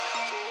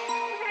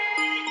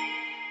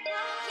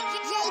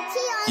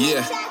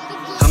Yeah,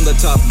 I'm the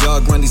top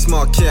dog, run these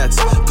small cats.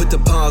 Put the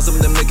paws on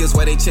them niggas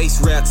while they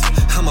chase rats.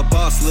 I'm a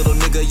boss, little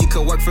nigga, you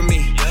can work for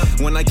me.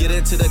 When I get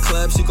into the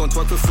club, she gon'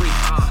 twerk for free.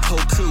 Whole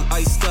crew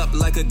iced up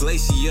like a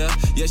glacier.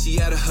 Yeah, she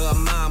out of her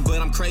mind,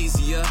 but I'm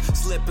crazier.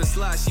 Slip and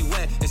slide, she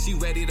wet and she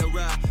ready to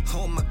ride.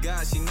 Oh my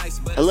God, she nice,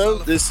 but hello,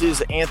 this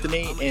is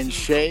Anthony and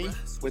Shay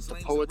with the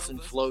Poets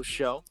and Flow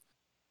Show.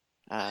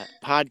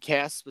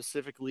 Podcast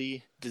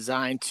specifically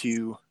designed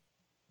to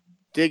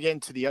dig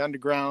into the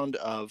underground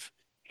of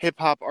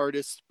hip-hop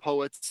artists,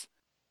 poets,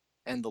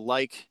 and the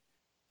like.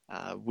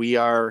 We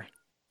are,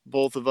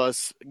 both of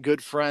us,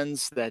 good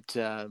friends that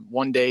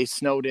one day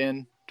snowed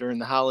in during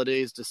the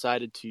holidays,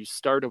 decided to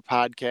start a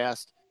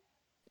podcast,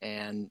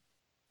 and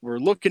we're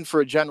looking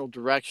for a general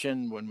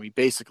direction when we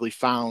basically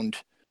found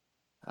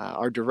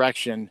our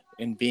direction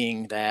in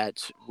being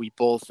that we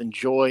both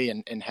enjoy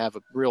and have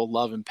a real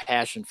love and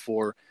passion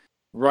for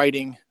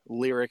writing,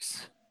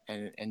 lyrics,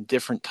 and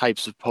different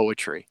types of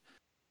poetry.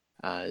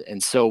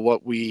 And so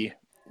what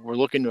we're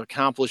looking to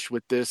accomplish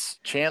with this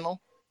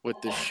channel, with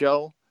this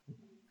show,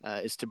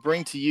 is to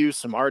bring to you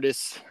some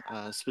artists,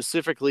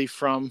 specifically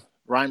from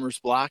Rhymer's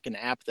Block, an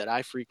app that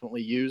I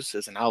frequently use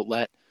as an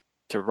outlet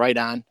to write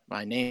on.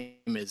 My name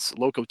is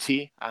Loco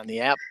T on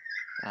the app,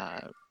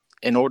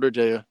 in order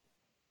to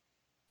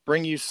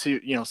bring you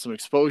some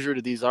exposure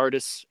to these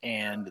artists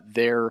and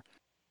their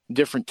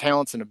different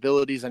talents and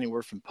abilities,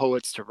 anywhere from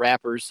poets to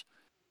rappers,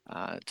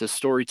 to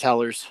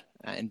storytellers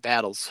and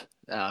battles.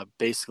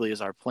 Basically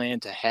is our plan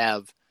to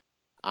have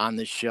on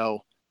this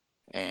show.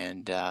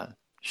 And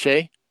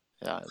Shay,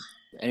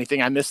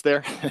 anything I missed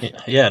there?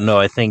 Yeah, no,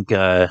 I think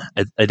I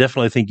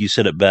definitely think you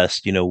said it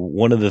best. You know,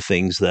 one of the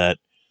things that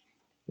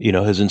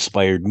has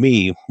inspired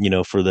me,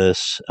 for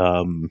this,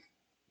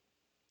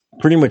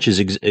 pretty much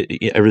is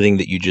everything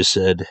that you just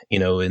said.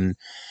 And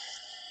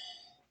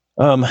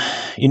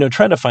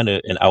trying to find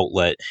an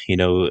outlet,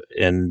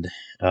 and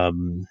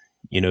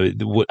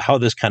how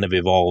this kind of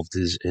evolved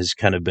has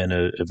kind of been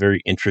a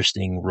very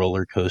interesting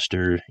roller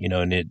coaster,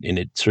 and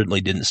it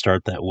certainly didn't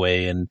start that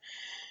way. And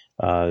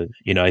I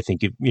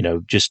think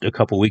just a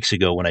couple weeks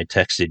ago when I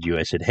texted you,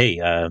 I said,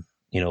 hey,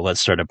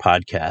 let's start a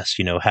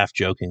podcast, half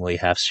jokingly,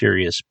 half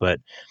serious, but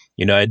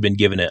I'd been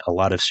giving it a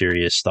lot of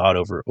serious thought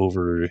over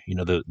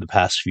the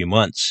past few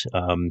months.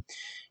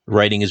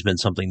 Writing has been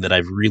something that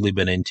I've really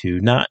been into,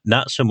 not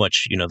so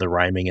much, the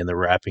rhyming and the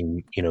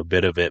rapping,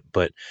 bit of it,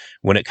 but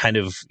when it kind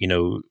of,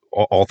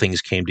 all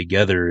things came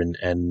together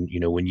and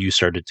when you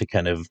started to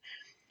kind of,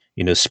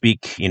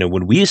 speak,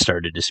 when we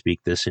started to speak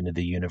this into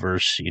the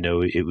universe,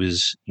 it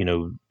was,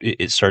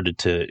 it started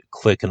to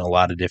click in a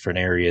lot of different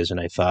areas. And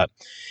I thought,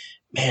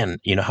 man,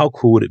 how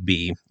cool would it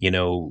be,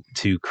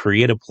 to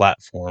create a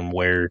platform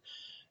where,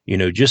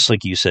 just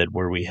like you said,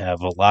 where we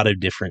have a lot of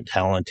different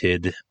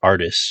talented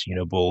artists,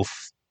 both,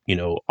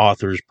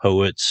 authors,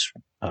 poets,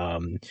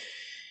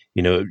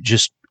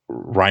 just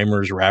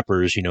rhymers,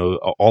 rappers,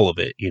 all of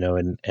it,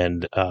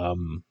 and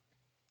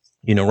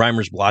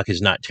Rhymer's Block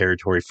is not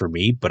territory for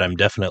me, but I'm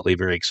definitely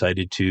very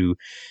excited to,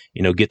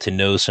 get to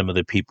know some of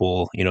the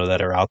people,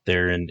 that are out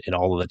there and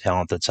all of the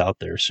talent that's out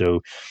there.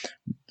 So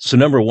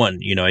number one,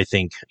 I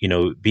think,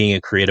 being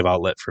a creative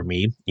outlet for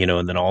me,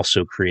 and then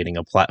also creating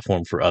a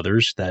platform for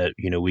others that,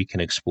 we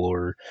can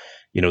explore,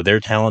 their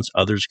talents,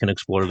 others can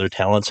explore their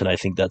talents. And I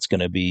think that's going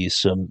to be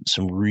some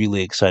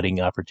really exciting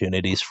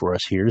opportunities for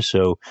us here.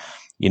 So,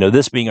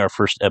 this being our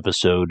first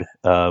episode,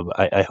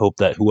 I hope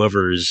that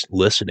whoever is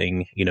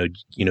listening,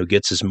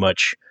 gets as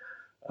much,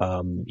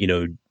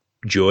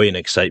 joy and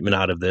excitement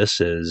out of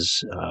this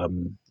as,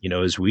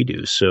 as we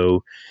do.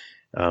 So,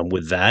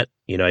 with that,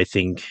 I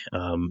think,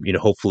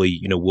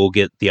 hopefully, we'll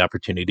get the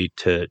opportunity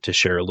to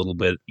share a little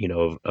bit,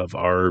 of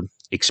our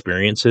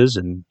experiences,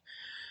 and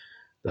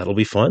that'll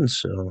be fun.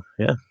 So,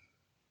 yeah.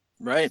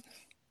 Right.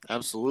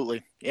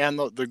 Absolutely. Yeah. And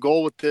the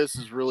goal with this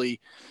is really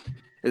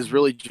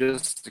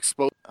just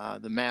expose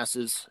the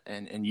masses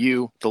and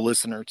you, the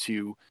listener,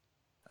 to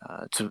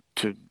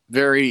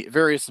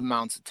various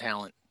amounts of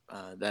talent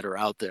that are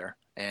out there.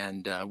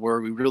 And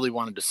where we really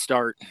wanted to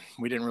start,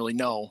 we didn't really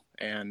know,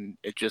 and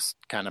it just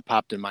kind of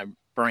popped in my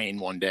brain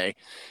one day.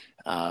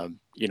 I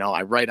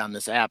write on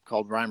this app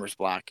called Rhymer's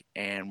Block,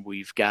 and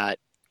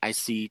I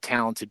see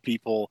talented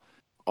people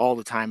all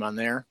the time on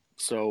there.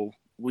 So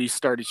we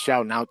started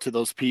shouting out to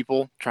those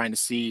people, trying to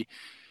see,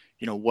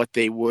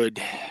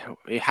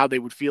 how they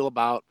would feel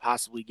about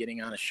possibly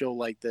getting on a show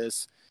like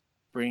this,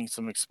 bringing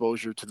some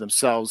exposure to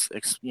themselves,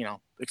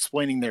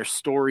 explaining their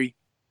story,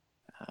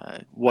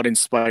 what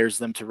inspires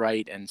them to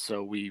write. And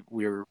so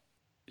we're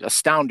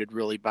astounded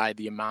really by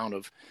the amount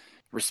of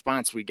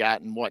response we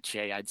got. And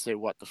I'd say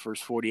the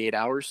first 48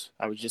 hours,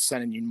 I was just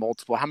sending you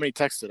multiple. How many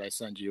texts did I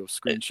send you of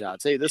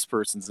screenshots? Hey, this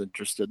person's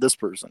interested, this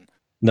person.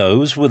 No, it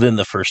was within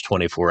the first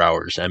 24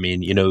 hours. I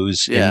mean, it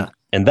was, yeah.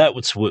 And that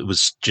was what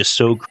was just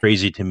so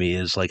crazy to me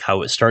is like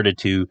how it started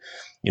to,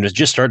 it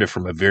just started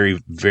from a very,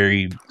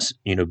 very,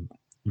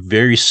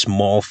 very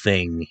small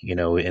thing,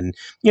 and,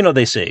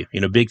 they say,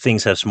 big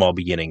things have small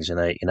beginnings. And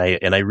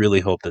I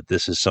really hope that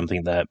this is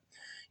something that,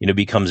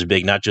 becomes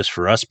big, not just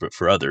for us, but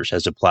for others,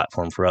 as a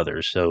platform for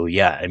others. So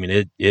yeah, I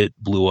mean, it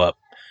blew up,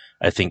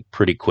 I think,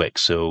 pretty quick.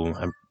 So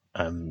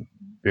I'm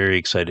very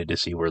excited to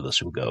see where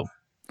this will go.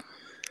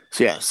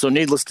 So yeah, so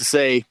needless to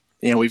say,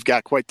 we've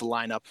got quite the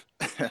lineup.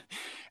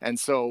 And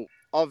so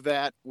of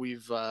that,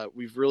 we've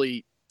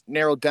really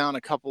narrowed down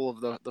a couple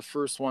of the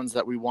first ones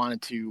that we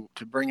wanted to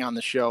bring on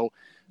the show.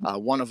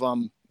 One of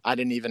them I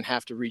didn't even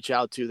have to reach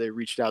out to. They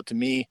reached out to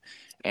me.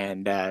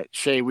 And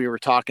Shay, we were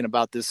talking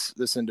about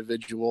this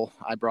individual.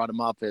 I brought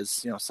him up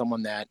as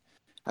someone that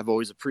I've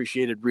always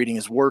appreciated reading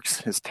his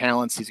works, his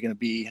talents. He's going to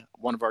be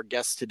one of our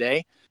guests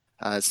today.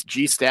 It's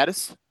G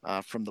Status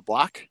from The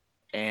Block.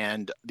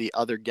 And the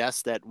other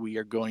guest that we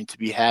are going to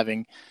be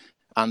having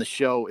on the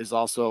show is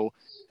also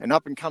an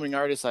up-and-coming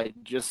artist I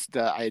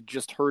had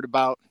just heard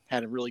about.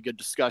 Had a really good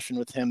discussion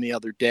with him the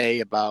other day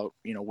about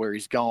where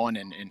he's going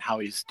and how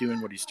he's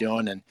doing what he's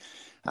doing. And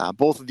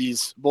both of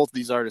these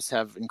artists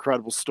have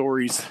incredible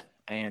stories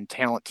and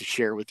talent to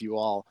share with you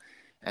all.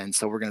 And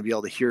so we're going to be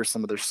able to hear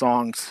some of their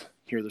songs,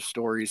 hear their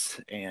stories,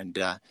 and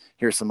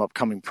hear some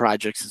upcoming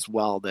projects as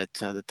well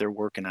that they're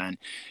working on.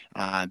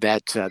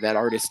 That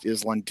artist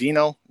is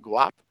Londino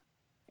Guap,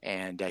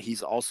 and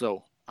he's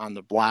also on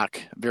The Block.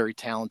 Very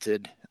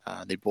talented.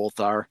 They both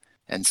are.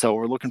 And so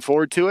we're looking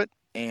forward to it.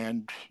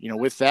 And,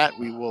 with that,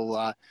 we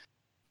will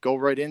go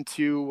right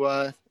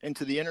into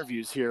the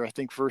interviews here. I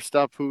think first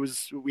up,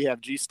 we have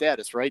G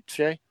Status, right,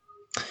 Shay?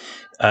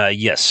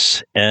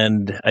 Yes.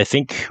 And I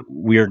think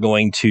we are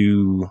going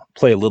to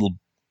play a little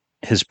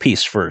his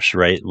piece first,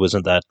 right?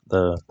 Wasn't that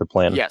the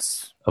plan?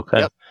 Yes.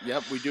 Okay.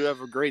 Yep. We do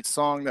have a great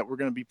song that we're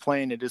going to be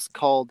playing. It is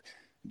called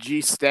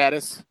G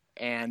Status,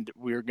 and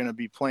we're going to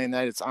be playing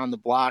that. It's on The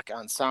Block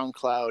on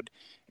SoundCloud,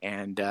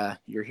 and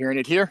you're hearing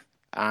it here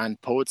on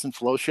Poets and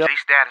Flow Show. G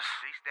Status.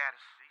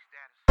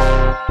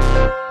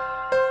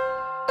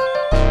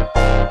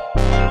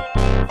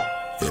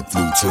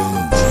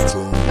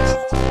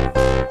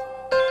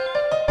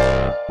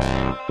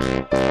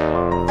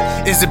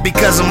 Is it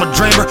because I'm a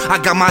dreamer? I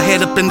got my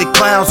head up in the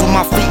clouds with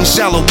my feet in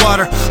shallow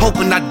water,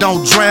 hoping I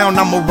don't drown.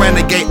 I'm a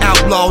renegade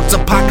outlaw. It's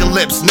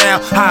apocalypse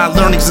now. High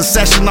learning's in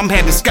session. I'm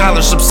handing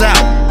scholarships out.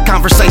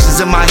 Conversations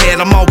in my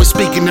head. I'm always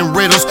speaking in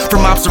riddles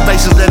from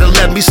observations that have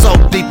led me so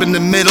deep in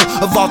the middle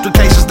of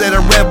altercations that I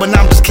read when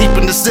I'm just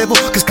keeping it civil.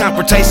 Cause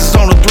confrontations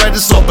on a thread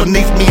is so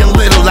beneath me a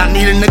little. I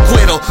need an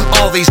acquittal.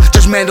 All these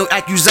judgmental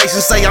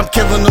accusations say I'm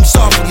killing them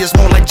softly. It's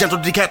more like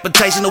gentle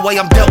decapitation. The way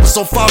I'm dealt with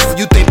so far for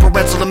you think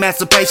parental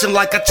emancipation,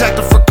 like I checked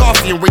her for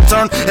coffee in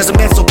return as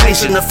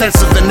emancipation.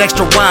 Offensive and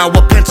extra wild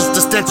with pencils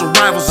to stencil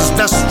rivals as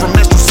vessels from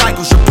menstrual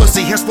cycles. Your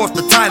pussy henceforth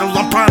the title.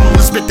 I'm primal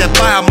to spit that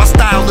bile. My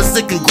style is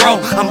sick and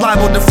grow. I'm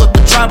liable to flip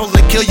the tribal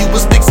and kill you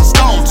with sticks and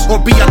stones, or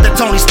be out that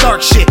Tony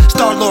Stark shit.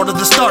 Star Lord of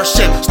the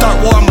Starship. Start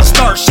war, I'ma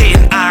start shit.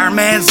 Iron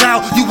Man's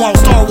out. You want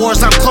Star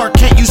Wars? I'm Clark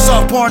Kent. You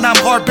soft porn. I'm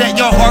hard bent.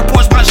 Your hard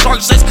porch. My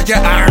shark says your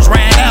irons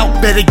ran out.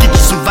 Better get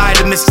you some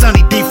vitamins,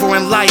 Sunny D for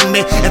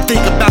enlightenment, and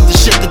think about the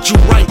shit that you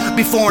write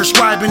before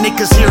inscribing it.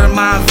 Cause here in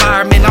my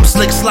environment, I'm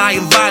slick, sly,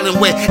 and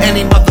violent with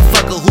any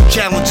motherfucker who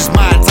challenges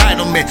my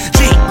entitlement.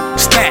 G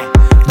Stat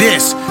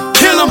this,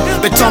 kill him.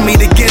 They told me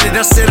to get it.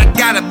 I said I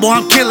got it,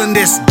 boy. I'm killing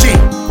this. G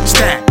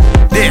Stat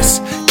this,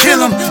 kill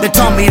him. They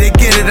told me to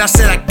get it. I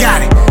said I got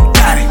it.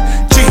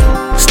 G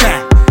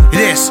Stat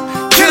this,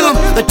 kill him.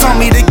 They told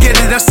me to get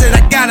it. I said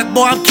I got it,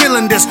 boy. I'm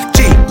killing this.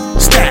 G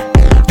Stat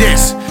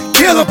this,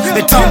 kill him.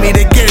 They told me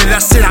to get it. I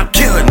said I'm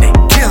killing it.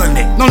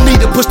 No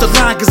need to push the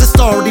line cause it's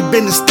already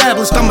been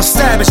established. I'm a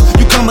savage.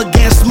 You come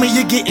against me,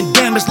 you're getting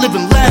damaged.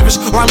 Living lavish,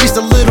 or at least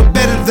a little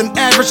better than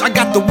average. I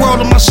got the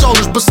world on my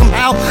shoulders, but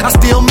somehow I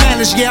still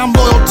manage. Yeah, I'm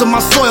loyal to my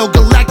soil.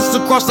 Galactus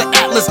across the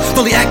atlas.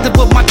 Fully active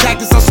with my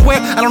tactics. I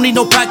swear I don't need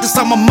no practice.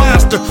 I'm a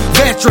monster,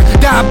 veteran,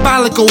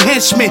 diabolical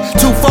henchman.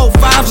 245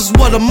 is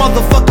what a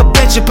motherfucker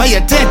bet you. Pay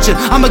attention,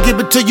 I'ma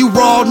give it to you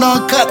raw and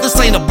uncut. This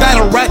ain't a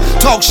battle rap.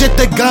 Talk shit,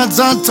 the guns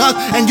untucked,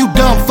 and you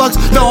dumb fucks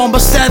know I'm a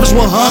savage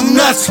with hung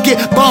nuts. Get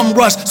bum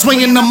rush,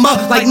 swinging them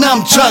up like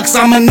nunchucks.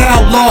 I'm an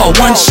outlaw,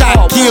 one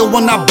shot kill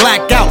when I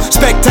black out.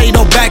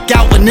 Spectator back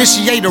out,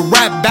 initiate a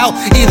rap bout.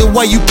 Either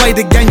way you play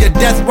the game, your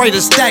death rate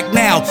is stacked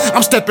now.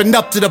 I'm stepping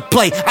up to the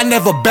plate, I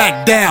never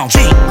back down. G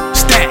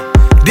Stat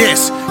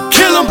this,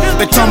 kill him.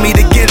 They told me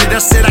to get it, I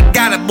said I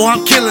got it, boy.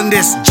 I'm killing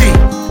this. G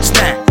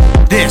Stat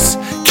this,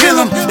 kill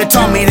him. They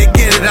told me to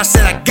get it, I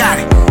said I got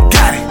it.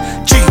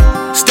 G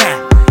Stat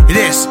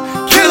this,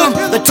 kill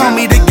him. They told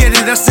me to get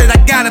it, I said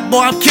I got it,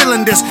 boy. I'm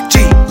killing this.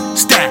 G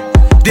Stat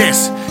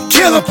this,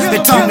 kill him.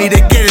 They told me to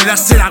get it, I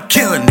said I'm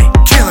killing it.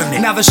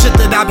 Now the shit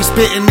that I be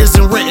spitting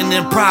isn't written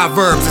in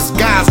proverbs. It's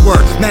God's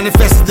word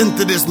manifested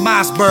into this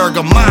Mossberg.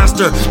 A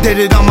monster, did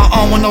it on my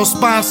own with no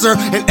sponsor.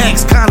 An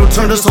ex-con who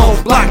turned his whole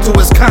block to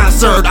his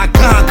concert. I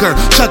conquer,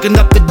 chucking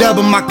up the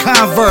dub in my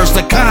Converse.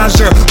 The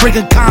conjure,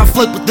 bringing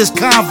conflict with this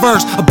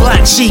Converse. A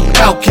black sheep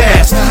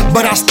outcast,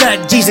 but I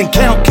stack G's and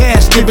count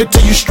cash. Give it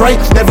to you straight,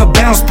 never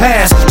bounce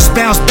past. Just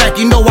bounce back,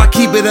 you know I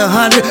keep it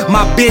 100.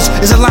 My bitch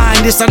is a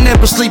lioness, I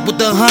never sleep with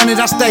the 100.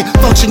 I stay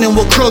functioning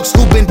with crooks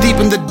who been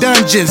deep in the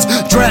dungeons.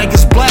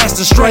 Dragons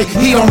blasting straight,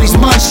 he on these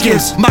munch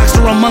munchkins.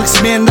 Boxer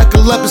amongst men,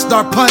 knuckle up and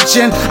start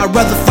punching. I'd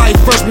rather fight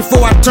first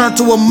before I turn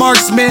to a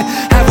marksman.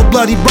 Have a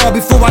bloody brawl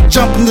before I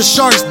jump in the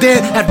shark's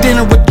den. Have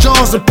dinner with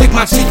Jaws and pick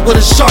my teeth with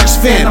a shark's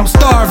fin. I'm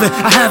starving,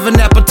 I have an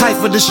appetite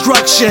for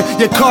destruction.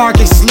 Your car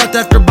gets left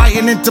after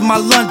biting into my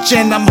lunch,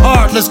 and I'm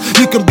heartless.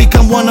 You can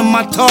become one of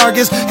my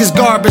targets. Cause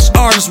garbage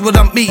artists what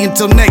I'm eating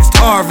till next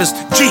harvest.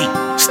 G,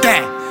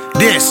 stat,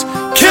 this,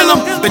 kill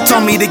 'em. They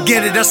told me to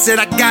get it, I said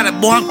I got it,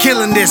 boy, I'm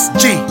killing this.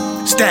 G,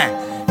 stat,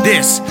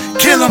 this,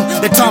 kill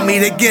 'em. They told me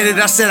to get it,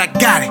 I said I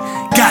got it,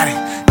 got it.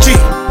 G,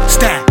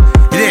 stat,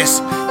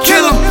 this,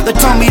 kill 'em. They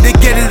told me to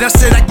get it, I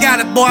said I got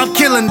it, boy, I'm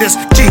killing this.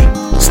 G,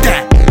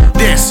 stat,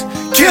 this,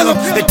 kill 'em.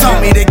 They told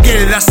me to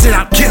get it, I said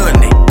I'm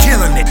killing it,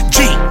 killing it.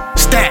 G,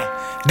 stat,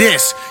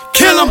 this,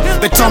 kill 'em.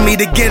 They told me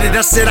to get it,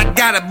 I said I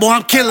got it, boy,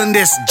 I'm killing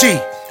this. G,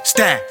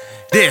 stat,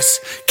 this,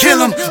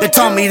 kill 'em. They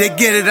told me to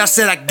get it, I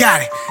said I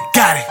got it,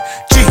 got it.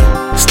 G,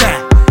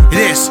 stat,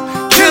 this,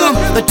 kill 'em.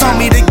 They told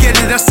me to get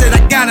it, I said I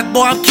got it,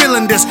 boy, I'm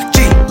killing this.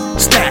 G,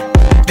 stat,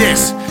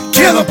 this,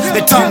 kill 'em.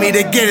 They told me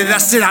to get it, I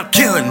said I'm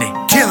killing it,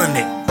 killing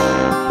it.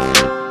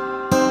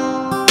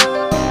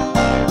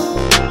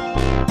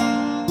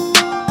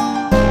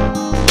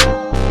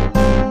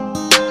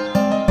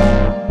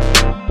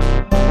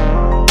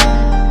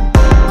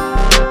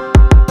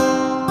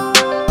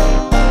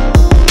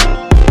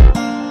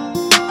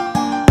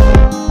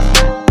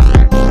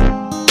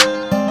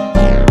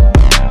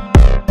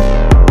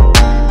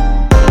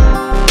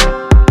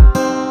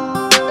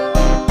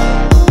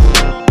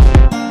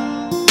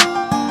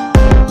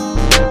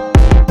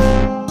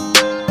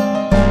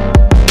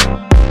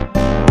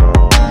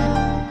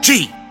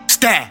 G,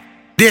 stat,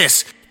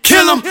 this,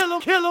 kill 'em.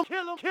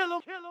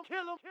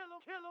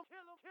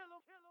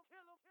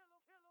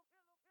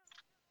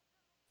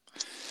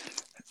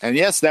 And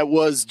yes, that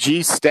was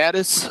G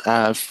Status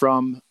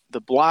from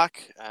the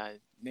block.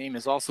 Name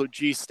is also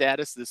G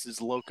Status. This is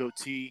Loco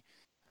T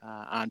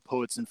on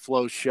Poets and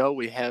Flow show.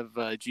 We have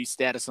G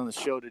Status on the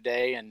show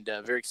today, and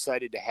very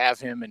excited to have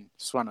him. And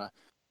just want to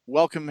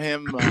welcome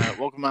him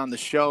on the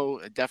show.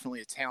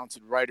 Definitely a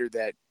talented writer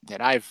that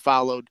I've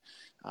followed,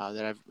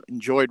 that I've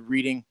enjoyed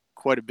reading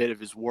quite a bit of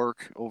his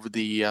work over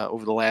the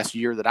last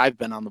year that I've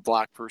been on the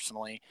block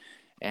personally.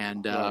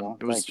 And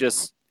it was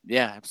just.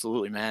 Yeah,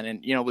 absolutely, man.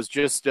 And, was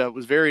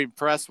very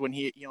impressed when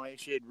he,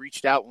 actually had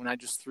reached out when I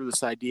just threw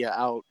this idea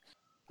out,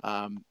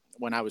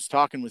 when I was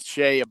talking with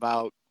Shay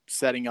about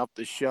setting up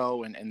the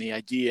show and the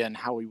idea and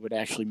how we would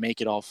actually make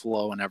it all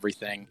flow and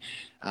everything.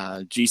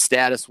 G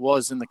Status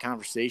was in the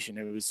conversation.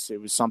 It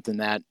was something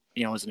that,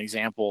 as an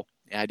example,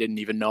 I didn't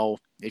even know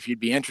if you'd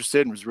be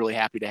interested, and was really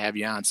happy to have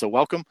you on. So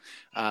welcome,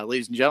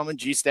 ladies and gentlemen,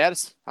 G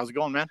Status. How's it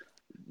going, man?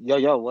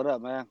 Yo, what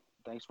up, man?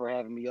 Thanks for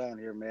having me on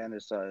here, man.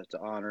 It's an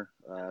honor.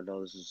 I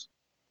know this is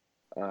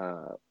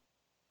a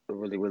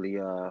really, really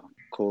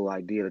cool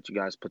idea that you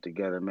guys put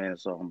together, man.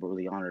 So I'm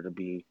really honored to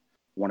be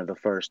one of the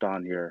first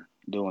on here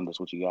doing this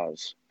with you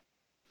guys.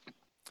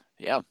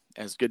 Yeah,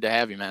 it's good to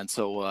have you, man.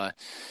 So, as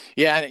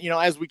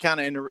we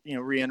kind of,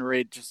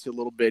 reiterate just a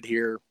little bit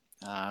here,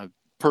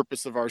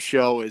 purpose of our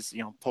show is,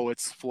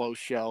 Poets Flow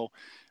show.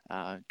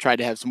 Tried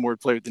to have some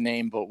wordplay with the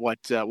name, but what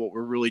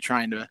we're really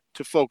trying to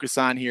focus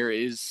on here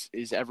is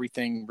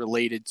everything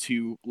related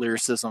to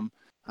lyricism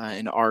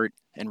and art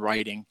and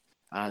writing.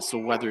 So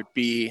whether it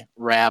be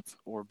rap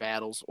or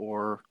battles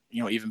or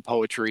even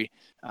poetry,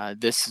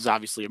 this is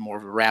obviously more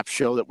of a rap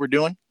show that we're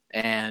doing,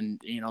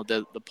 and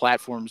the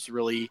platform's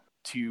really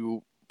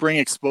to bring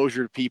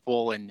exposure to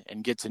people and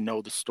get to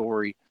know the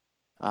story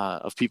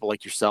of people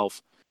like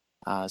yourself.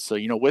 So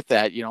with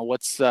that,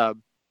 what's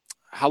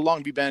how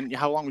long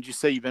would you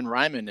say you've been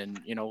rhyming, and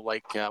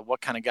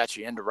what kind of got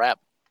you into rap?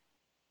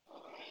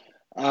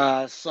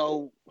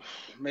 So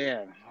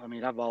man, I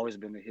mean, I've always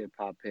been a hip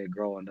hop head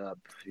growing up,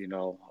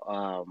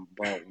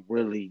 but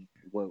really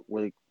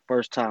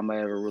first time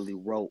I ever really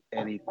wrote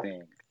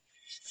anything,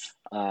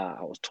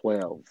 I was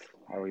 12.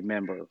 I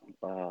remember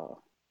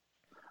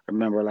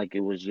like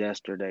it was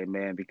yesterday,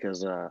 man, because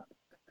so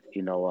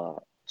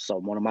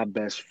one of my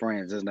best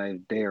friends, his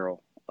name's Daryl.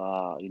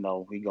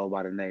 We go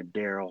by the name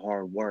Daryl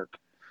Hard Work.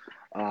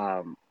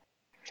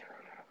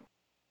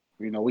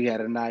 We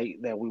had a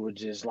night that we were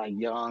just like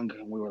young,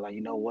 and we were like,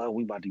 you know what,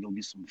 we about to go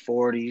get some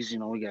 40s.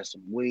 We got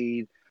some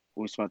weed.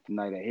 We spent the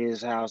night at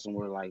his house, and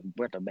we're like,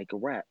 we're to make a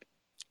rap.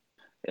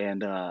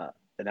 And that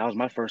was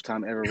my first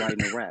time ever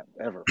writing a rap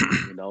ever,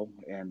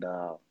 and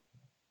I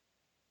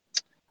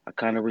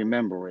kind of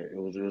remember it. It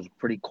was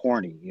pretty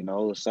corny, it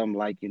was something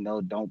like,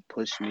 don't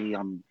push me.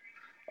 I'm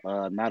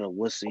not a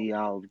wussy.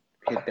 I'll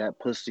hit that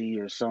pussy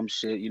or some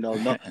shit, no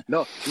one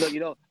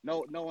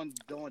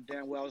doing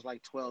damn well. I was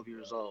like 12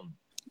 years old,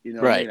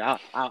 right. I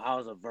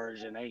was a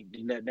virgin. I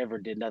never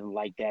did nothing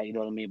like that, you know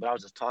what I mean? But I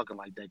was just talking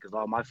like that because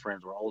all my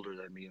friends were older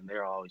than me, and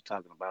they're always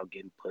talking about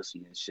getting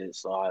pussy and shit.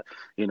 So I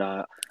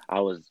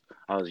was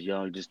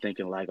young, just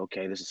thinking like,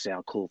 okay, this would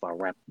sound cool if I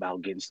rap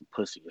about getting some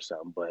pussy or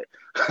something. But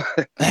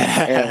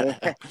and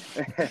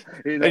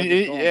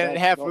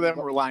half of them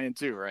were lying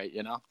too, right?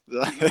 You know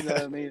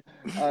what I mean?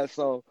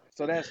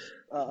 So that's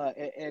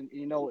and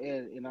you know,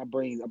 and I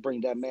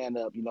bring that man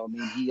up. You know, what I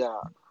mean, he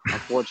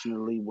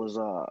unfortunately was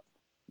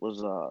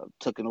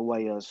taken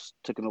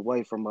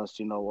away from us.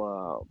 You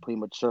know,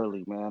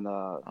 prematurely. Man,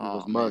 he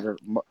was Oh man.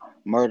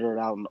 murdered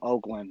out in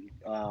Oakland.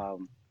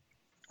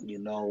 You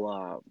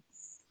know,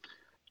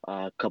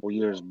 a couple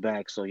years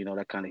back. So you know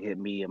that kind of hit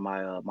me in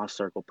my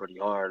circle pretty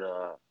hard.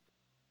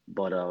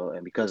 But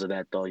and because of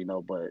that though, you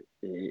know, but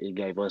it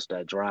gave us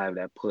that drive,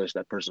 that push,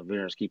 that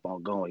perseverance, keep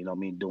on going. You know what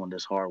I mean? Doing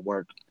this hard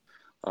work,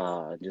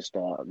 just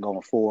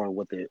going forward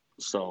with it.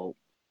 So,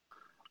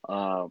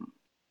 um,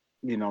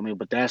 you know what I mean?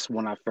 But that's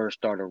when I first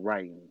started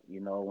writing,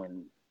 you know,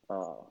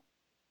 uh,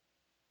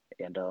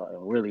 and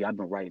really I've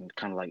been writing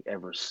kind of like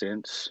ever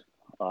since.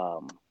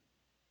 Um,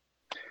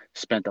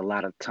 Spent a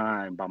lot of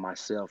time by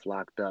myself,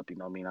 locked up. You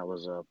know what I mean? I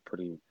was a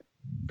pretty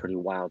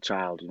wild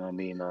child. You know what I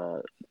mean?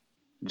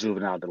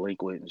 Juvenile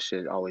delinquent and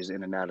shit. Always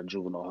in and out of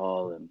juvenile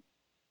hall, and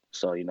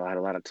so you know I had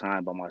a lot of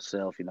time by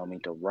myself. You know what I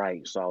mean, to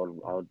write. So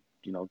I would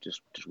you know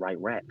just write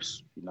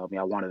raps. You know what I mean?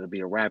 I wanted to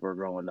be a rapper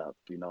growing up.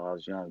 You know, I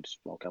was young. Just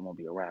okay, I'm gonna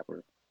be a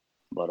rapper.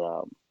 But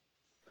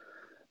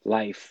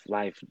life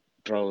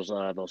throws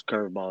those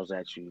curveballs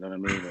at you. You know what I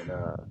mean? And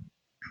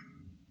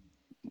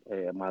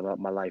yeah, my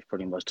life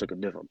pretty much took a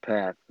different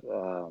path.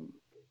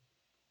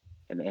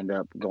 And ended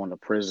up going to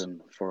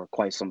prison for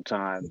quite some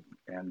time.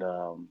 And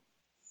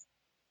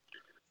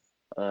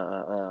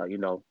you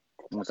know,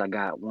 once I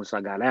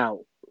got out,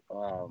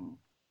 um,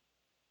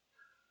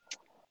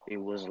 it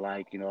was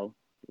like you know,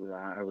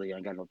 I really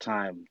ain't got no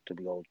time to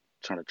be go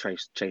trying to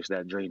chase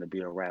that dream to be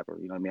a rapper.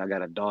 You know what I mean? I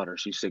got a daughter.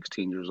 She's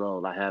 16 years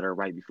old. I had her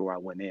right before I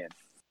went in.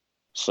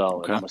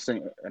 So, and Okay. I'm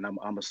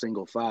a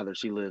single father.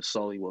 She lives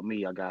solely with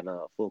me. I got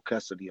full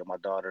custody of my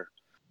daughter.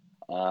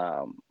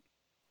 Um,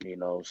 you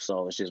know,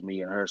 so it's just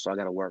me and her. So I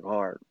got to work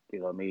hard. You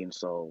know what I mean?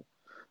 So,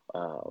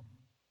 uh,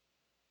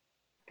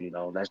 you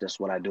know, that's just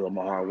what I do. I'm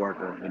a hard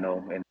worker. You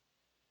know, and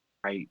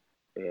right,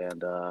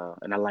 and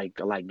I like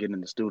getting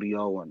in the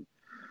studio and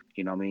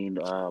you know what I mean,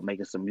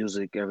 making some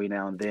music every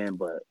now and then.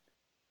 But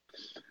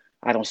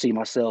I don't see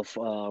myself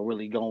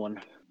really going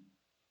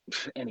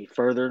any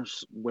further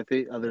with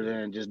it other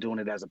than just doing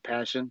it as a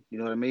passion. You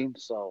know what I mean?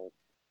 So.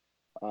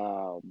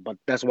 But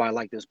that's why I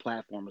like this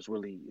platform. It's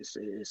really it's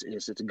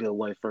a good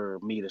way for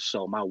me to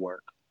show my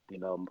work, you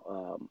know.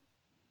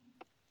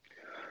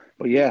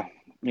 But yeah,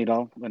 you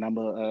know, and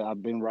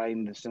I've been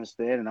writing since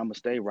then, and I'm gonna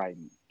stay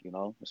writing. You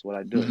know, that's what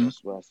I do. Hmm.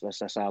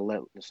 That's how I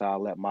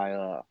let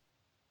my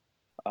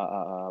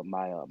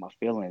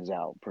feelings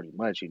out pretty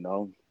much. You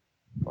know,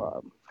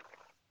 um,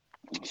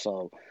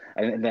 so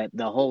and that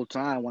the whole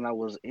time when I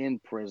was in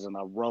prison,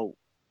 I wrote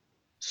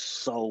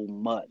so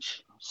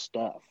much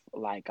stuff.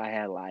 Like I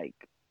had like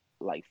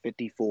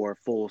 54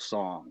 full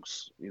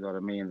songs. You know what I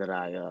mean? That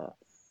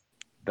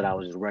I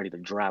was just ready to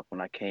drop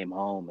when I came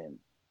home, and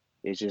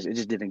it just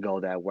didn't go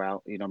that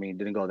well. You know what I mean? It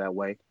didn't go that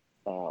way.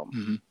 Um,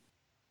 Hmm.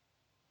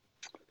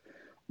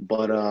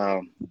 but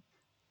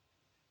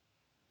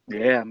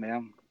yeah,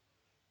 man,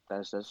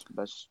 that's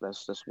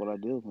what I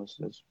do.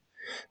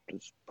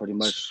 That's pretty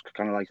much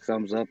kind of like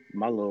sums up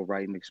my little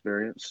writing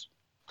experience.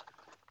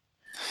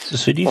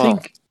 So do you Well,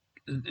 think?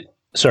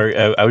 Sorry,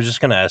 I was just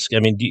going to ask. I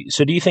mean,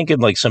 do you think in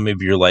like some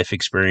of your life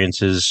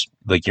experiences,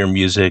 like your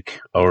music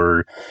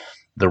or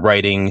the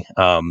writing,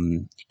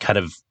 kind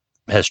of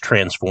has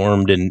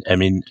transformed? And I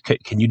mean,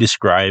 can you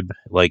describe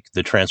like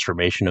the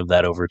transformation of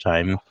that over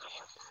time?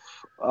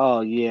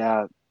 Oh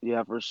yeah,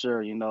 yeah, for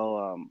sure. You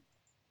know,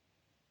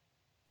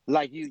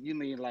 like you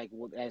mean like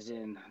as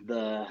in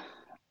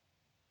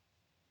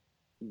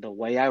the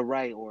way I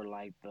write, or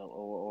like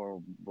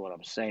or what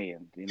I'm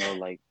saying. You know,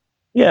 like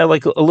Yeah,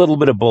 like a little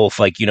bit of both.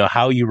 Like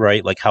how you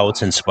write, like how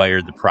it's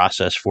inspired the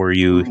process for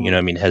you. I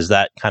mhm. mean, has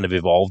that kind of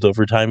evolved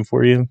over time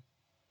for you?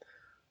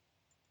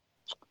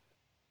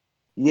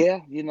 Yeah,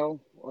 you know,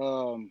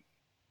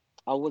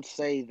 I would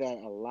say that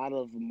a lot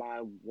of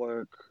my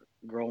work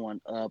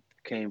growing up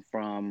came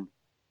from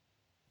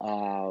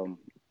um,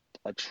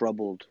 a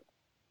troubled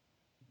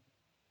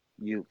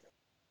youth.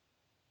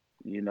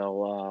 You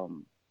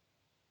know,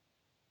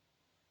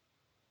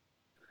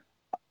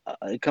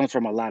 it comes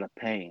from a lot of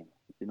pain.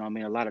 You know, what I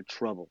mean, a lot of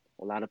trouble,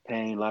 a lot of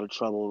pain, a lot of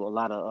trouble, a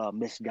lot of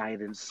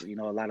misguidance. You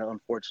know, a lot of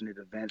unfortunate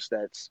events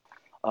that's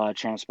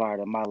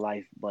transpired in my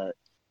life. But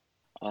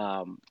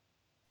um,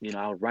 you know,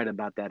 I would write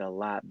about that a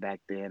lot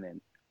back then,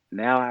 and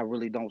now I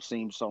really don't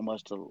seem so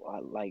much to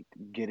like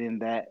get in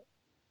that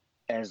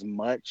as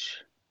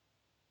much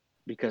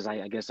because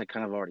I guess I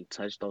kind of already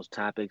touched those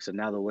topics, and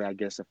now the way I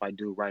guess if I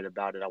do write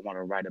about it, I want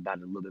to write about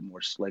it a little bit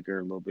more slicker,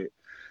 a little bit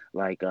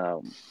like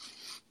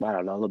I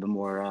don't know, a little bit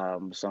more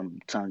some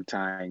tongue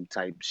tying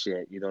type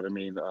shit. You know what I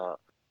mean?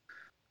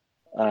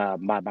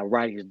 My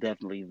writing has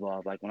definitely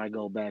evolved. Like when I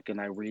go back and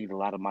I read a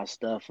lot of my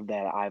stuff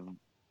that I've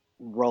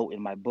wrote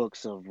in my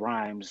books of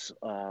rhymes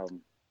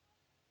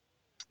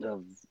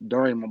of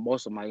during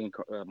most of my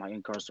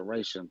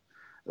incarceration,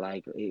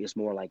 like it's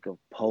more like a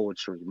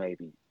poetry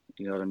maybe.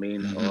 You know what I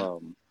mean?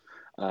 hmm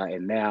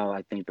And now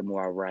I think the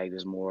more I write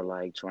is more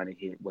like trying to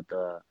hit with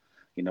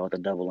with the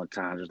double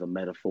entendres, the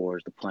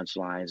metaphors, the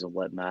punchlines, and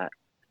whatnot,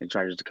 and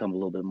try to just become a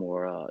little bit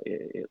more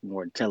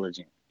more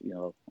intelligent.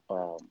 But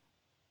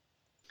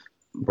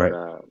Right.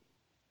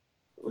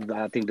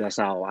 I think that's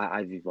how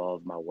I've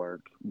evolved my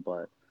work.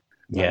 But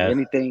like Yeah.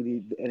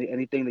 anything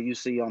that you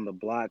see on the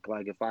block,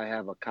 like if I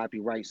have a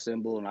copyright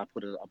symbol and I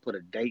put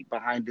a date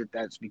behind it,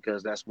 that's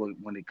because that's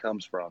when it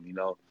comes from.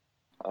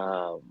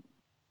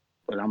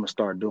 But I'm gonna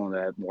start doing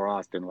that more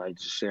often, like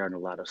just sharing a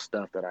lot of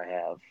stuff that I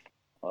have,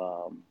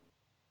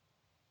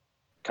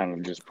 kind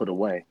of just put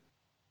away.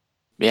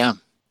 Yeah,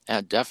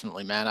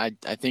 definitely, man.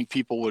 I think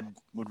people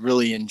would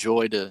really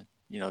enjoy to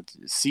to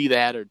see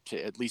that, or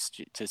to at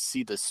least to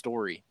see the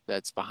story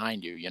that's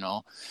behind you.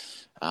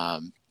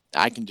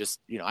 I can just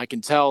I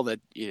can tell that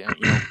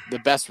the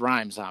best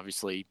rhymes,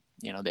 obviously,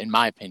 in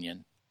my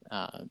opinion,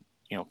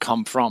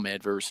 come from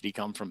adversity,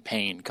 come from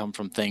pain, come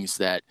from things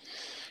that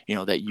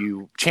that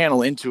you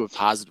channel into a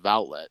positive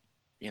outlet,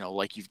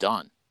 like you've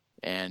done.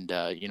 And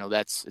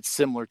it's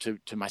similar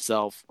to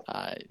myself,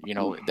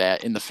 that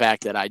in the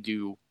fact that I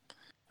do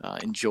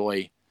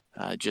enjoy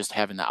just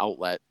having the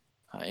outlet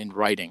in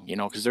writing,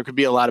 because there could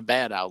be a lot of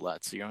bad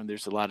outlets, and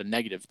there's a lot of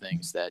negative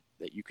things that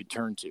you could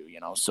turn to,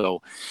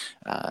 so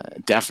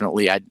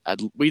definitely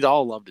we'd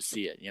all love to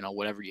see it,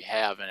 whatever you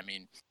have. And I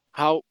mean,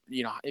 how,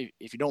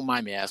 if you don't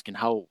mind me asking,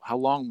 how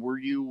long were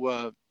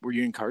you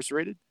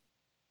incarcerated?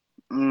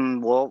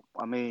 Well,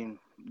 I mean,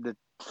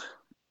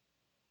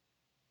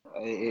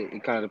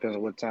 it kind of depends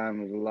on what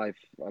time of life.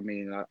 I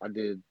mean, I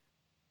did,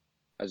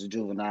 as a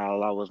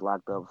juvenile, I was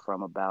locked up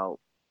from about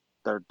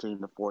 13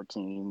 to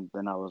 14.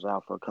 Then I was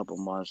out for a couple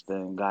months,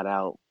 then got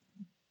out.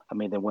 I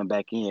mean, then went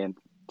back in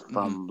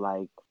from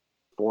like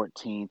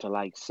 14 to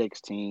like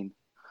 16.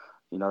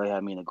 They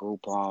had me in a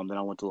group home. Then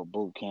I went to a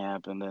boot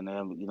camp, and then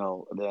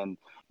then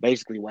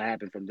basically what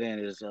happened from then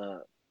is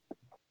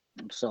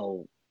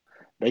so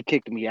they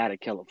kicked me out of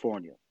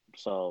California.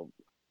 So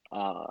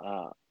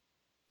that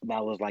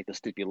was like the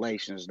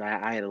stipulations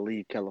that I had to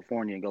leave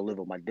California and go live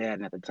with my dad.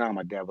 And at the time,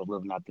 my dad was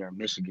living out there in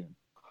Michigan.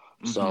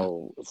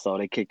 So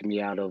they kicked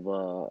me out of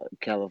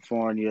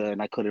California,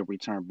 and I couldn't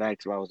return back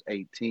till I was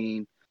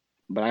 18.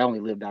 But I only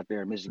lived out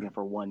there in Michigan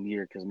for 1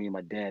 year because me and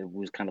my dad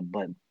was kind of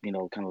butting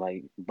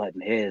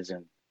heads,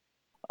 and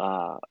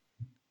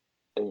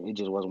it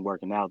just wasn't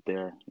working out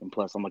there. And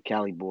plus, I'm a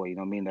Cali boy, you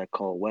know what I mean? That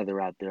cold weather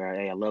out there.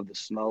 Hey, I love the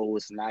snow;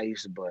 it's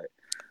nice, but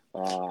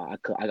I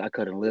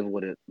couldn't live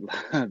with it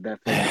that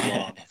for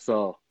that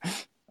long.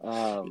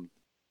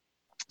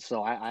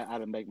 So I had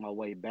to make my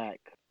way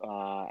back.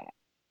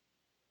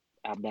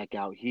 I'm back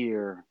out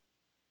here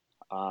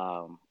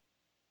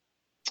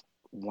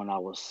when I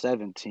was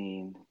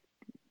 17.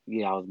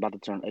 Yeah, I was about to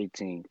turn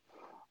 18.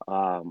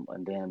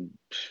 And then,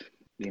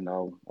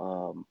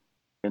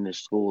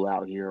 finish school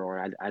out here, or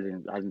I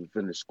didn't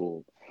finish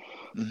school.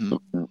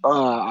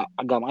 I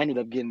ended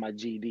up getting my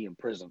GED in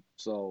prison.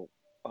 So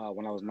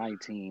when I was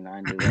 19, I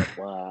ended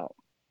up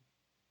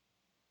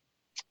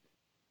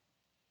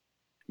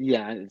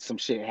some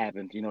shit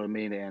happened, you know what I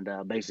mean? And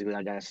basically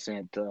I got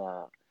sent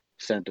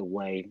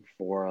away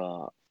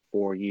for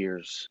 4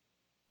 years.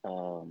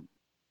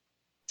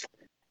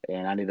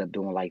 And I ended up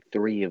doing like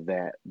 3 of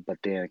that, but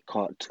then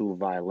caught 2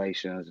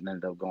 violations and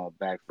ended up going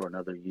back for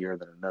another year,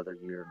 then another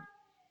year.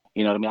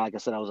 You know what I mean? Like I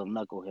said, I was a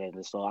knucklehead.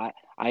 And so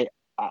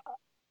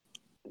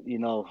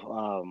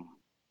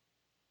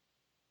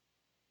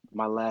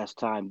my last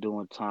time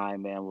doing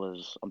time, man,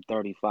 I'm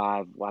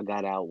 35. I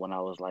got out when I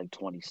was like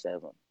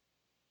 27.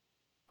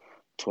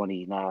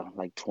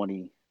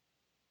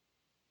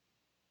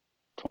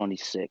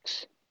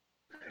 26.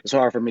 It's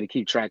hard for me to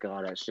keep track of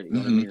all that shit. You know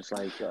what I mean? It's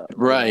like,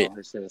 right.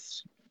 It's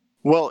just,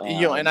 well,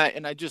 and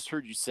I just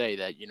heard you say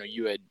that,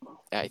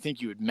 I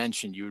think you had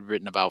mentioned you had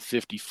written about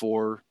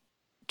 54.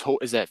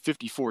 Is that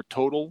 54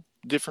 total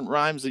different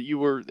rhymes that you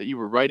were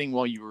writing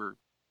while you were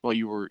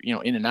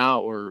in and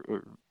out, or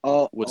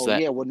what's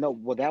that? Yeah,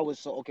 that was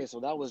so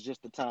that was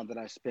just the time that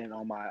I spent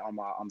on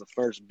the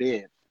first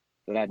bid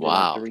that I did.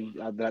 Wow.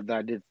 That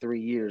I did 3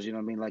 years, you know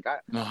what I mean? Like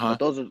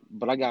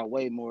but I got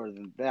way more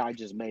than that. I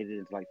just made it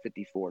into like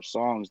 54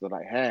 songs that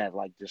I had,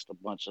 like just a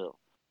bunch of,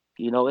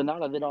 and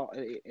out of it all,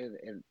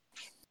 and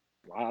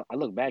I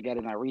look back at it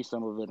and I read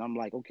some of it and I'm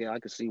like, okay, I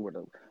could see where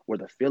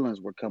the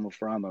feelings were coming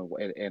from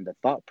and the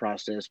thought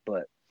process,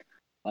 but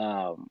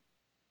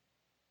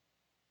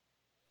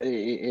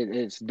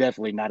it's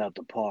definitely not up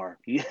to par.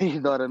 You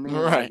know what I mean?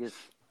 Right. Like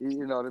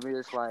you know what I mean?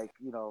 It's like,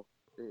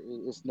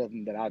 it's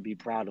nothing that I'd be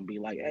proud of, be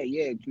like, hey,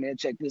 yeah, man,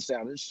 check this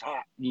out. It's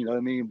hot. You know what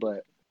I mean?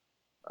 But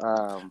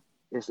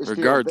it's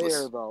still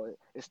there though.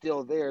 It's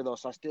still there though.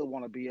 So I still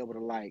want to be able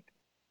to like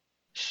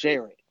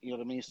share it. You know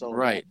what I mean? So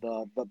right.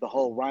 the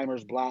whole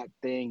Rhymers Block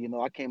thing,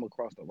 I came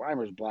across the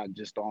Rhymers Block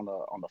just on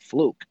the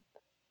fluke.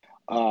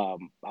 I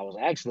was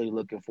actually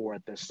looking for a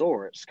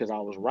thesaurus because I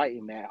was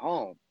writing at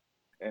home.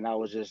 And I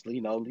was just, go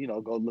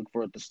look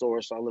for a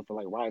thesaurus. So I looked for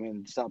like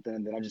rhyming something,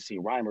 and then I just see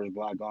Rhymers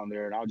Block on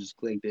there, and I just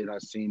clicked it. I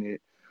seen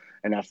it,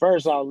 and at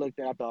first I looked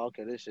at it, I thought,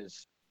 okay, I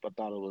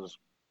thought it was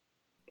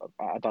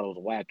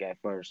whack at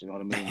first. You know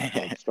what I mean?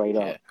 Like, straight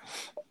up.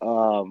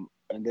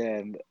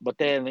 but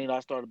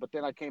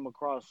then I came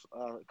across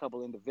a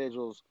couple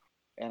individuals,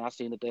 and I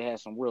seen that they had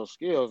some real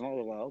skills, and I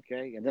was like,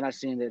 okay. And then I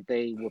seen that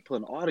they were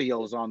putting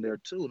audios on there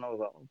too, and I was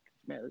like, oh,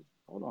 man,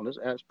 hold on, this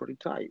app's pretty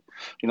tight,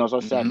 So I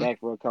sat Mhm. back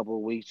for a couple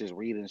of weeks just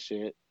reading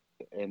shit,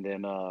 and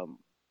then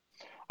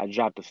I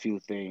dropped a few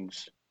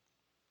things.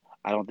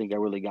 I don't think I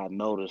really got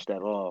noticed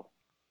at all,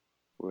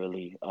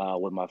 really,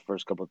 with my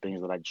first couple of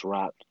things that I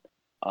dropped.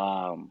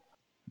 Um,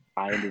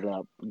 I ended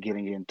up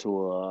getting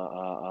into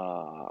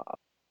a,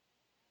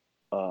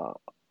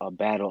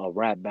 a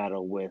rap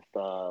battle with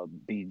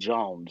B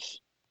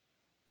Jones,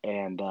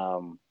 and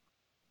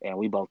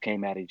we both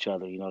came at each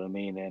other. You know what I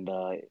mean? And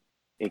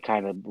it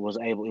kind of it was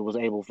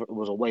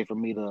a way for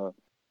me to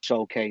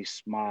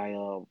showcase my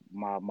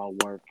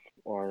work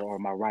or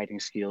my writing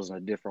skills in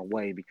a different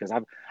way, because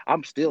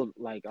I'm still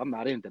like, I'm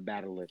not into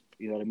battling.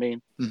 You know what I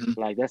mean? Mhm.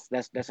 Like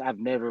that's I've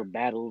never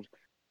battled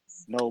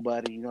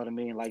nobody. You know what I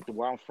mean? Like,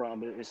 where I'm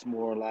from, it's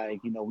more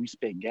like, we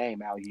spit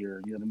game out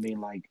here. You know what I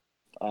mean?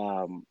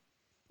 Um,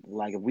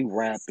 like if we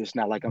rap, it's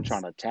not like I'm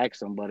trying to attack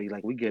somebody.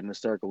 Like, we get in a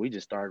circle, we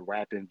just start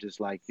rapping, just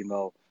like,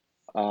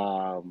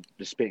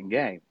 just spitting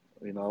game.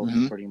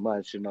 Mhm. Pretty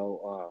much.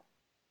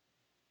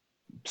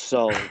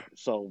 So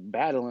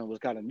battling was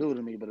kind of new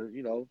to me, but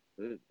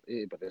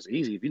but it's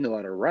easy if you know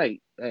how to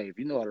write. Hey, if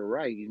you know how to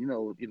write, you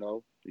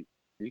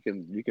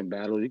can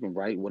battle, you can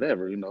write,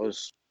 whatever.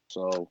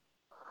 So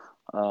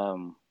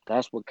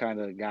that's what kind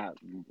of got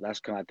that's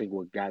kind of, I think,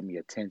 what got me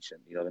attention.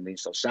 You know what I mean?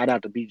 So shout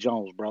out to B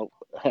Jones, bro.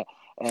 You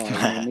know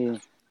what I mean?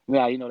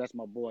 Yeah, that's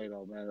my boy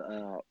though,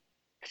 man.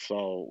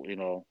 So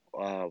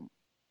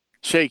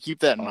Shay, keep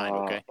that in mind, uh,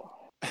 okay?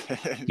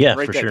 Yeah,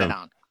 Write for that sure.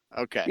 down.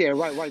 Okay. yeah,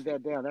 write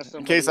that down. That's In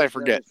somebody. case I That's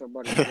definitely forget.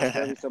 somebody.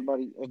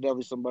 That's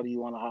definitely somebody you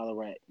want to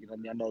holler at. You know what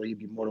I mean? I know he'd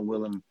be more than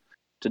willing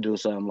to do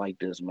something like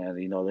this, man.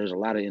 There's a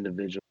lot of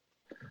individuals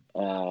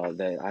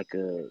that I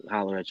could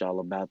holler at y'all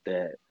about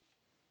that.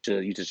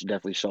 You just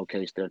definitely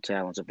showcase their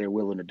talents if they're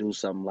willing to do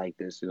something like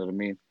this. You know what I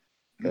mean?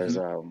 Because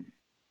Mhm.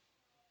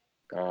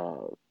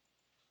 uh,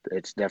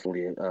 it's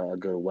definitely a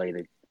good way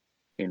to,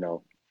 you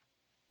know,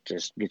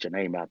 just get your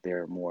name out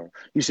there more.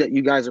 You said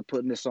you guys are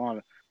putting this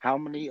on how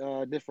many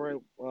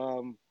different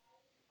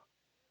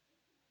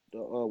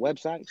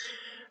websites?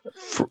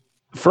 For,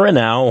 for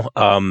now,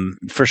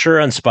 for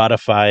sure on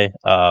Spotify,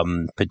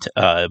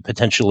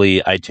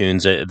 potentially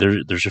iTunes.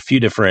 There's a few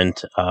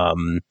different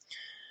um,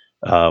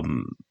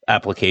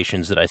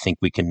 applications that I think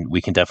we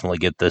can definitely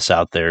get this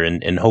out there,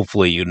 and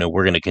hopefully,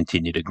 we're going to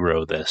continue to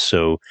grow this.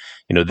 So,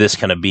 this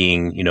kind of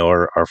being,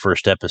 our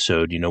first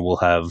episode, we'll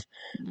have,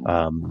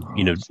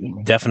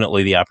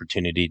 definitely the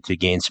opportunity to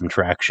gain some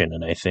traction,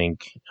 and I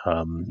think,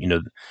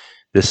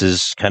 this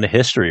is kind of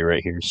history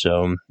right here.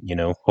 So,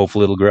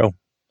 hopefully it'll grow.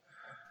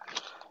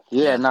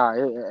 Yeah, Yeah. nah,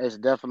 it's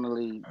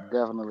definitely a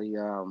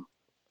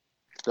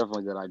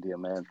good idea,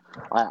 man.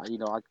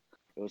 It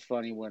was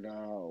funny when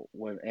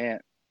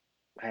Ant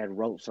had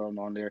wrote something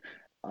on there,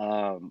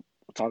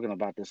 talking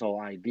about this whole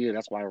idea.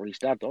 That's why I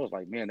reached out to. I was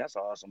like, man, that's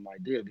an awesome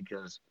idea,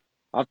 because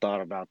I've thought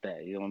about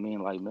that. You know what I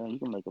mean? Like, man, you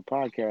can make a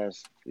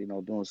podcast,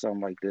 doing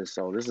something like this.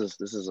 So this is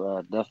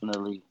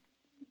definitely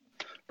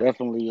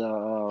definitely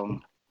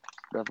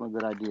a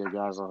good idea,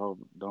 guys. I hope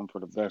done for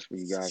the best for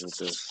you guys with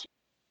this.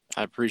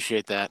 I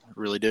appreciate that.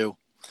 Really do.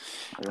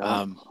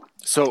 Yeah.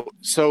 So,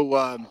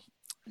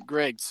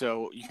 Greg,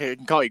 so you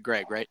can call you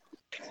Greg, right?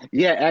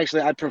 Yeah,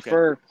 actually, Okay.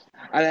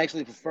 I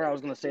actually prefer. I was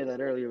gonna say that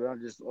earlier, but I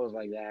was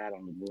like, I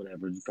don't know,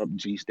 whatever. Just put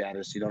G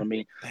status. You know what I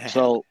mean?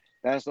 So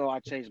that's why I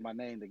changed my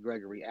name to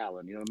Gregory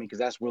Allen. You know what I mean? Because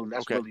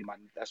Okay.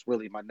 that's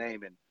really my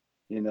name, and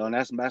and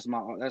that's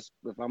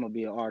if I'm gonna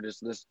be an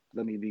artist,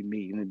 let me be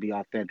me. Let me be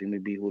authentic. Let me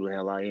be who the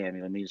hell I am. You know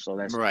what I mean? So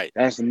Right.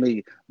 that's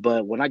me.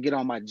 But when I get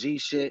on my G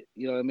shit,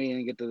 you know what I mean,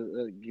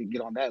 and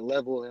get on that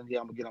level, and yeah,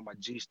 I'm gonna get on my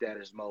G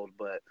status mode.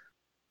 But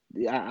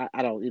yeah,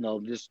 I don't,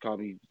 just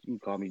you can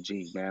call me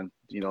G, man.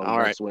 All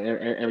right. That's what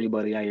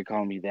everybody out here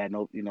calling me that.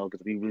 No, because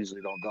we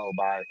usually don't go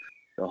by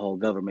the whole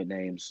government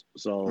names.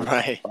 So,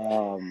 Right.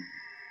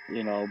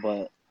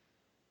 but,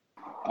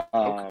 Okay.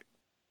 uh,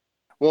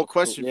 Well, so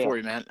question yeah. for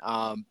you, man.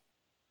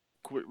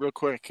 Real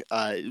quick,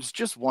 I was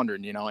just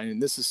wondering,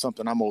 and this is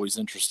something I'm always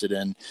interested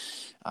in,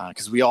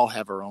 because we all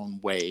have our own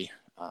way,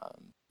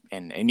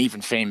 and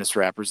even famous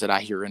rappers that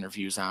I hear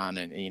interviews on,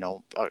 and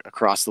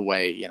across the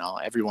way,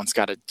 everyone's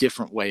got a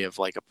different way of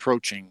like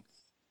approaching,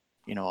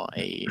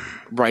 a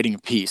writing a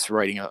piece,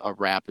 writing a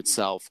rap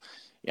itself,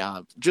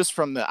 just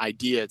from the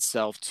idea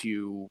itself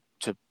to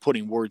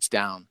putting words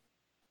down,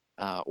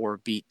 or a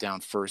beat down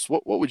first.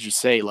 What would you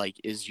say,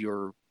 like, is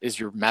your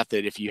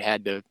method, if you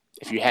had to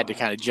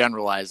kind of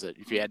generalize it,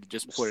 if you had to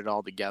just put it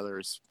all together,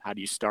 is how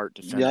do you start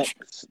to Yep. finish?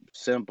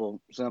 Simple.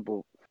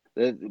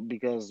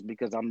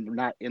 Because I'm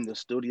not in the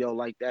studio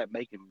like that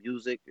making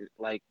music,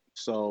 like,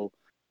 so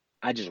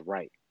I just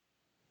write.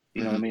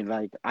 You know what I Mm-hmm. mean?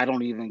 Like, I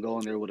don't even go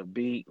in there with a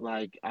beat.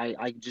 Like,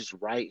 I just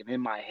write, and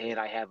in my head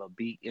I have a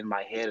beat in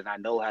my head, and I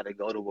know how to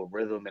go to a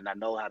rhythm, and I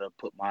know how to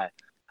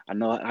I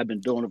know I've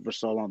been doing it for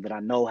so long that I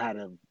know how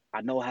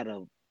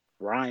to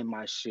rhyme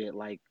my shit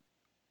like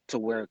to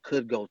where it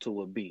could go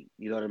to a beat.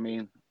 You know what I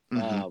mean?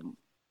 Mm-hmm.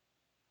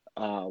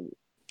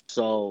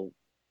 So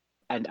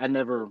I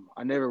never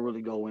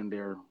really go in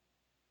there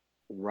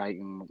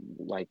writing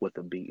like with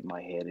a beat in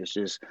my head. It's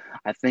just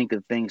I think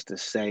of things to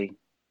say,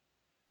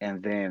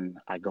 and then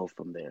I go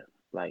from there.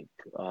 Like,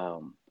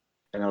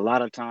 and a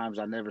lot of times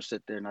I never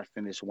sit there and I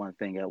finish one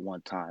thing at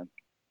one time.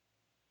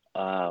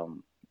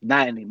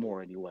 Not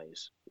anymore,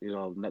 anyways. You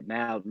know,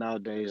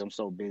 nowadays I'm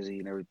so busy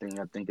and everything.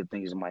 I think of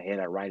things in my head.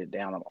 I write it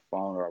down on my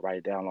phone or I write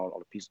it down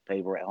on a piece of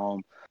paper at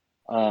home,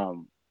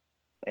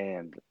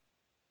 and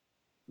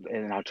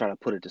I'll try to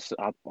put it to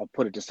I'll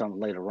put it to something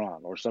later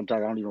on. Or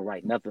sometimes I don't even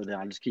write nothing. Then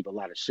I just keep a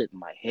lot of shit in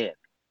my head.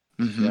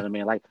 Mm-hmm. You know what I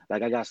mean? Like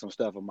I got some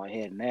stuff in my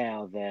head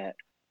now that,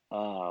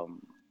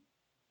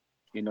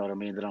 you know what I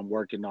mean, that I'm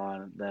working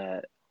on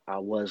that I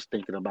was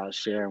thinking about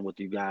sharing with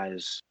you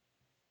guys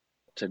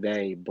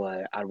today,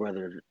 but I'd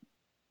rather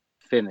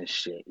finish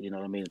shit. You know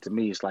what I mean? To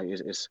me, it's like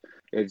it's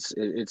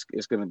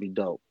gonna be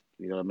dope.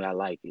 You know what I mean? I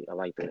like it. I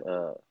like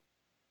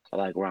I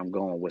like where I'm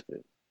going with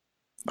it.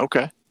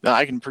 Okay, no,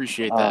 I can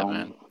appreciate that,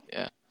 man.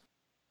 Yeah.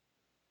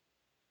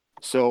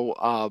 So,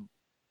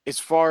 as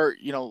far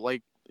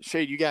like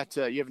Shay, you have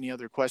any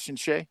other questions,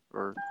 Shay?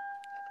 Or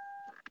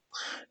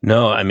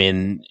No, I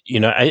mean,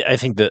 I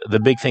think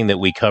the big thing that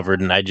we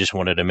covered, and I just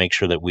wanted to make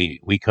sure that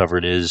we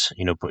covered is,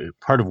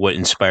 part of what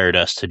inspired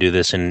us to do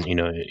this, and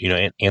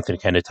Anthony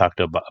kind of talked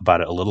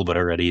about it a little bit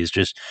already, is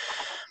just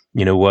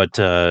what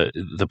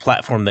the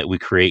platform that we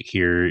create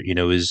here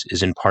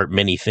is in part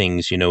many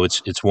things.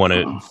 It's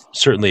one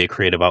certainly a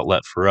creative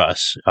outlet for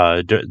us,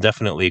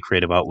 definitely a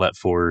creative outlet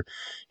for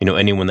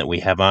anyone that we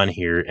have on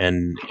here.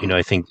 And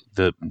I think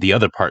the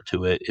other part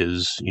to it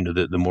is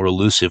the more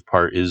elusive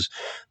part is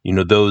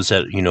those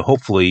that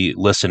hopefully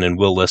listen and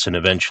will listen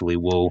eventually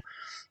will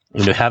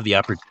have the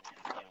opportunity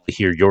to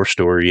hear your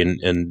story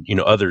and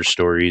others'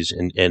 stories,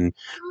 and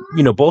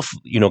both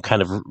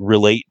kind of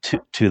relate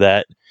to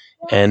that.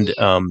 And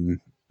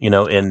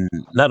and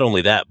not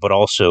only that, but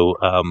also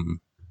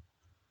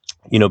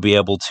be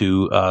able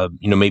to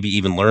maybe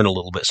even learn a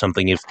little bit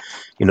something if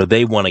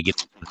they want to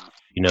get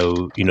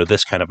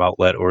this kind of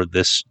outlet or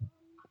this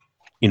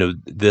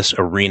this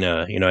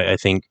arena. I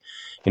think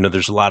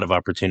there's a lot of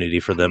opportunity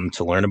for them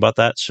to learn about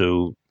that.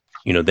 So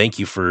thank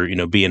you for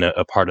being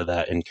a part of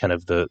that and kind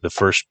of the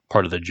first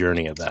part of the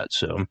journey of that.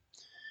 So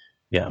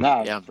yeah.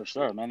 Nah, for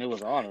sure, man. It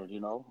was an honor.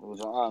 It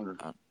was an honor.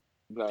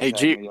 Hey,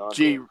 G,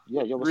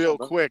 yeah, real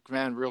quick,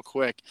 man, real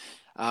quick.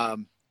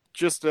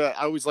 Just I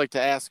always like to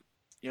ask,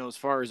 as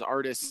far as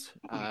artists,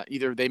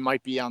 either they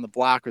might be on the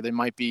block or they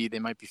might be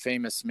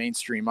famous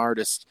mainstream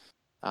artists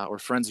or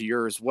friends of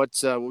yours. What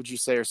would you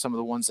say are some of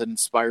the ones that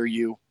inspire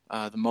you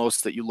the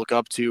most, that you look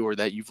up to or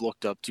that you've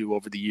looked up to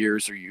over the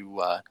years, or you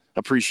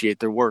appreciate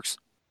their works?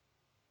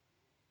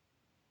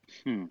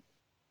 I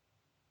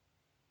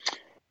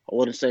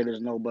wouldn't say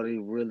there's nobody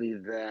really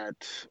that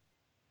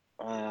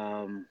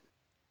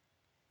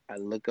I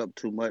look up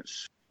too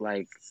much,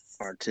 like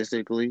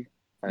artistically,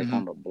 like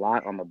on the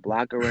block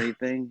or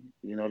anything.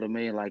 You know what I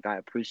mean? Like I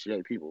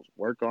appreciate people's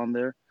work on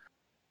there,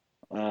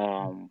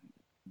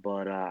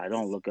 but I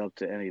don't look up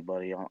to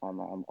anybody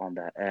on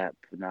that app.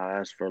 Now,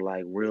 as for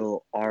like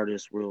real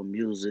artists, real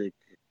music,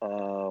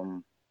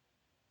 from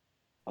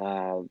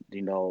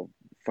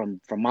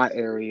my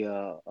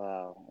area,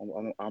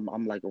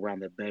 I'm like around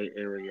the Bay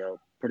Area,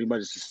 pretty much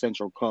it's the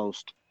Central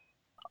Coast.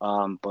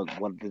 But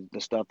what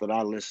the stuff that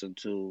I listened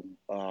to,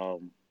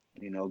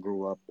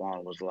 grew up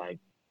on was like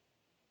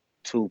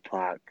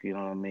Tupac, you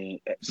know what I mean?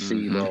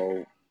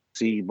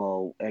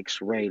 C-Bo,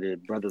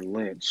 X-Rated, Brother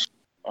Lynch,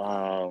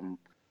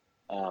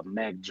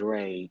 Mac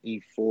Dre,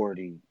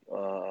 E40,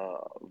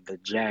 the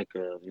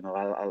Jacka,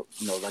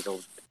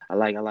 I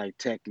like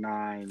Tech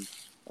Nine,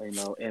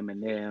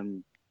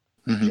 Eminem,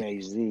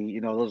 Jay-Z,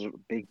 those are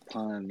Big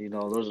Pun,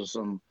 those are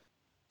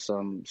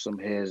some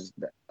heads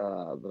that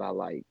I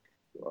like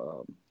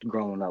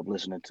growing up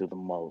listening to the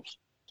most.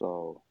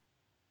 So,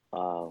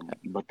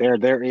 but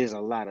there is a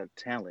lot of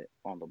talent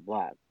on the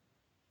block,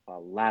 a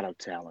lot of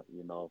talent.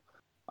 When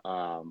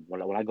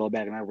I go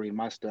back and I read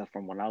my stuff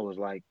from when I was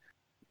like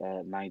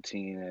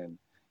 19 and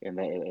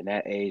in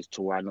that age,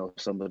 to where I know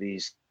some of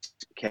these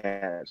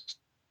cats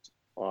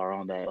are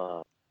on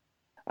that.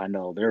 I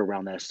know they're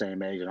around that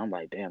same age, and I'm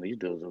like, damn, these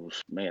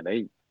dudes, man,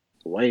 they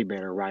way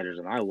better writers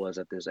than I was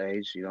at this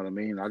age. You know what I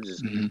mean? I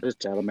just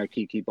tell them, man,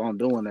 keep on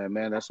doing that,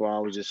 man. That's why I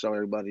always just show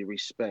everybody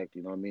respect.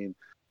 You know what I mean?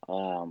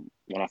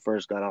 When I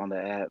first got on the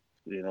app,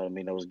 you know what I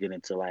mean, I was getting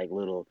into like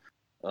little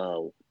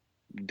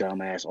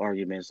dumbass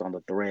arguments on the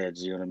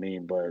threads. You know what I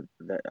mean? But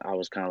I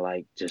was kind of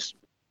like just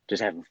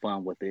having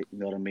fun with it. You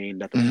know what I mean?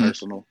 Nothing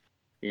personal.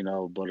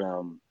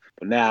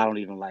 But now I don't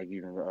even like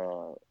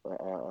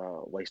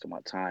wasting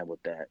my time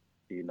with that.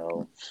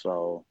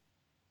 So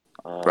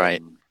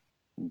right.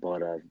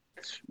 But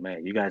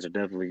man, you guys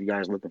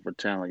looking for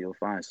talent, you'll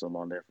find some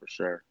on there for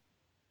sure.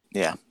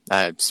 Yeah,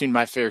 I've seen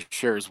my fair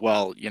share as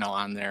well,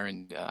 on there,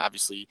 and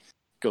obviously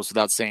goes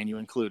without saying, you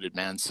included,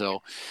 man.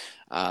 So,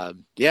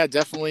 yeah,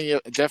 definitely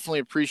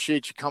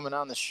appreciate you coming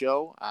on the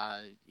show.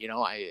 You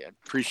know, I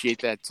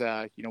appreciate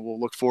that. You know, we'll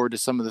look forward to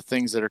some of the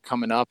things that are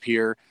coming up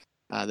here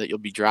that you'll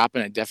be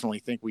dropping. I definitely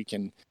think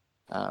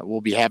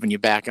we'll be having you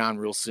back on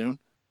real soon.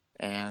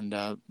 And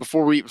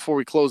before we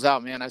close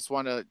out, man, I just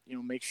want to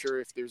make sure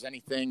if there's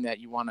anything that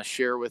you want to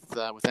share with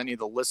any of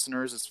the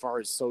listeners as far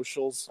as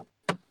socials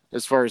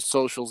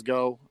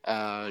go,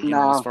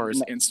 as far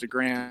as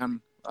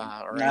Instagram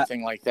or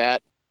anything like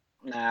that.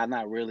 Nah,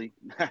 not really.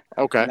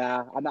 Okay.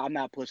 Nah, I'm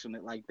not pushing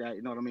it like that.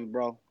 You know what I mean,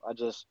 bro? I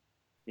just,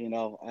 if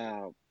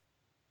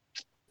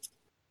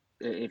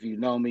you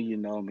know me, you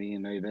know me.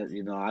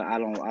 I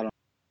don't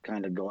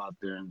kind of go out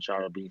there and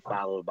try to be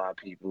followed by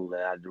people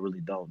that I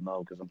really don't know,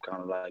 because I'm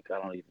kind of like,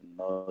 I don't even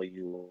know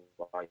you,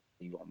 like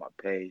you on my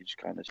page,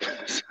 kind of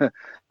shit.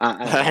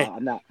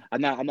 I'm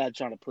not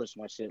trying to push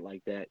my shit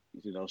like that,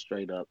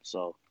 straight up.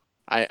 So.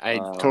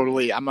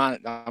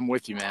 I'm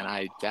with you, man.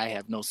 I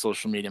have no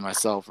social media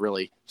myself,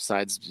 really,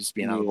 besides just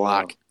being on the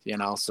block,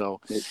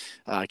 so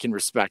I can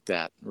respect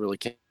that, really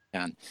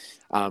can.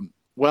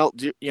 Well,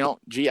 G,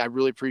 I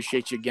really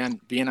appreciate you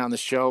again being on the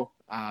show.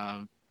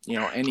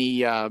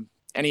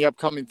 Any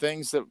upcoming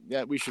things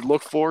that we should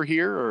look for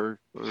here or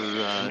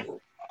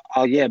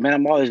Oh yeah, man,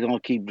 I'm always going to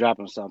keep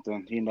dropping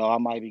something. I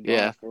might be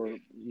going for,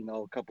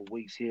 a couple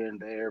weeks here and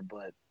there,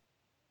 but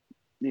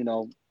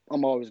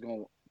I'm always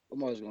going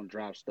to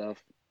drop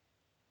stuff.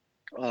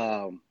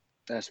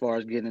 As far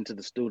as getting into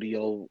the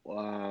studio,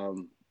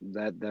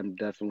 that I'm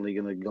definitely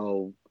going to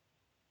go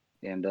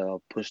and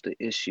push the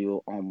issue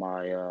on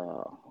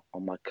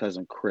my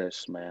cousin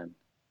Chris, man.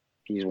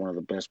 He's one of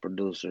the best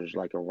producers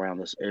like around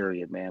this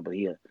area, man. But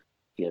he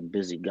a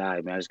busy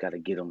guy, man. I just got to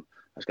get him.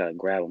 I just got to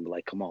grab him.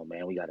 Like, come on,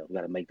 man. We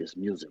gotta make this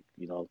music,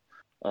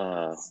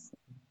 But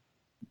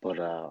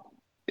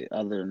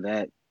other than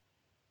that,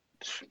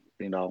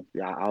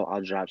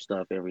 I'll drop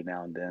stuff every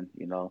now and then,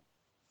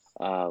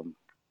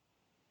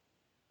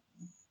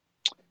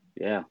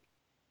 Yeah,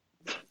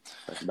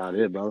 that's about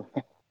it, bro.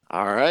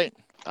 All right.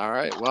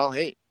 Well,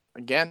 hey,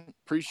 again,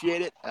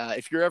 appreciate it.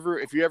 If you're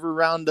ever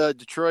around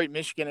Detroit,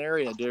 Michigan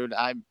area, dude,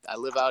 I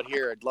live out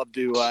here. I'd love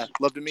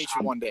to meet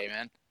you one day,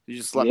 man. You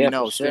just let me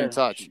know. Stay in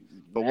touch.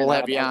 But we'll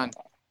have you on.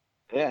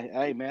 Yeah,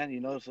 hey, man.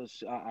 So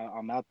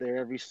I'm out there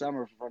every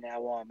summer from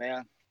now on,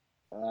 man.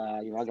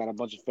 I got a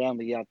bunch of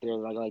family out there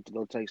that I like to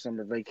go take some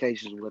of the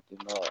vacations with,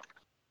 and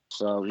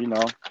so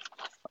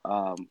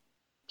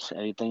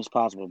anything's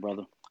possible,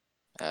 brother.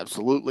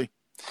 Absolutely.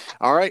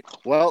 All right.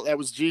 Well, that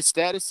was G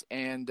Status,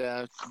 and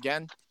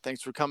again,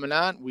 thanks for coming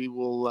on. We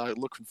will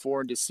looking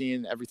forward to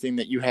seeing everything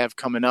that you have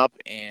coming up.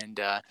 And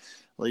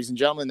ladies and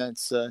gentlemen,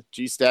 that's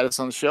G Status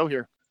on the show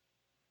here.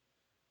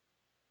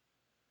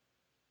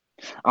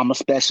 I'm a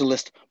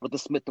specialist with the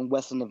Smith &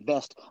 Wesson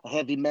vest, a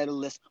heavy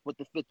metalist with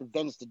the fifth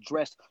advantage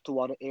addressed to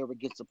all the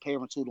arrogance of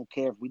parents who don't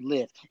care if we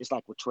live. It's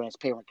like we're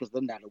transparent because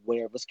they're not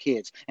aware of us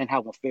kids and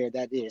how unfair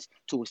that is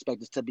to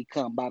expect us to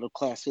become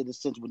bottle-class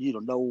citizens when you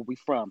don't know where we're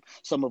from.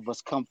 Some of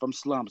us come from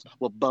slums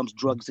with bums,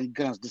 drugs, and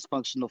guns,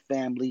 dysfunctional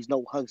families,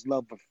 no hugs,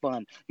 love, or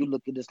fun. You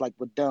look at us like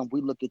we're dumb.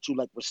 We look at you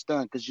like we're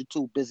stunned because you're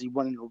too busy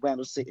running around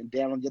or sitting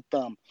down on your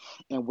thumb.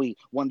 And we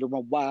wondering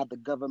why the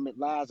government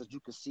lies. As you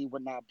can see, we're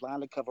not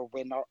blindly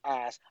covering our eyes.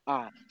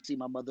 I see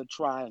my mother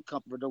try and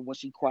comfort her when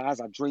she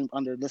cries. I dream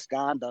under the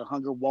sky and the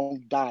hunger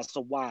won't die.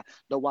 So why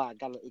do I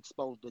gotta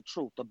expose the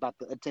truth about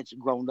the attention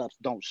grown-ups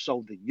don't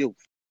show the youth?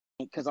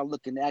 Because I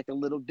look and act a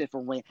little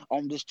different.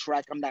 On this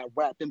track, I'm not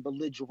rapping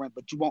belligerent,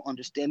 but you won't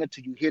understand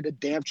until you hear the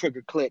damn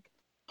trigger click.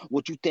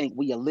 What you think,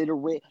 we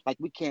illiterate? Like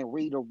we can't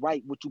read or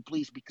write? Would you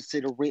please be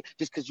considerate?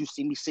 Just because you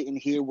see me sitting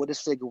here with a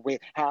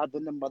cigarette, higher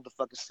than the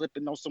motherfucker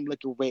slipping on some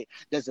liquor red,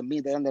 doesn't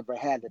mean that I never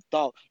had a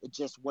thought. It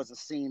just wasn't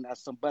seen as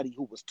somebody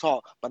who was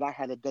taught. But I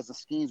had a dozen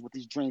schemes with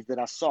these dreams that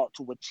I sought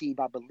to achieve.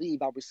 I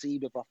believe I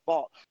received if I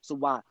fought. So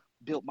I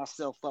built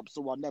myself up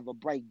so I'll never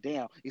break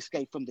down.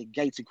 Escaped from the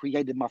gates and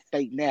created my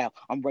fate now.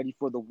 I'm ready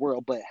for the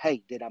world, but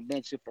hey, did I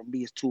mention for me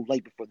it's too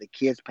late before the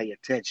kids pay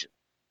attention?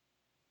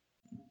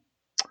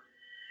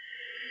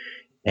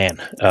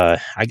 Man,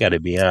 I got to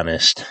be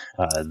honest.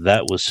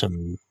 That was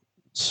some,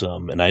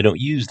 and I don't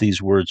use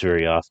these words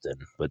very often,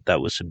 but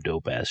that was some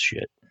dope ass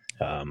shit.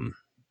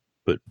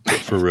 But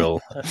for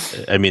real,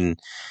 I mean,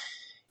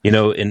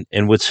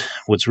 and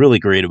what's really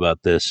great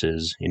about this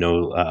is,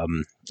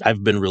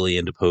 I've been really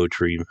into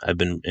poetry. I've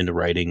been into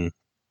writing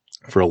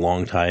for a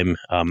long time.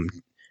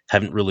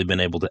 Haven't really been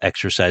able to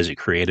exercise it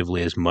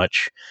creatively as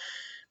much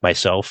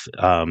myself.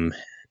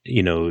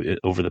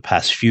 Over the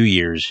past few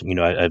years,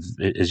 I've,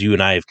 as you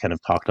and I have kind of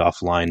talked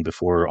offline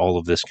before all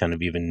of this kind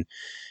of even,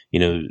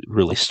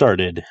 really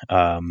started.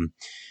 Right.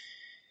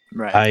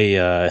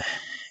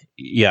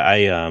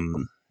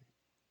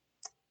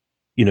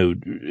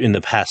 In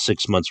the past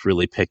 6 months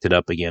really picked it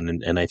up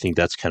again. And I think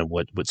that's kind of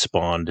what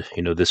spawned,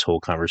 this whole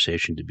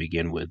conversation to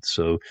begin with.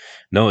 So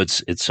no,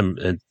 it's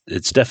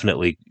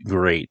definitely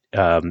great,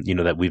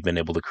 that we've been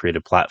able to create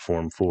a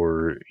platform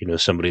for,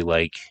 somebody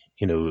like,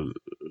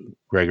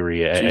 Gregory.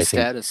 G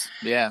Status.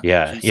 Yeah.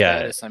 Yeah. G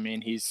Status. I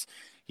mean, he's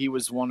he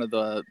was one of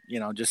the,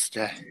 just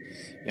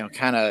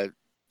kind of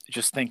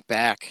just think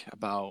back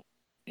about,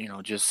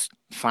 just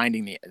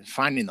finding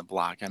the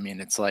block. I mean,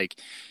 it's like,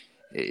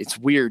 it's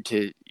weird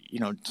to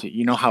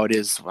how it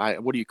is.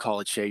 What do you call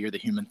it, Shay? You're the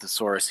human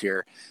thesaurus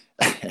here.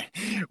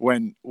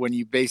 when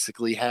you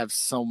basically have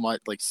so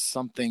much, like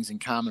some things in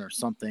common or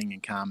something in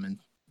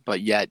common,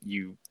 but yet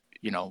your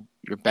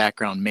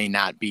background may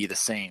not be the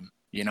same,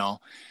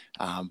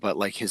 but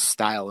like his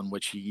style in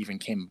which he even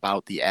came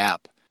about the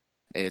app,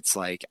 it's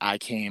like I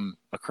came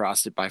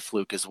across it by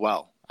fluke as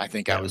well. I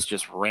think I was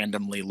just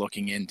randomly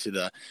looking into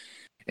the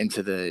on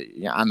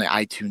the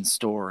iTunes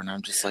store, and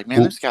I'm just like,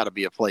 man, there's got to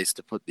be a place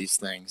to put these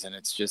things. And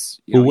it's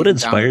just, what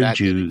inspired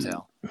you?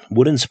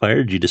 What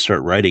inspired you to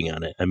start writing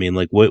on it? I mean,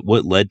 like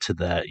what led to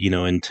that?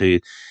 Into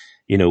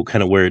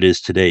kind of where it is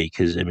today.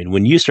 Because I mean,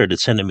 when you started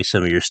sending me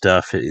some of your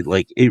stuff,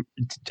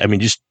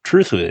 just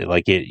truthfully,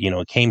 like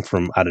it came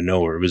from out of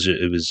nowhere.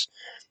 It was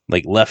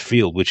like left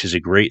field, which is a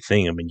great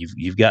thing. I mean,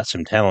 you've got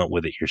some talent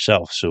with it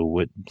yourself.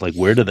 So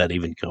where did that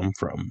even come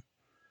from?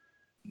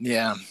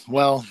 Yeah,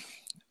 well,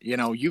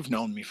 you've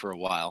known me for a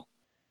while.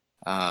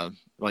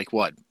 Like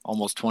what?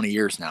 Almost 20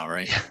 years now,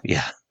 right?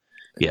 Yeah.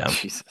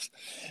 Jesus,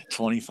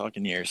 20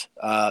 fucking years.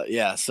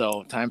 Yeah.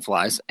 So time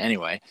flies.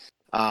 Anyway,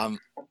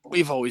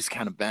 we've always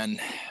kind of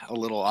been a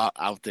little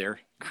out there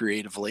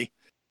creatively.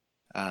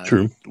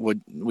 True.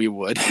 We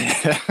would.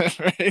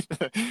 Right?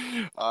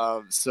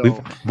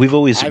 So we've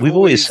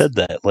always said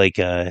that, like,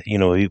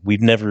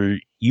 we've never,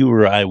 you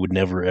or I would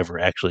never ever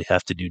actually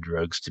have to do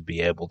drugs to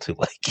be able to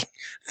like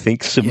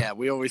think some. Yeah,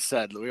 we always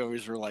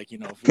were like,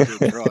 if we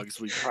did drugs,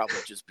 we'd probably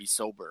just be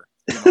sober.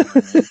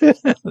 What I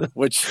mean?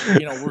 Which,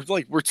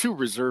 we're two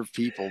reserved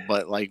people,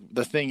 but like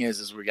the thing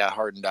is we got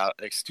hardened out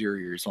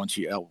exteriors. Once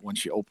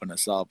you open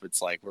us up,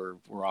 it's like we're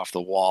off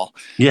the wall.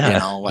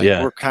 Yeah,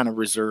 we're kind of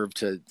reserved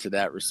to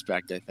that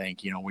respect. I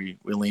think we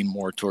lean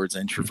more towards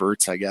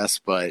introverts, I guess,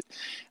 but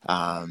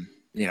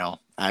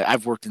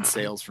I've worked in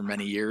sales for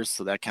many years,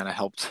 so that kind of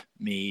helped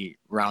me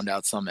round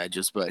out some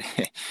edges. But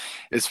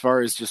as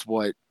far as just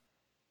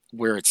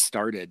where it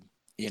started,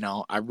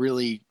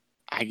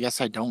 I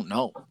guess I don't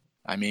know.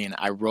 I mean,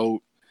 I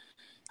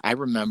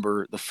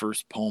remember the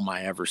first poem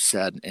I ever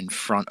said in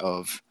front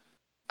of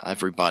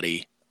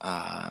everybody.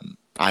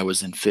 I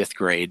was in 5th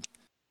grade,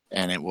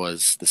 and it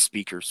was the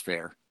Speakers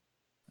Fair,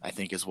 I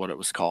think is what it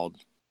was called.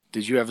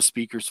 Did you have a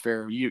Speakers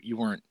Fair? You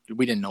weren't,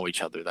 we didn't know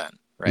each other then,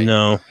 right?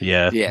 No,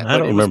 yeah. I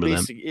don't remember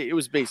them. It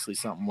was basically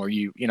something where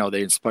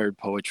they inspired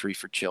poetry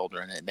for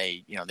children, and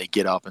they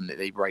get up and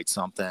they write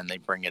something, and they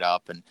bring it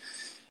up. And,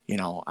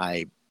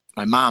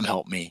 my mom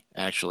helped me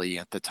actually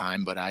at the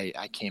time, but I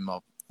came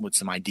up with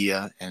some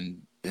idea,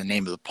 and the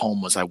name of the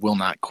poem was "I Will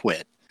Not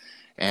Quit."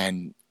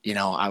 And,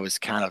 I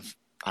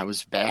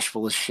was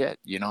bashful as shit.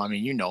 I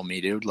mean,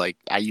 me, dude. Like,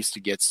 I used to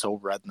get so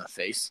red in the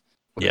face.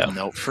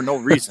 For no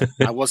reason.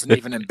 I wasn't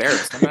even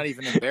embarrassed. I'm not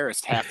even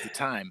embarrassed half the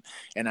time,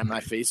 and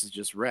my face is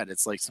just red.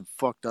 It's like some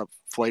fucked up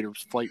flight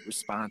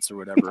response or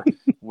whatever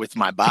with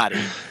my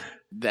body.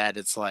 That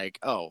it's like,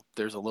 oh,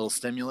 there's a little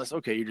stimulus.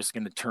 Okay, you're just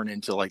gonna turn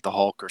into like the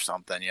Hulk or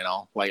something,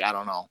 Like, I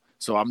don't know.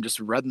 So I'm just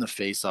red in the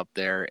face up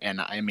there,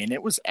 and I mean,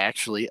 it was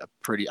actually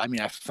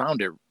I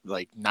found it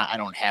like I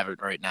don't have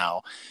it right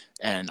now,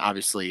 and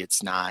obviously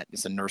it's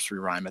a nursery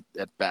rhyme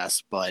at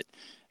best, but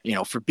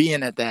for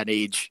being at that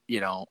age,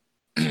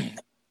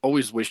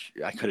 always wish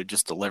I could have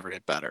just delivered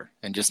it better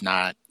and just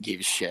not give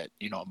a shit,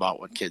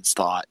 about what kids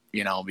thought,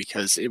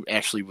 because it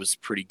actually was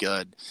pretty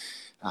good.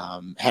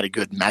 Had a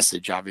good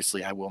message.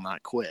 Obviously, I will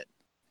not quit.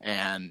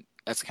 And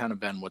that's kind of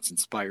been what's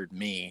inspired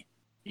me,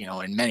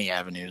 in many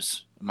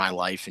avenues of my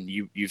life. And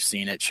you've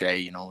seen it,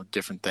 Shay,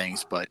 different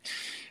things. But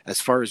as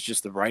far as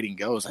just the writing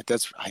goes, I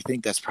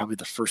think that's probably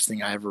the first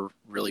thing I ever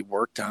really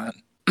worked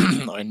on.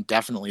 And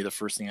definitely the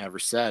first thing I ever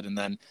said. And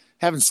then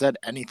haven't said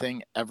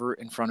anything ever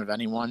in front of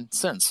anyone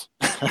since.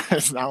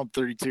 Now I'm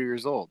 32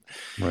 years old.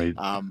 Right.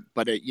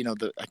 But I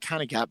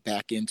kind of got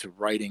back into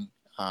writing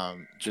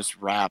just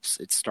raps.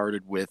 It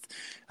started with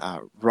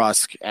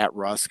Rusk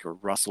or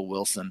Russell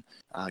Wilson,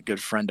 a good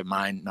friend of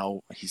mine.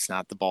 No, he's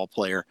not the ball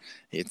player.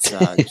 It's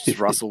just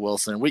Russell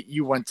Wilson.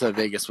 You went to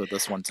Vegas with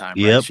us one time,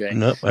 yep, right, Shay?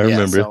 Nope, I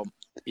remember.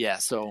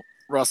 So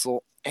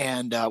Russell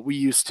and we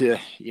used to,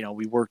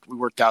 we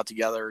worked out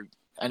together,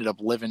 ended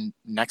up living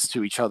next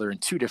to each other in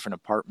 2 different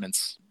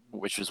apartments,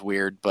 which was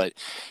weird, but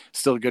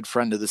still a good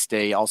friend to this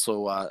day.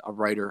 Also a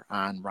writer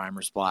on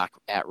Rhymer's Block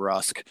at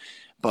Rusk.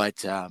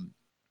 But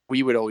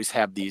we would always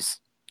have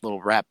these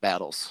little rap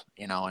battles,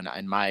 and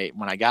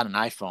when I got an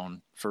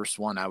iPhone, first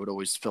one, I would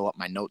always fill up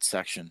my notes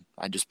section.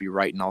 I'd just be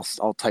writing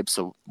all types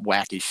of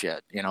wacky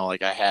shit.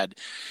 Like I had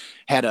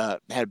a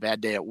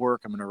bad day at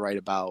work. I'm going to write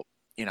about,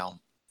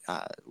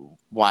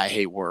 why I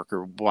hate work,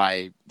 or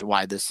why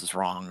this is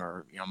wrong,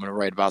 or I'm going to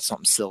write about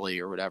something silly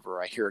or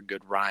whatever. I hear a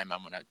good rhyme,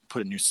 I'm going to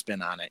put a new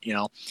spin on it.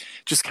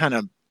 Just kind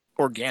of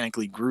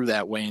organically grew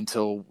that way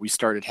until we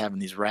started having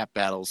these rap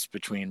battles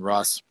between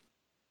Russ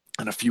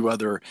and a few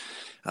other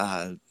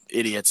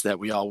idiots that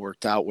we all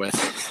worked out with.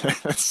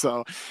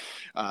 So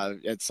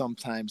At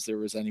sometimes there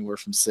was anywhere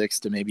from 6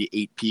 to maybe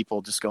 8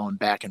 people just going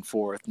back and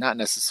forth, not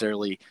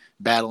necessarily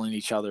battling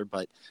each other,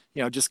 but,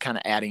 just kind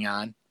of adding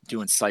on,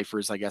 doing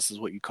ciphers, I guess is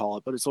what you call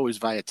it. But it's always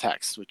via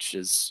text, which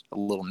is a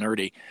little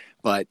nerdy,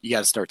 but you got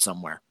to start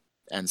somewhere.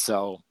 And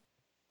so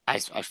I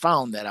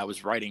found that I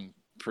was writing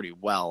pretty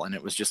well, and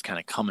it was just kind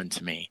of coming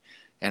to me.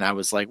 And I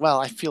was like, well,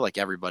 I feel like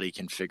everybody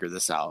can figure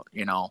this out,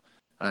 And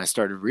I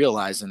started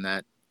realizing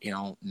that,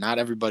 not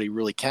everybody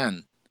really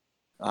can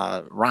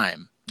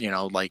rhyme,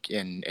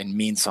 and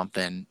mean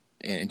something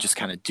and just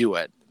kind of do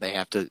it.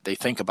 They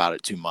think about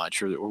it too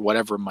much, or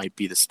whatever might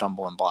be the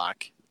stumbling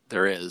block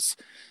there is.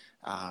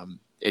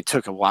 It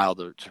took a while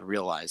to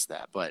realize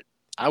that, but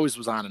I always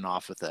was on and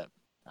off with it.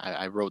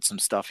 I wrote some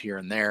stuff here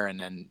and there, and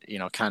then,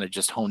 kind of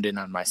just honed in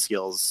on my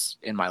skills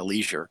in my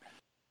leisure.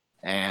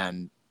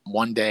 And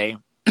one day,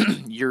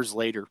 years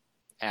later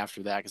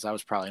after that, because I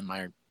was probably in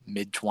my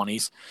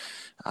mid-20s,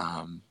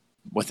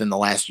 within the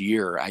last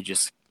year, I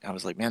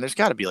was like, man, there's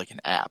got to be like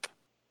an app.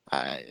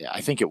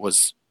 I think it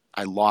was,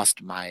 I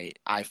lost my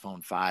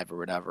iPhone 5 or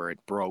whatever. It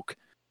broke,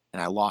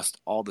 and I lost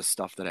all the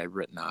stuff that I'd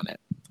written on it.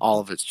 All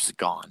of it's just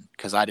gone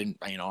because I didn't,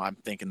 I'm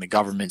thinking the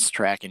government's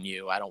tracking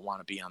you. I don't want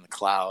to be on the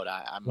cloud.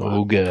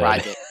 I'm good.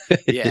 Private.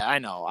 Yeah, I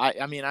know.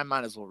 I mean, I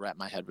might as well wrap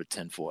my head with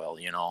tinfoil,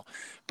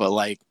 but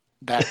like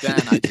back then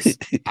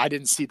I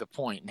didn't see the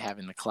point in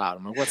having the cloud.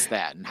 I'm like, what's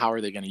that? And how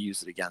are they going to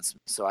use it against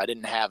me? So I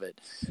didn't have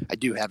it. I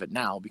do have it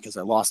now because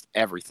I lost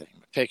everything.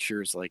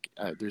 Pictures, like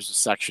there's a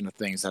section of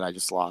things that I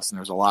just lost, and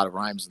there's a lot of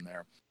rhymes in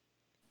there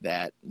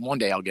that one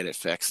day I'll get it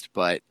fixed,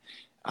 but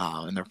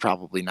and they're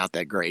probably not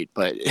that great,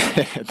 but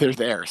they're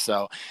there.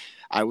 So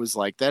I was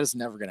like, that is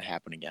never going to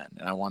happen again.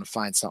 And I want to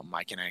find something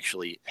I can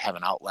actually have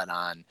an outlet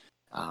on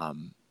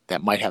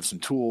that might have some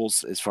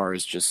tools as far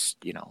as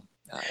just,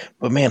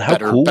 but man, how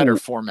cool. Better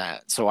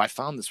format. So I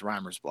found this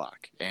Rhymer's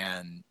Block,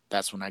 and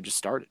that's when I just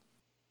started.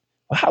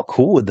 How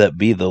cool would that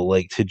be though?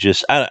 Like to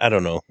just, I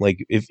don't know,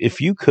 like if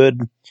you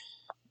could,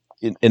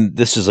 and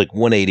this is like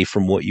 180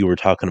 from what you were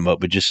talking about,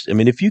 but just, I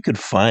mean, if you could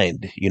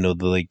find,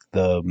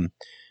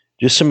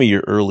 just some of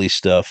your early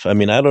stuff. I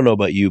mean, I don't know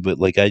about you, but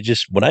like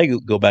when I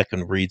go back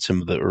and read some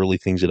of the early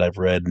things that I've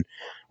read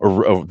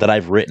or that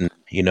I've written,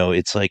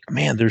 it's like,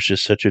 man, there's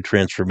just such a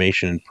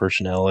transformation in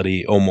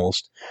personality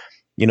almost,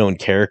 in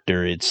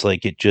character. It's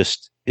like,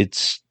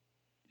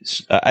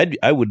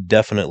 I would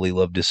definitely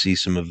love to see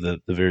some of the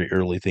very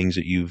early things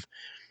that you've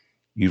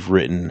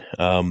written.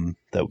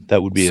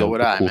 That would be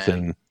a cool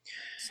thing.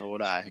 So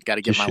would I. Got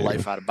to get my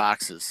life out of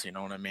boxes, you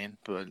know what I mean?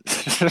 But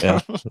yeah,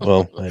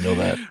 well, I know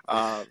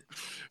that.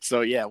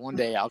 So yeah, one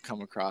day I'll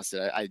come across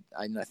it. I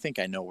think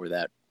I know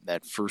where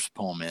that first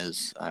poem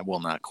is. I Will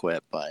Not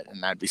Quit,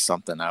 and that'd be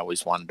something I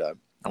always wanted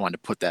to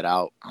put that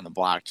out on the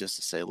block just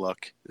to say,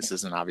 look, this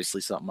isn't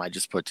obviously something I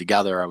just put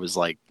together. I was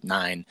like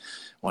 9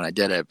 when I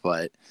did it,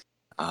 but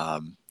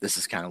this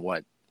is kind of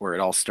where it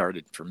all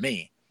started for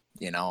me,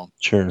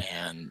 Sure.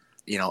 And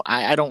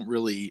I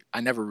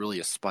never really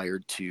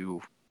aspired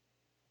to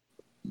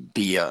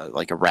be a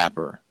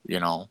rapper,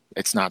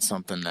 It's not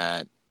something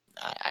that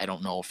I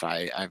don't know if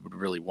I would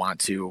really want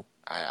to.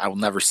 I will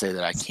never say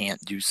that I can't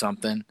do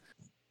something.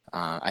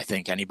 I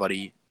think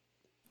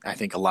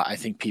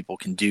people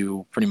can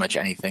do pretty much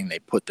anything they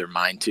put their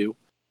mind to.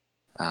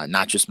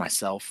 Not just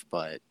myself,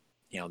 but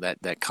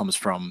that comes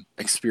from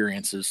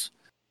experiences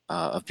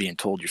of being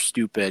told you're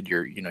stupid.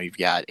 You've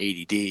got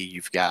ADD,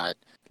 you've got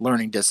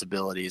learning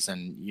disabilities,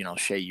 and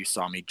Shay, you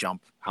saw me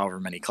jump however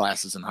many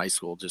classes in high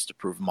school just to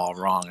prove them all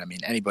wrong. I mean,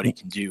 anybody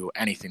can do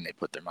anything they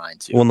put their mind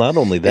to. Well, not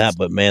only that,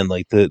 but man,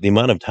 like the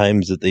amount of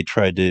times that they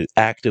tried to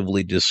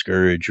actively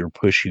discourage or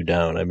push you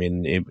down. I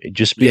mean,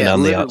 just being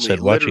on the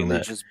outside watching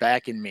that, just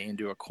backing me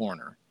into a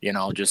corner,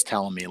 just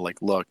telling me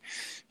like, look,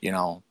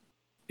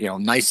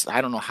 nice.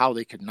 I don't know how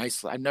they could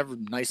I've never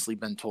nicely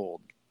been told,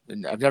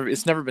 and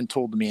it's never been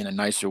told to me in a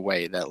nicer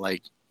way that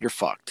like, you're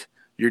fucked.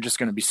 You're just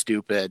going to be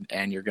stupid,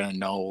 and you're going to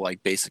know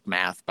like basic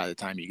math by the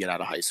time you get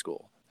out of high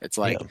school. It's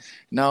like,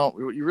 No,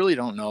 what you really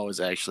don't know is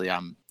actually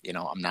I'm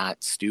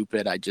not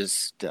stupid. I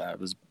just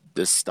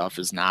this stuff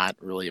is not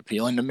really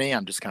appealing to me.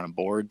 I'm just kind of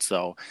bored.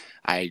 So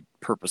I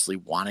purposely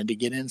wanted to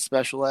get in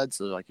special ed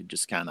so I could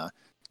just kind of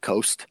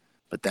coast.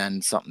 But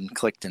then something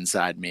clicked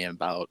inside me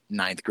about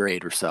 9th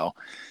grade or so.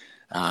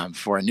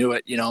 Before I knew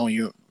it,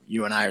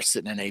 you and I are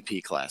sitting in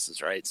AP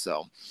classes, right?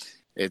 So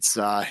it's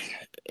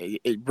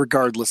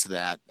regardless of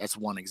that, that's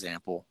one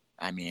example.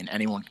 I mean,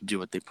 anyone can do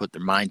what they put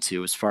their mind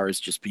to. As far as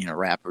just being a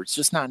rapper, it's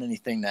just not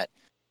anything that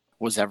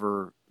was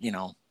ever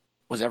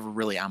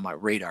really on my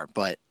radar.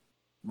 But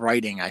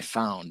writing, I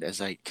found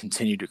as I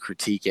continued to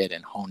critique it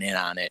and hone in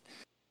on it,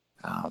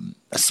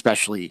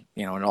 especially,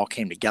 it all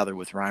came together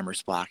with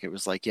Rhymer's Block. It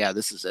was like, yeah,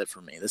 this is it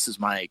for me. This is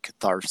my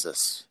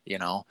catharsis.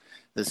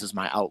 This is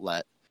my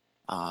outlet.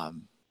 I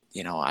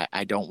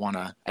don't want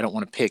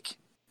to pick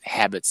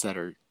habits that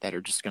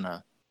are just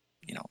gonna,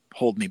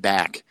 hold me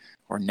back,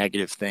 or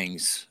negative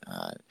things.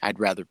 I'd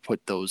rather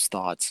put those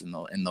thoughts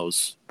and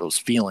those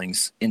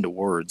feelings into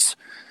words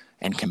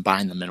and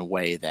combine them in a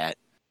way that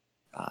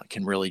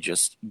can really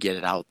just get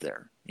it out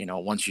there.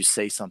 once you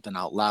say something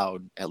out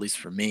loud, at least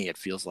for me, it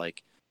feels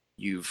like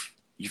you've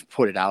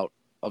put it out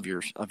of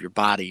your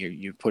body, or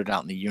you put it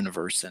out in the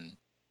universe, and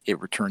it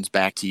returns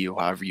back to you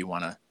however you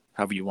want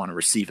to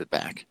receive it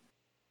back,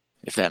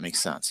 if that makes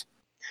sense.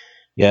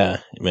 Yeah,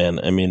 man.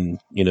 I mean,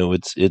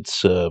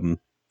 it's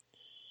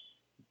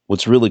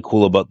what's really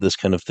cool about this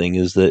kind of thing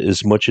is that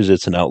as much as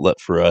it's an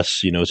outlet for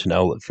us, it's an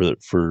outlet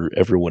for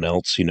everyone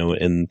else,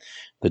 and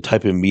the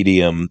type of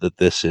medium that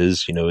this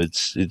is,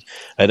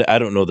 I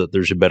don't know that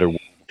there's a better word,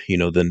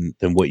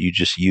 than what you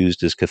just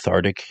used as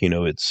cathartic.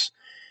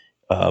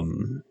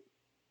 Um,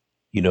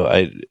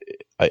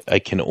 I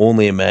can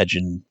only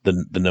imagine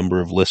the number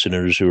of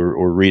listeners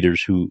or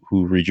readers who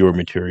read your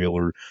material,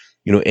 or,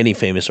 any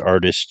famous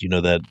artist,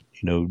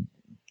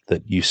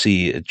 that you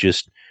see. It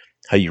just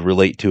how you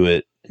relate to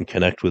it and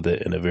connect with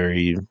it in a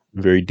very,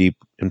 very deep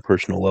and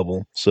personal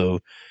level. So,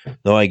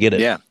 no, I get it.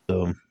 Yeah.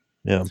 So,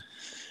 yeah.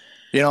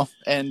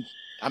 And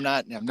I'm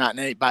not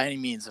by any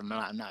means, I'm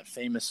not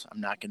famous. I'm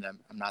not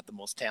the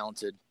most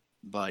talented,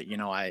 but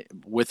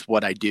with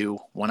what I do,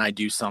 when I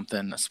do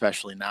something,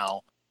 especially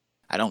now,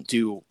 I don't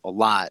do a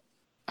lot.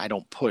 I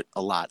don't put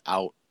a lot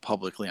out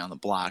publicly on the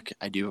block.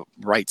 I do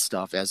write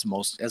stuff, as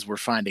we're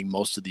finding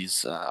most of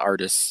these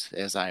artists,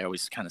 as I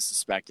always kind of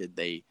suspected,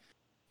 they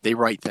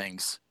write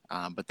things,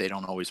 but they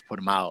don't always put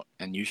them out,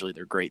 and usually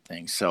they're great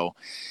things. So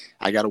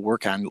I got to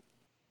work on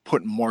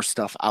putting more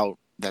stuff out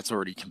that's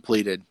already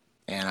completed.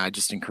 And I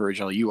just encourage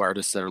all you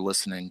artists that are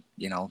listening,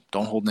 don't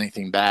hold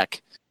anything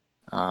back,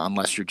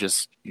 unless you're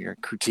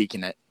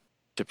critiquing it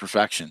to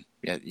perfection.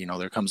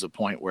 There comes a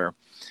point where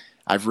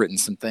I've written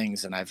some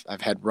things, and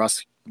I've had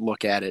Russ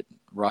look at it,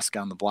 Rusk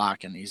on the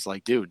block, and he's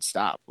like, dude,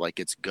 stop. Like,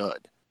 it's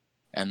good.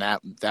 And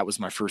that was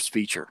my first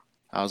feature.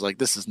 I was like,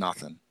 this is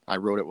nothing. I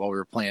wrote it while we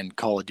were playing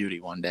Call of Duty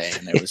one day,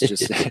 and it was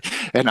just,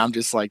 and I'm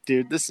just like,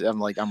 dude, I'm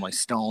like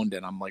stoned,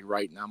 and I'm like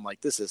writing. I'm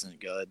like, this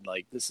isn't good.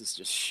 Like, this is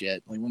just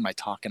shit. Like, what am I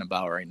talking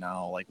about right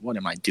now? Like, what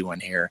am I doing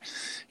here?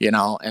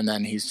 And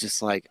then he's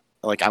just like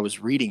I was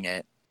reading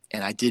it,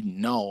 and I didn't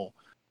know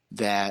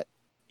that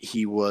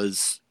he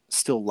was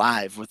still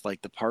live with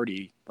like the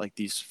party, like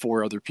these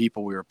 4 other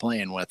people we were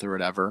playing with or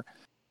whatever.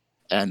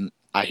 And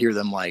I hear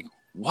them like,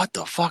 what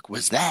the fuck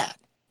was that?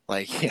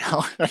 Like, and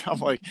I'm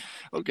like,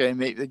 okay,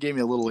 maybe it gave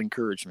me a little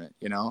encouragement.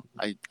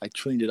 I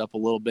cleaned it up a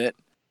little bit.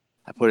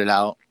 I put it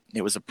out.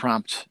 It was a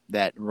prompt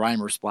that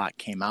Rhymer's Block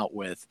came out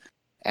with,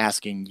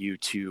 asking you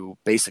to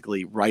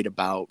basically write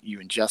about,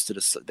 you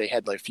ingested they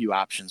had like a few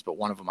options, but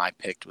one of them I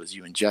picked was,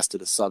 you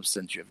ingested a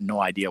substance, you have no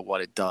idea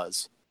what it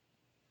does.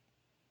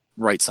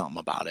 Write something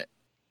about it.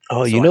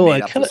 Oh, So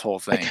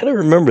I kind of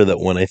remember that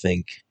one, I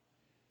think.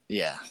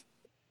 Yeah.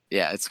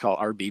 Yeah, it's called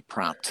RB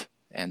Prompt.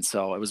 And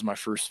so it was my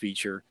first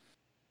feature,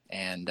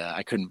 and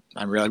I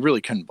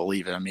really couldn't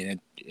believe it. I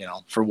mean,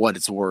 for what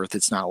it's worth,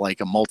 it's not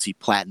like a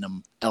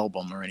multi-platinum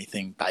album or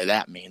anything by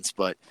that means,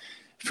 but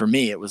for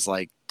me, it was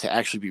like to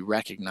actually be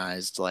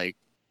recognized, like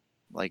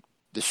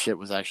this shit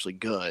was actually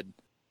good.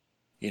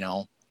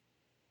 Can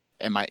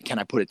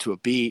I put it to a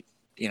beat?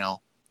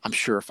 I'm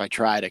sure if I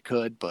tried, I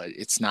could, but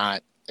it's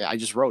not. I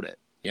just wrote it.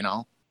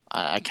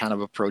 I kind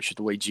of approach it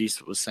the way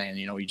Jesus was saying.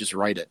 You just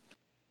write it.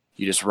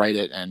 You just write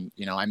it, and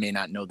I may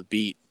not know the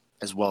beat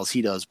as well as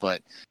he does,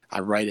 but I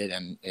write it,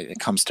 and it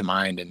comes to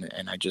mind, and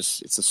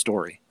it's a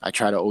story. I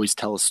try to always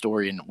tell a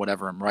story in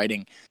whatever I'm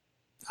writing.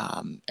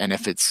 And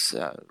if it's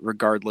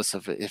regardless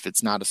of if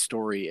it's not a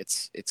story,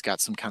 it's got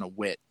some kind of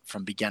wit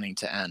from beginning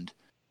to end.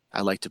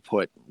 I like to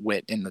put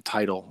wit in the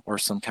title, or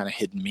some kind of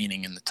hidden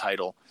meaning in the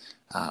title,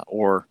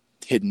 or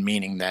hidden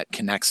meaning that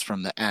connects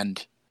from the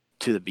end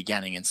to the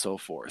beginning and so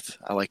forth.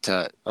 I like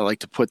to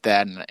put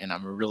that, and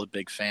I'm a really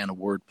big fan of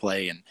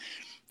wordplay, and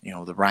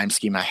the rhyme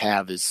scheme I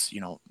have is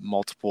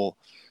multiple,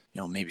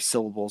 maybe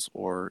syllables,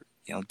 or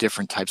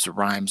different types of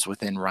rhymes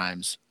within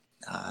rhymes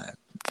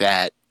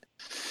that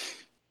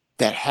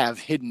have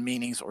hidden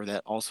meanings, or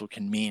that also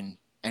can mean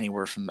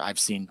anywhere from, I've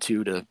seen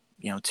 2 to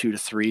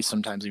 3,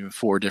 sometimes even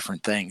 4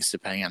 different things,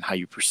 depending on how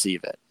you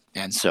perceive it.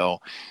 And so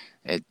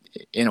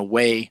in a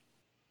way,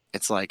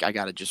 it's like I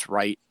got to just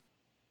write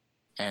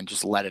and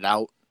just let it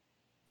out.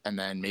 And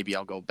then maybe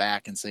I'll go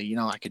back and say,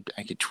 I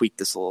could tweak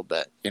this a little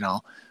bit,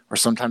 or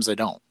sometimes I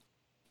don't,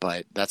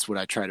 but that's what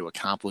I try to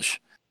accomplish.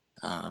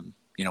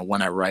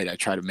 When I write, I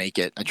try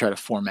to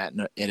format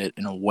it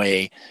in a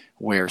way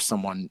where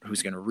someone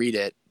who's going to read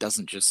it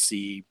doesn't just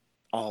see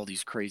all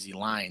these crazy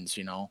lines,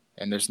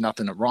 and there's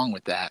nothing wrong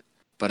with that.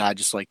 But I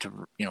just like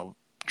to,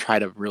 try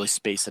to really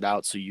space it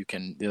out, so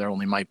there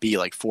only might be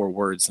like 4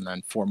 words and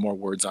then 4 more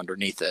words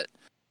underneath it,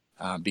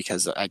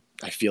 because I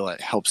feel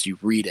it helps you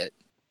read it,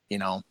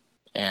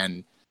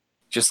 and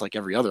just like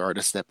every other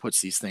artist that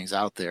puts these things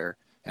out there,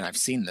 and I've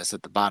seen this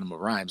at the bottom of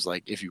rhymes,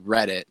 like if you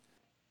read it,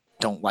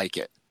 don't like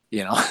it.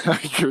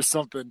 Or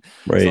something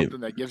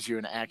that gives you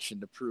an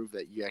action to prove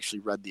that you actually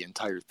read the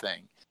entire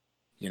thing.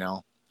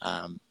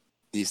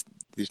 These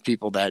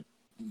people that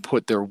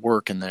put their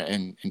work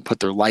and put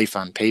their life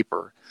on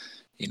paper,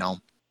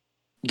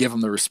 give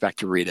them the respect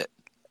to read it,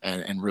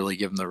 and really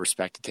give them the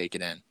respect to take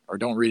it in, or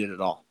don't read it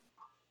at all.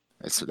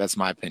 That's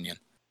my opinion.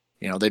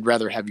 You know, they'd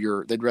rather have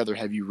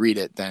you read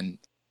it than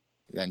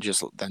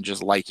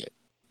just like it.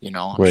 You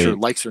know, I'm sure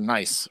likes are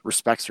nice,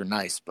 respects are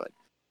nice, but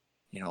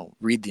you know,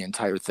 read the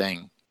entire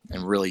thing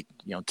and really,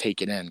 you know,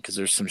 take it in, because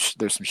there's some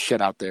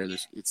shit out there.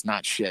 It's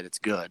not shit. It's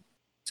good.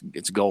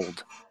 It's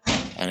gold,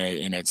 and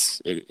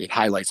it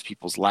highlights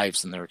people's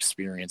lives and their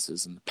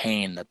experiences and the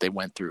pain that they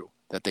went through,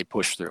 that they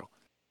pushed through.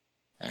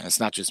 And it's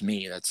not just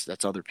me.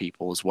 That's other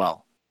people as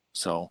well.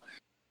 So,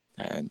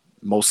 and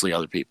mostly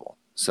other people.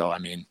 So, I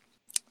mean,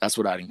 that's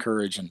what I'd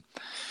encourage. And,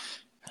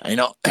 you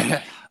know,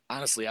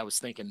 honestly, I was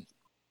thinking,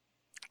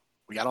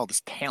 we got all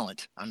this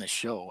talent on this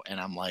show, and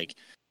I'm like,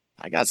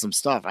 I got some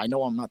stuff. I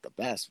know I'm not the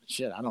best, but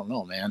shit, I don't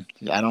know, man.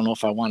 I don't know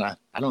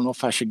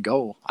if I should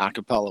go a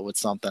cappella with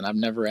something. I've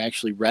never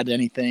actually read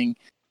anything,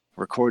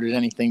 recorded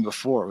anything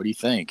before. What do you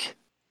think?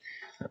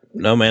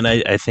 No, man,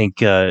 I think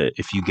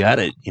if you got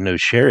it, you know,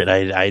 share it.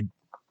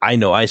 I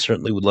know I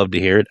certainly would love to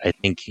hear it. I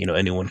think, you know,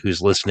 anyone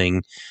who's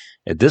listening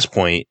at this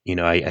point, you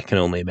know, I can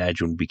only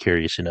imagine would be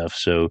curious enough.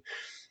 So,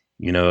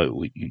 you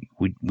know,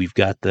 we've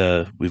got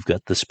the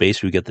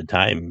space, we've got the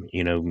time,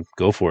 you know,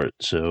 go for it.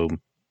 So.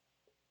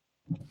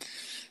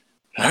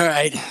 All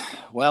right.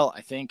 Well,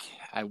 I think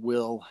I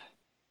will.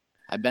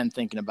 I've been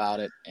thinking about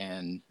it,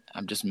 and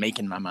I'm just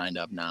making my mind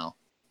up now,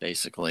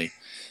 basically.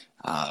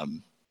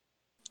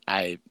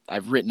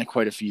 I've written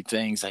quite a few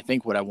things. I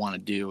think what I want to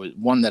do is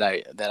one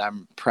that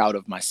I'm proud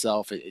of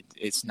myself.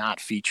 It's not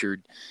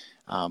featured,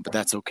 but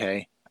that's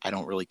okay. I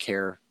don't really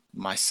care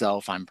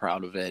myself. I'm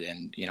proud of it.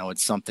 And, you know,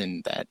 it's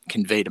something that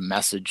conveyed a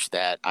message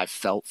that I've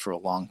felt for a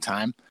long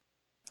time,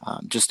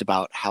 just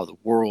about how the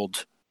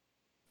world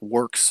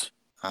works,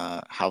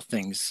 how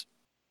things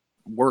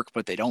work,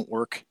 but they don't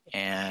work.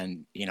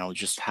 And, you know,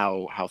 just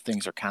how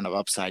things are kind of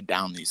upside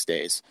down these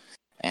days,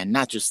 and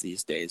not just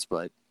these days,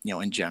 but, you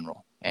know, in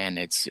general. And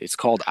it's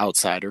called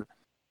Outsider.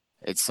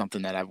 It's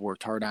something that I've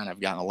worked hard on.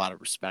 I've gotten a lot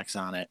of respects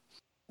on it.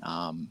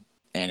 And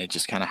it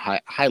just kind of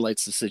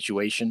highlights the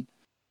situation.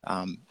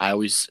 I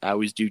always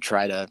do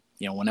try to,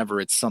 you know,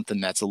 whenever it's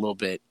something that's a little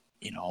bit,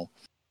 you know,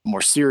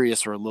 more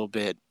serious or a little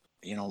bit,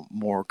 you know,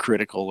 more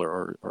critical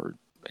or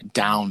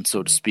down,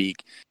 so to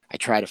speak, I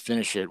try to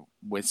finish it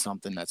with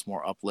something that's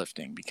more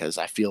uplifting, because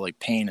I feel like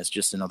pain is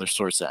just another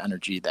source of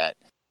energy that,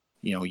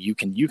 you know, you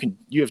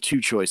have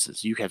two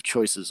choices. You have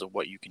choices of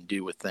what you can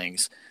do with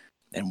things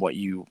and what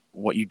you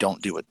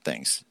don't do with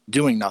things.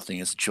 Doing nothing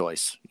is a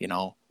choice, you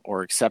know,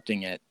 or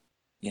accepting it,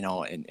 you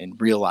know, and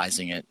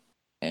realizing it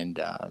and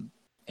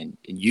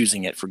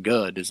using it for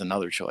good is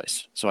another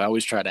choice. So I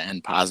always try to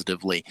end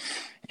positively.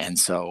 And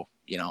so,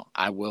 you know,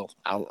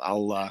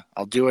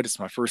 I'll do it. It's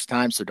my first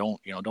time, so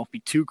don't be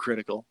too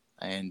critical.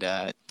 And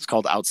it's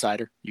called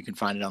Outsider. You can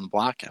find it on the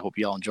block. I hope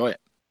you all enjoy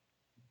it.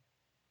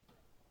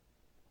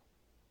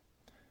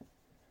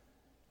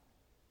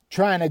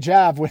 Trying to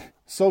jive with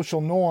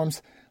social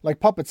norms, like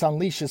puppets on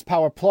leashes,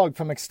 power plugged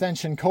from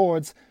extension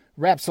cords.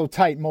 Wrap so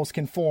tight most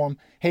conform.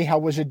 Hey, how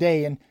was your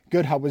day? And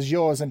good, how was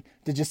yours? And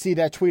did you see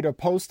that tweet or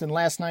post in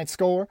last night's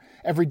score?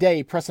 Every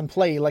day, press and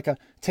play like a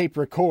tape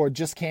record.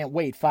 Just can't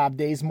wait 5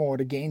 days more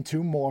to gain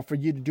 2 more. For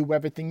you to do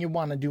everything you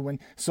want to do and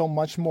so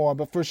much more.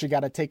 But first you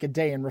gotta take a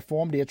day and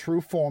reform to your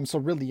true form. So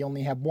really you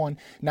only have one,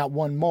 not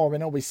one more.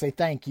 And always say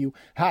thank you.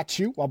 Hot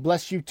you, I'll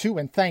bless you too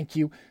and thank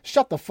you.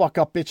 Shut the fuck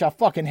up, bitch, I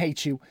fucking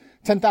hate you.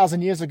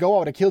 10,000 years ago, I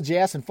would have killed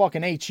your ass and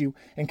fucking ate you.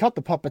 And cut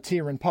the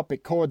puppeteer and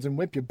puppet cords and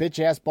whip your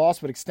bitch-ass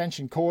boss with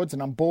extension cords.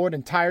 And I'm bored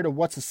and tired of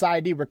what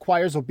society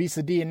requires,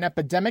 obesity and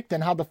epidemic.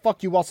 Then how the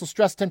fuck you also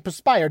stressed and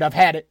perspired? I've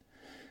had it.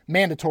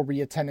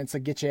 Mandatory attendance,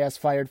 get your ass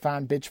fired.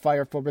 Fine bitch,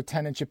 fire for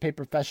attendance. You pay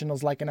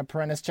professionals like an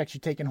apprentice. Checks you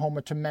taking home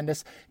are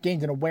tremendous.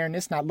 Gained in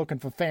awareness, not looking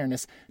for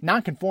fairness.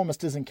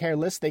 Nonconformist isn't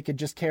careless. They could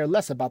just care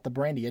less about the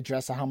brandy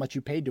address or how much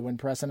you paid to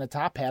impress. And a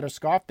top hat or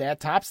scarf that,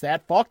 tops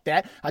that, fuck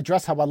that. I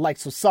dress how I like,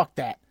 so suck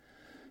that.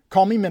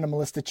 Call me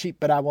minimalist or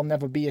cheap, but I will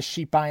never be a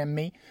sheep. I am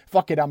me.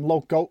 Fuck it, I'm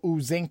loco,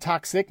 oozing,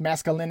 toxic,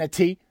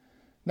 masculinity.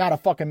 Not a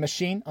fucking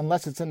machine,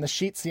 unless it's in the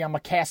sheet. See, I'm a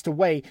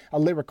castaway, a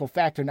lyrical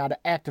factor, not an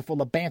actor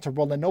full of banter,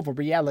 rolling over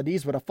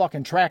realities with a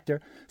fucking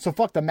tractor. So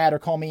fuck the matter,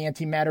 call me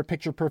antimatter,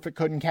 picture perfect,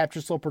 couldn't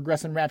capture, slow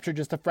progressing rapture,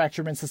 just a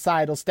fracture in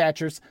societal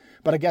statures.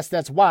 But I guess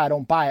that's why I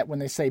don't buy it when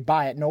they say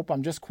buy it. Nope,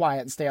 I'm just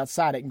quiet and stay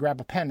outside it and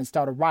grab a pen and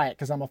start a riot,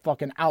 cause I'm a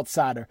fucking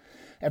outsider.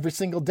 Every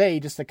single day,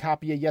 just a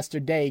copy of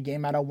yesterday,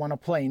 game I don't want to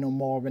play no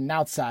more, an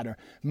outsider.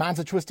 Mine's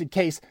a twisted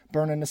case,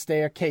 burning the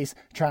staircase,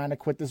 trying to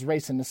quit this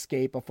race and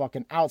escape, a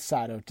fucking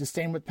outsider.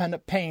 Disdain with pent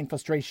up pain,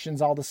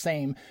 frustrations all the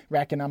same,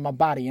 racking on my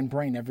body and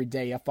brain every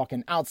day, a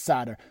fucking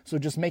outsider. So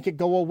just make it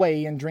go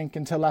away and drink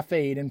until I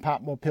fade and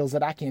pop more pills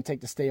that I can't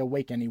take to stay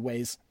awake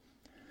anyways.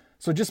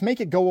 So just make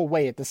it go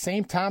away at the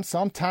same time,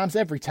 sometimes,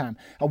 every time.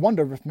 I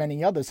wonder if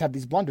many others have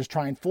these blunders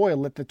try and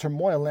foil it, the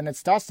turmoil, and it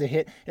starts to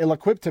hit,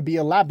 ill-equipped to be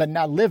alive but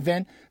not live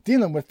in.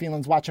 Dealing with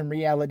feelings, watching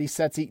reality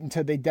sets, eating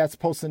to their deaths,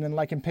 posting and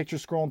liking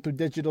pictures, scrolling through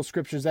digital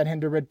scriptures that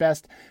hinder at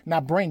best.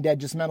 Not brain dead,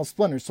 just mental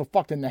splinters, so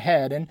fucked in the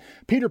head. And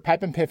Peter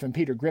Pipe and Piffin,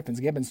 Peter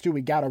Griffins, Gibbons,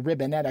 Stewie got a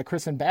ribbon at a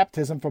christened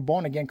baptism for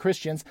born-again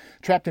Christians,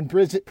 trapped in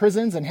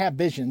prisons and have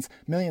visions.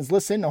 Millions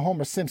listen to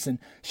Homer Simpson,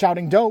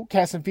 shouting dough,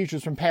 casting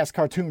features from past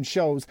cartoon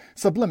shows.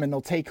 Subliminal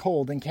take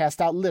hold and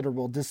cast out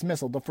literal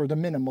dismissal to further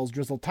minimals,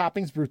 drizzle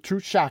toppings, brew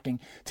truth shocking.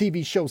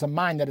 TV shows a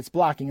mind that it's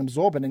blocking,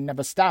 absorbing and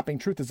never stopping.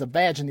 Truth is a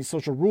vag and these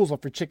social rules are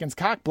for chickens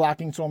cock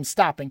blocking, so I'm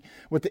stopping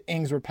with the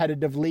ings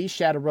repetitively,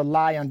 shatter a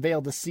lie,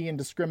 unveil the sea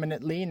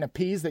indiscriminately, and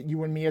appease that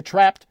you and me are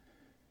trapped.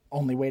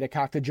 Only way to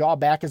cock the jaw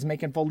back is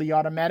making fully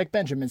automatic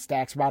Benjamin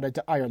stacks routed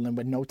to Ireland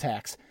with no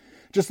tax.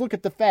 Just look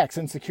at the facts,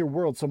 insecure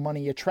world so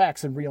money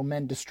attracts and real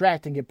men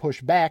distract and get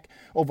pushed back.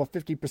 Over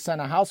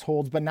 50% of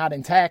households but not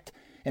intact.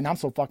 And I'm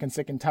so fucking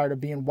sick and tired of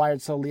being wired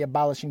slowly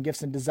abolishing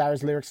gifts and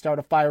desires, lyrics start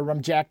a fire,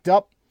 I'm jacked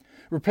up.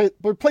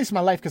 Replace my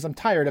life because I'm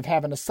tired of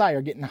having a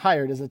sire, getting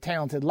hired as a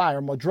talented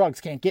liar. More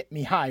drugs can't get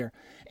me higher.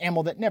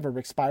 Ammo that never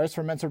expires,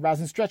 ferments a rise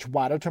and stretch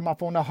wider. Turn my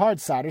phone to hard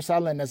cider,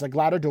 silent as a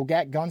glider.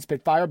 Dogat, gun,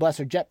 spit fire,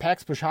 blaster,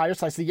 jetpacks, push higher.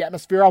 Slice the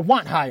atmosphere, I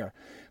want higher.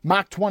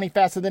 Mach 20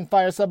 faster than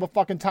fire,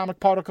 sub-a-fucking atomic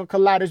particle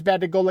colliders.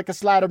 Bad to go like a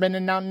slider, in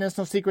and out, and it's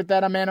no secret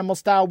that I'm animal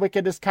style.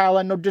 Wicked as Kyle,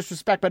 and no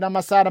disrespect, but on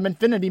my side I'm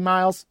infinity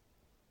miles.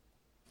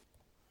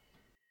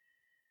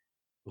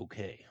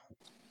 Okay.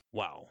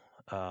 Wow.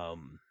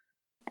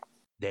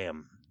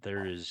 Damn,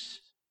 there is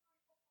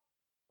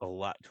a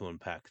lot to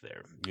unpack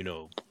there, in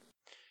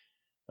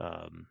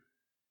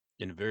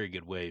a very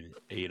good way.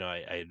 I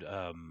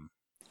don't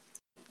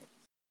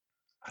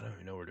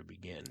even know where to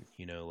begin,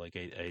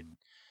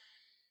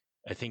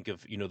 I think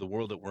of, the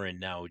world that we're in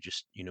now,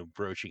 just,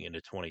 broaching into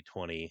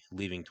 2020,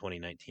 leaving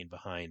 2019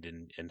 behind,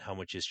 and how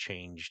much has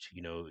changed,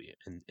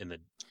 in the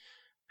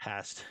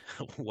past,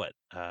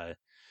 5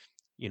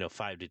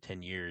 to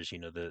 10 years,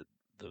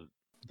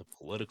 the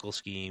political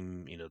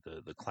scheme,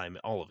 the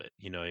climate, all of it,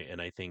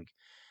 and I think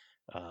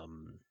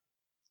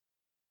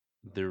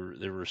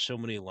there were so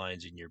many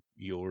lines in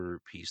your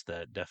piece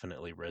that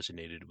definitely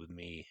resonated with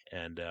me,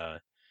 and I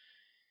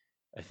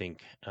think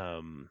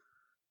the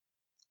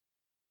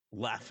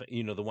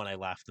one I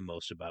laughed the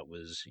most about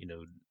was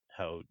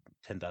how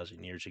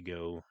 10,000 years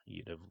ago,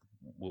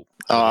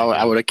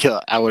 I would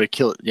have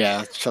killed.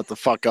 Yeah, shut the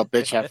fuck up,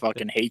 bitch. I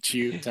fucking hate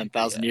you.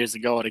 10,000 years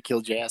ago, I'd have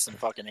killed your ass and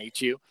fucking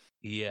hate you.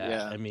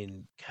 Yeah. I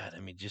mean, God,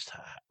 just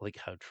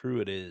how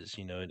true it is,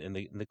 and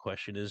the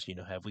question is,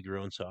 have we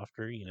grown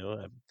softer?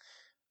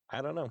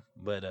 I don't know,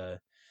 but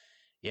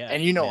yeah.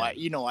 And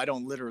I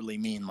don't literally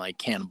mean like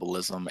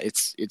cannibalism.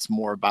 It's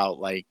more about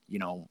like,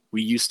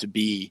 we used to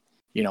be,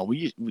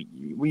 we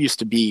used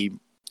to be,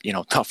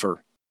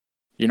 tougher.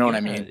 You know what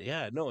I mean?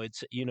 Yeah, no,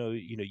 it's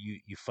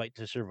you fight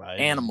to survive.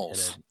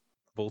 Animals,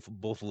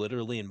 both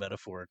literally and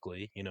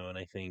metaphorically, and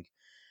I think,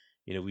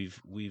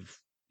 we've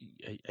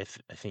I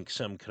think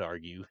some could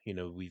argue,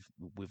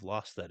 we've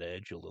lost that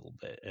edge a little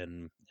bit.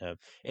 And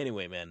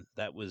anyway, man,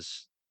 that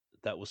was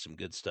some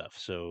good stuff.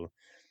 So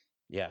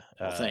yeah.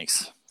 Well,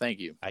 thanks, thank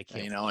you. I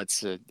can't.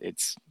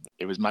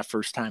 It was my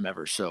first time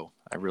ever, so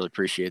I really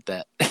appreciate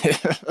that.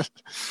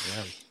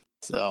 Yeah.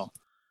 So.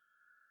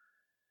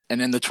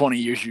 And in the 20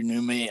 years you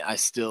knew me,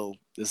 this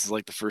is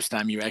like the first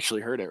time you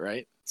actually heard it,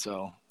 right?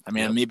 So, I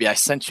mean, Maybe I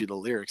sent you the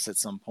lyrics at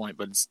some point,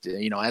 but it's,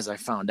 as I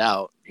found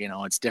out,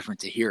 it's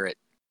different to hear it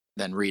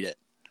than read it.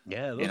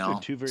 Yeah, those are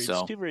two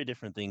very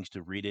different things,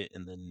 to read it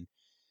and then,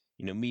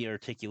 me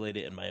articulate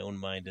it in my own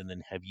mind, and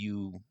then have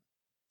you,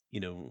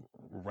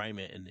 rhyme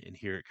it and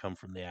hear it come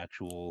from the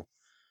actual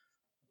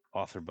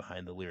author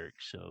behind the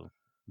lyrics. So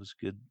it was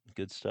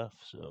good stuff.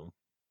 So,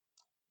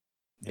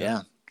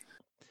 yeah.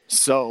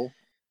 So,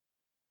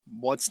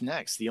 what's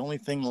next? The only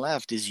thing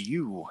left is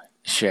you,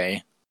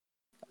 Shay.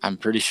 I'm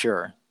pretty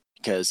sure,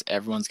 because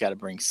everyone's got to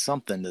bring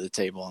something to the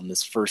table on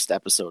this first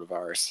episode of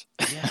ours.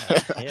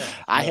 Yeah.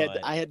 I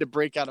had to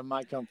break out of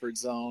my comfort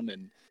zone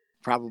and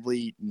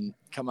probably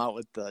come out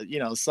with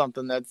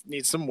something that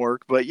needs some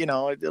work, but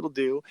it'll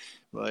do.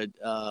 But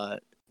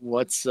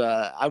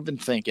I've been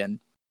thinking,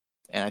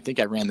 and I think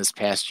I ran this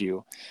past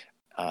you.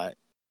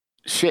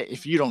 Shay,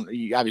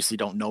 you obviously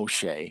don't know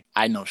Shay.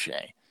 I know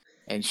Shay.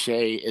 And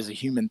Shay is a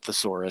human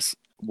thesaurus,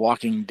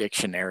 walking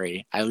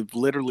dictionary. I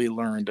literally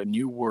learned a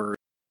new word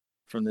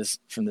from this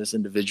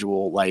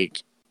individual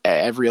like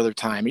every other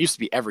time. It used to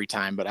be every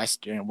time, but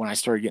when I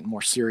started getting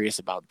more serious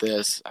about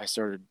this, I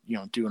started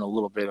doing a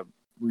little bit of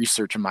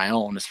research of my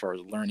own as far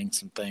as learning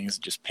some things,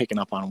 just picking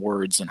up on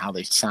words and how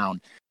they sound.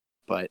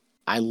 But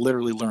I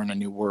literally learn a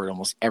new word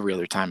almost every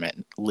other time at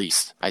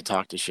least I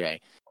talk to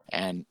Shay,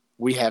 and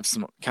we have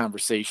some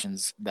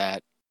conversations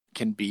that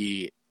can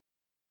be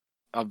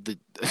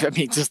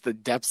just the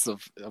depths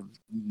of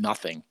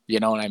nothing, you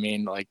know what I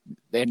mean? Like,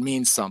 it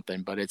means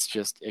something, but it's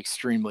just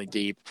extremely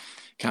deep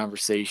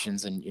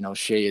conversations. And,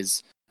 Shay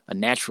is a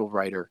natural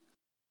writer.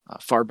 a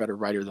far better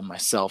writer than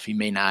myself. He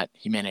may not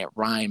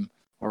rhyme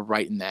or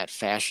write in that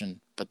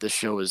fashion, but this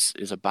show is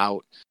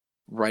about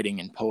writing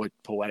in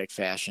poetic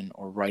fashion,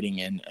 or writing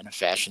in a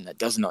fashion that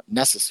doesn't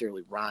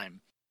necessarily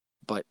rhyme,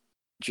 but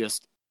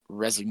just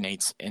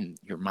resonates in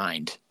your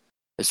mind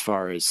as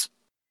far as,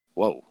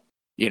 whoa,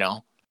 you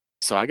know?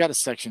 So I got a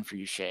section for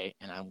you, Shay,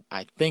 and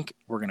I think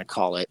we're going to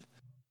call it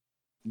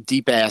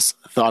Deep Ass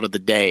Thought of the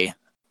Day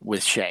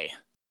with Shay.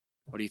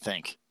 What do you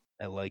think?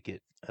 I like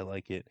it.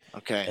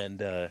 Okay.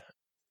 And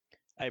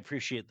I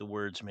appreciate the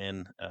words,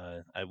 man.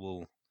 I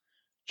will,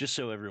 just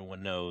so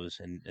everyone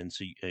knows, and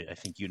so I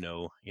think you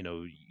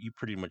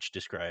pretty much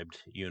described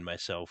you and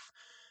myself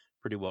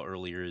pretty well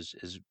earlier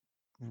as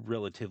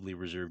relatively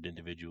reserved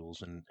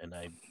individuals, and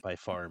I by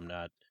far am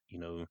not,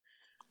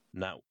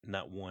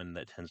 not one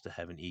that tends to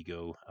have an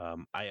ego.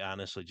 I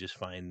honestly just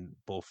find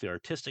both the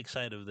artistic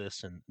side of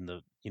this and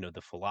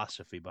the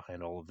philosophy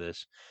behind all of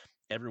this,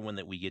 everyone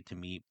that we get to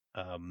meet,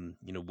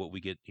 what we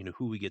get,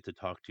 who we get to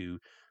talk to,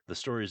 the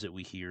stories that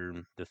we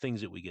hear, the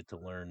things that we get to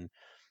learn,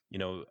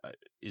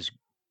 is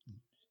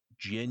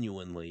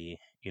genuinely,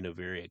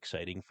 very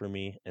exciting for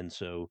me. And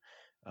so,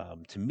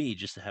 to me,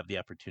 just to have the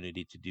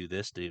opportunity to do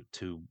this,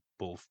 to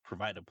both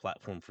provide a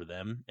platform for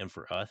them and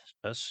for us,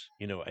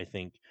 I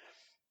think,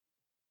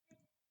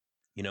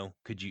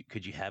 could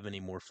you have any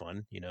more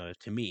fun?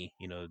 To me,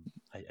 I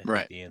think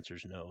Right. the answer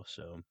is no.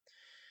 So,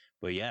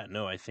 but yeah,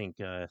 no, I think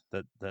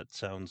that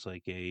sounds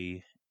like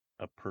a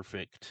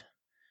perfect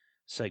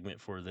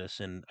segment for this,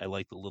 and I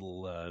like the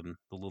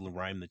little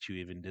rhyme that you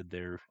even did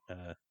there.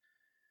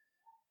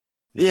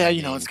 With Yeah, my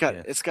it's name, got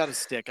yeah. it's got to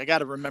stick. I got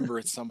to remember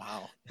it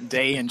somehow.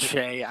 Day and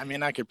Shay. I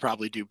mean, I could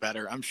probably do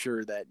better. I'm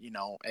sure that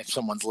if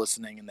someone's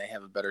listening and they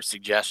have a better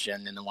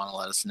suggestion and they want to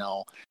let us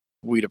know,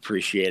 we'd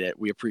appreciate it.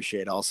 We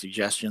appreciate all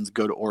suggestions,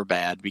 good or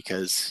bad,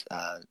 because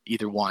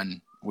either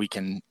one we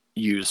can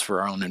use for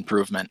our own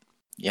improvement.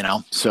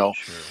 So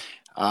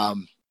Sure.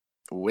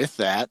 With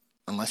that,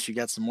 unless you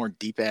got some more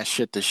deep ass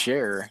shit to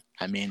share,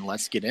 I mean,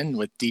 let's get in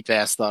with deep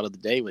ass thought of the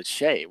day with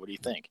Shay. What do you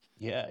think?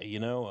 Yeah,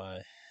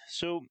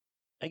 so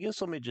I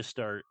guess let me just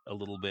start a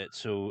little bit.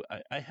 So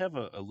I have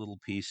a little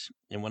piece,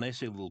 and when I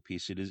say little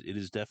piece, it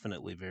is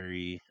definitely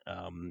very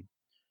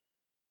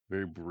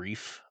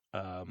brief.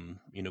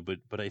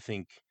 But I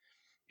think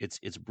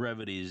its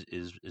brevity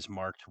is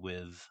marked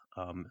with,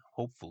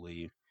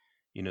 hopefully,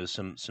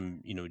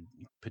 some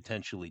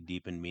potentially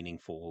deep and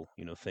meaningful,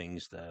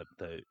 things that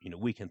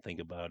we can think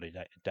about and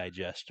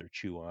digest or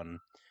chew on,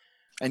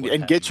 what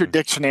And have get your you.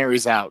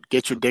 dictionaries out.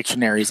 Get your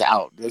dictionaries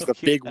out. There's the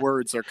big Yeah,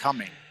 words are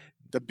coming.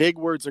 The big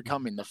words are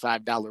coming. The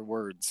 $5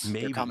 words. They're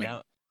maybe coming.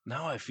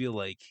 now I feel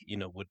like,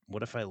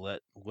 what if I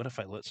let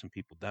some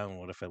people down?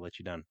 What if I let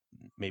you down?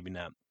 Maybe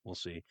not. We'll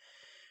see.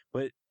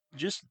 But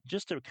just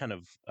to kind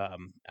of,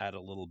 add a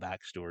little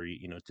backstory,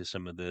 to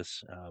some of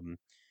this, and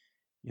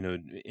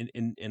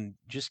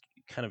just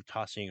kind of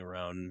tossing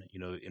around,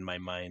 in my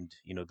mind,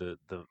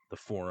 the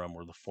forum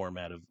or the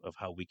format of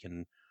how we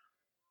can,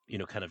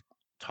 kind of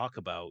talk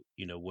about,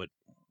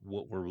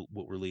 what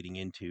we're leading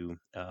into,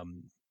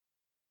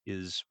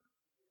 is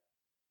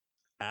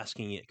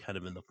asking it kind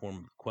of in the form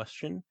of a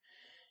question,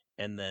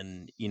 and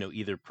then,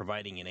 either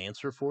providing an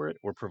answer for it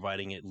or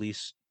providing at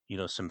least,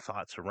 some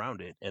thoughts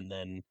around it, and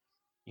then,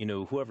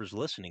 whoever's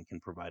listening can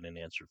provide an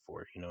answer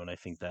for it, and I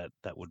think that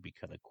would be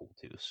kind of cool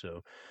too.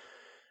 So,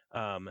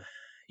 um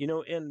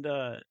and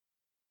the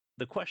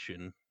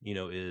question,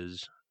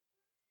 is,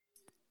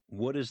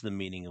 what is the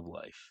meaning of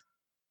life?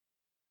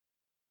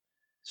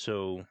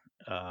 So,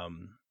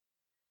 um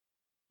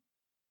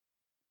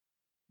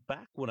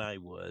back when I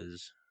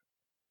was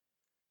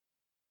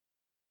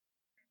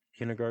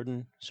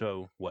kindergarten,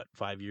 so what,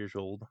 5 years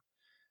old,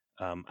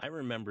 I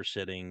remember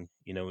sitting,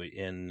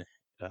 in,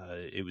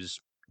 it was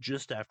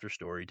just after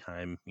story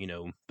time,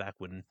 back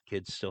when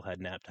kids still had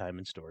nap time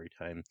and story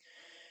time.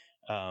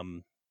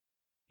 Um,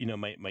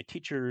 my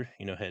teacher,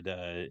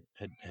 had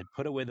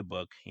put away the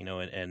book,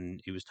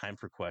 and it was time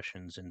for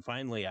questions. And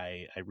finally,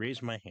 I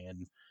raised my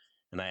hand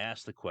and I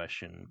asked the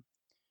question,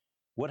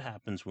 what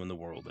happens when the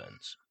world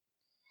ends?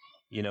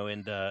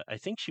 And I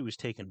think she was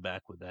taken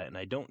back with that. And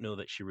I don't know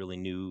that she really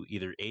knew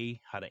either A,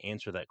 how to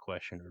answer that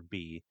question, or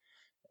B,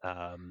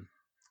 um,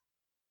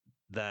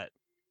 that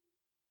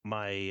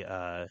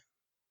my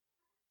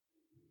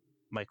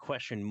my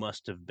question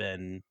must have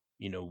been,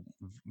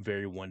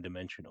 very one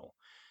dimensional.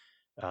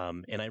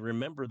 And I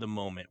remember the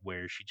moment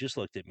where she just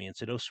looked at me and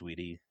said, "Oh,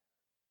 sweetie,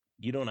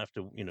 you don't have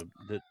to,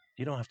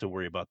 you don't have to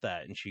worry about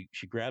that." And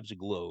she grabs a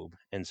globe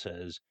and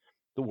says,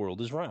 "The world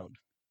is round."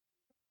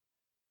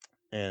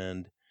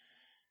 And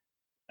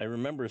I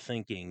remember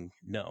thinking,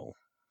 no,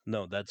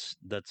 no, that's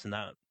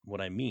not what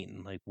I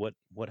mean. Like,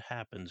 what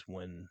happens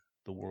when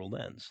the world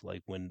ends?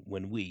 Like, when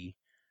we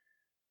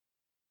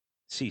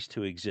cease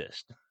to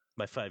exist.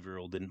 My 5-year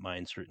old didn't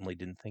mind, certainly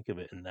didn't think of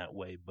it in that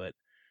way,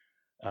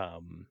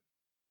 um,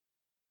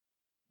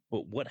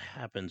 but what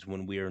happens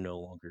when we are no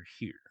longer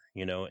here?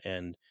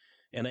 And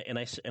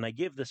I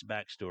give this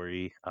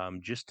backstory,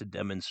 just to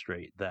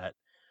demonstrate that,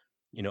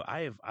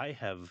 I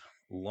have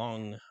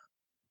long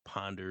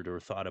pondered or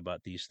thought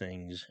about these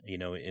things,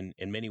 in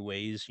many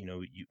ways,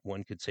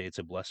 one could say it's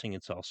a blessing.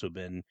 It's also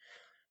been,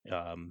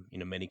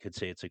 many could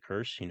say it's a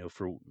curse,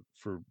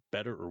 for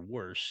better or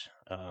worse.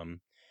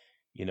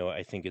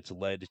 I think it's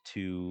led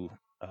to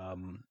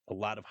a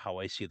lot of how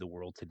I see the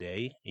world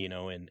today,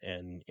 and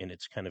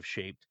it's kind of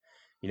shaped,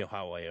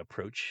 how I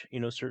approach,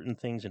 certain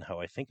things and how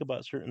I think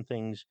about certain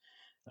things,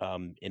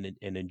 and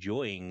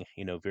enjoying,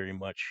 very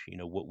much,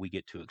 what we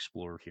get to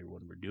explore here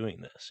when we're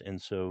doing this.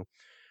 And so,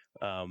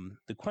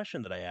 the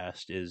question that I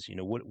asked is,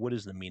 what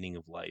is the meaning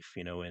of life?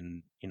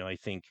 And, I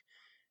think,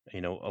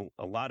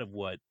 a lot of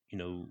what,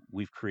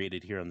 we've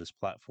created here on this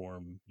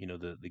platform,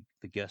 the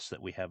guests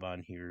that we have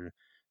on here,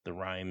 the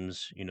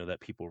rhymes, that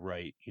people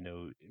write,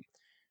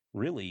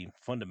 really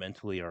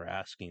fundamentally are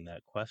asking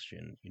that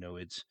question.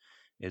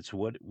 It's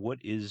what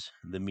is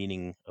the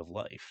meaning of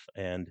life?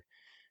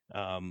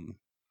 Um,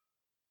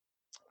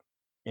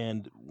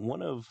 and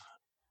one of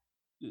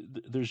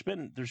there's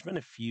been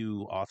a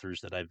few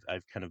authors that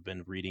I've kind of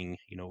been reading,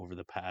 over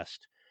the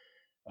past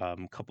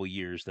couple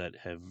years that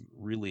have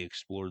really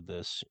explored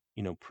this,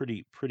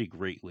 pretty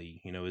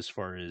greatly, as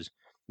far as,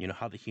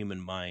 how the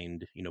human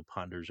mind,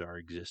 ponders our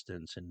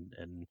existence,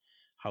 and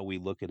how we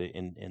look at it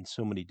in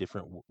so many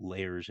different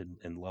layers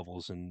and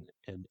levels and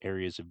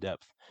areas of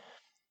depth.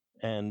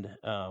 And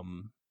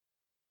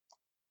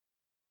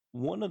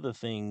one of the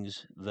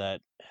things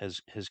that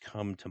has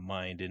come to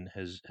mind and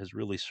has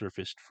really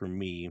surfaced for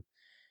me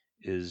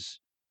is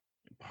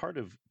part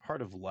of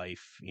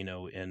life,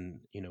 and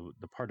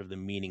the part of the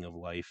meaning of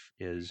life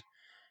is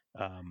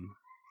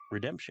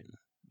redemption.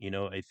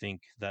 I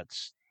think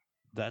that's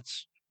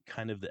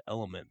kind of the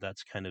element,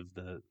 that's kind of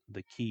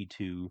the key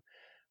to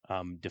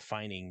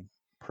defining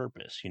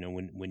purpose.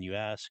 When you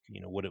ask,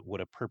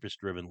 what a purpose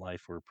driven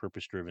life or a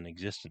purpose driven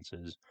existence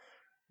is,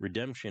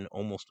 redemption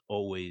almost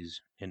always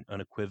and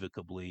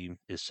unequivocally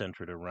is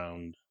centered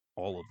around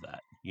all of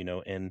that.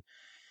 And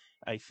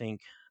I think,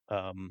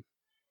 and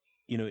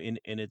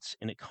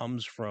it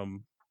comes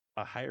from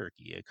a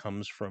hierarchy. It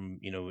comes from,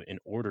 an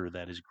order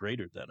that is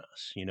greater than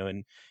us,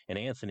 and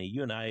Anthony,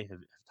 you and I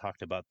have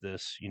talked about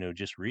this,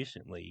 just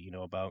recently,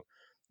 about,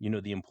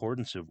 the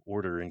importance of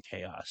order and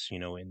chaos,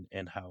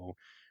 and how,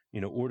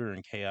 order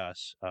and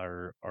chaos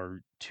are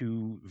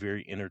two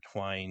very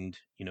intertwined,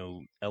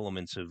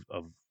 elements of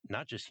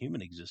not just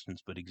human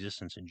existence, but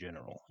existence in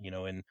general,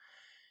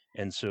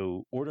 and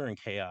so order and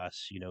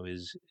chaos,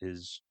 is,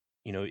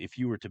 if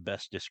you were to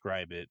best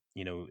describe it,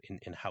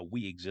 in how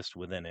we exist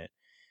within it,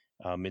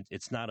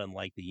 it's not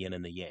unlike the yin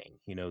and the yang,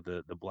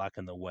 the black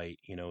and the white,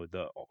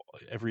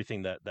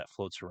 everything that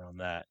floats around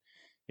that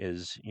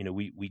is,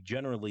 we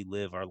generally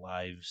live our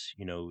lives,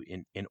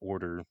 in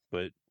order,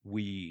 but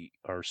we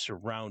are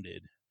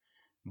surrounded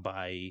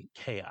by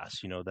chaos,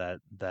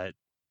 that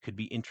could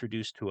be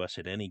introduced to us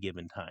at any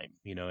given time,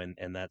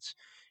 and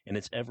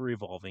it's ever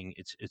evolving.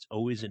 It's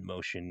always in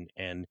motion.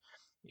 And,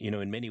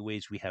 in many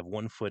ways we have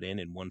one foot in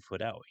and one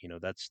foot out.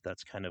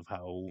 That's kind of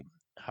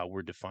how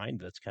we're defined.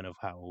 That's kind of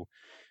how,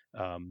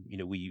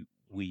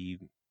 we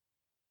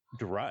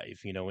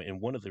derive,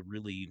 and one of the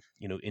really,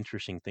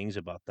 interesting things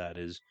about that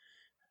is,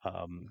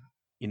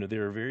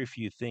 there are very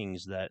few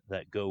things that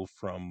go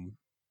from,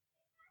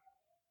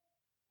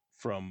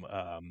 from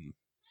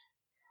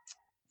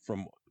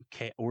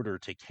order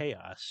to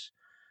chaos,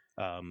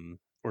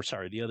 or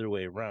sorry, the other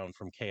way around,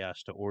 from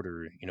chaos to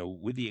order,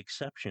 with the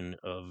exception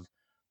of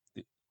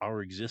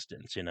our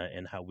existence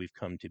and how we've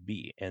come to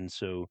be. And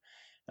so,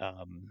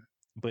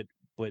 but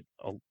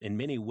in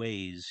many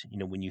ways,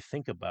 when you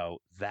think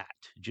about that,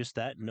 just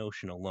that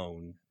notion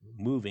alone,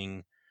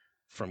 moving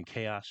from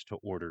chaos to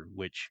order,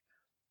 which,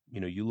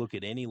 you look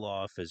at any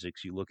law of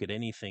physics, you look at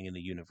anything in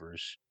the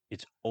universe,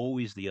 it's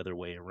always the other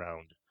way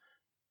around.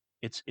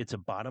 It's a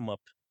bottom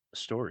up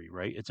story,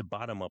 right? It's a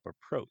bottom up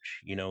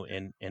approach,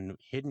 and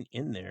hidden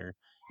in there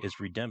is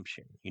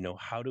redemption.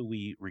 How do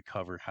we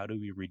recover? How do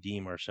we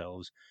redeem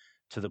ourselves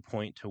to the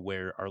point to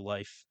where our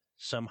life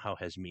somehow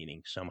has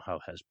meaning, somehow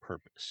has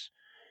purpose?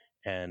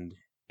 And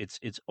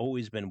it's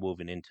always been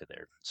woven into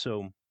there.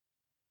 So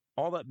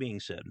all that being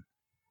said,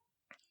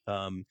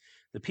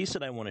 the piece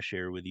that I want to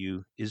share with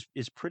you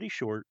is pretty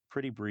short,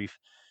 pretty brief,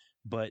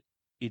 but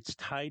it's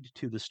tied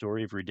to the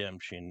story of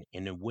redemption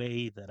in a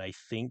way that I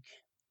think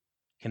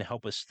can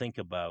help us think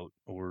about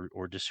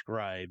or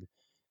describe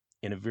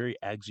in a very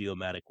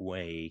axiomatic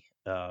way,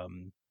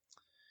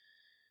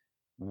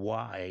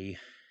 why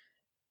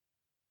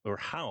or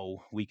how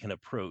we can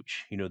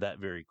approach, that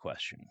very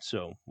question.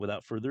 So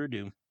without further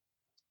ado,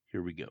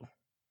 here we go.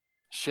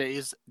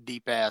 Shay's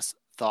deep ass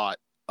thought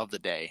of the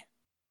day.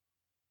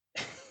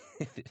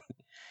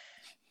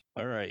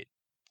 All right.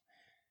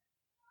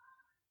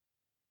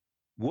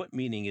 What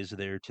meaning is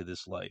there to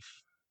this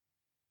life?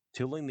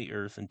 Tilling the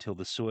earth until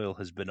the soil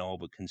has been all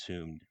but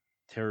consumed,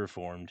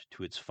 terraformed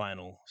to its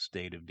final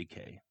state of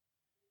decay.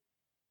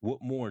 What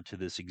more to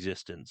this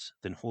existence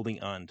than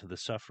holding on to the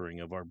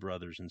suffering of our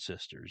brothers and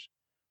sisters,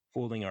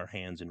 folding our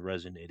hands in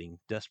resonating,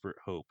 desperate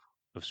hope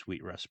of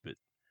sweet respite?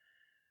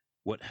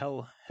 What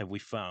hell have we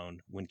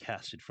found when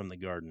casted from the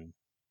garden,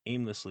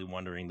 aimlessly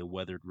wandering the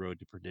weathered road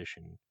to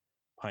perdition,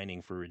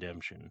 pining for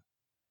redemption.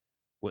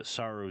 What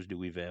sorrows do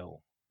we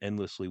veil,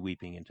 endlessly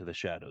weeping into the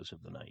shadows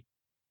of the night?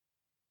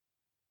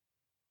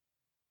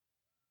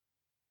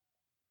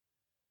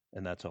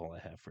 And that's all I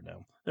have for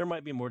now. There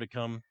might be more to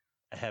come.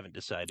 I haven't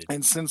decided.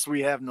 And since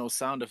we have no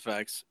sound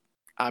effects,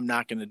 I'm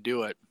not going to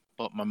do it,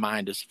 but my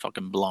mind is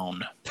fucking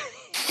blown.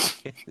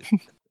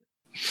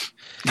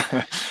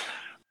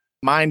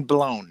 Mind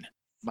blown.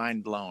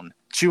 Mind blown.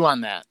 Chew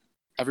on that.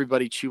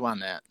 Everybody chew on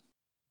that.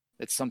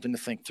 It's something to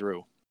think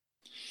through.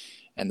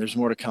 And there's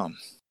more to come.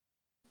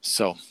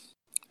 So,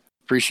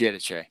 appreciate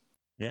it, Shay.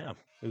 Yeah,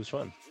 it was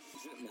fun.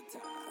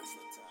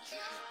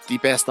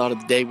 Deep Ass Thought of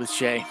the Day with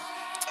Shay.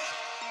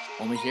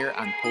 Only here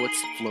on Poets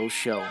Flow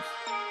Show.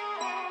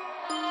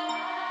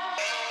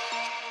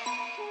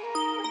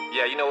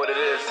 Yeah, you know what it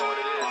is.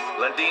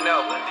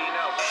 Landino.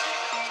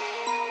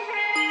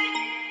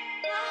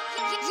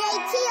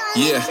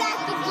 Yeah,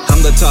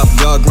 I'm the top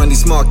dog, run these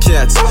small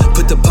cats.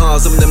 Put the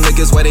paws on them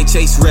niggas while they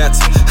chase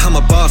rats. I'm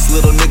a boss,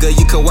 little nigga,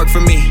 you can work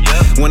for me.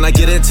 When I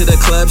get into the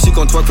club, she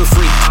gon' twerk for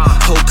free.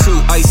 Whole crew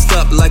iced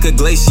up like a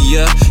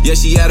glacier. Yeah,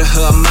 she out of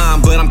her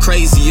mind, but I'm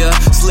crazier.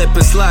 Slip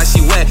and slide,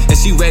 she wet and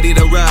she ready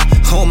to ride.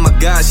 Oh my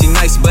God, she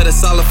nice, but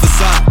it's all a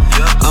facade.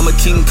 I'm a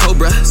king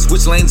cobra,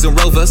 switch lanes and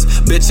rovers.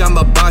 Bitch, I'm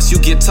a boss, you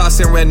get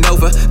tossed and ran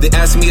over. They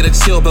asked me to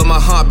chill, but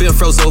my heart been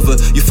froze over.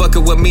 You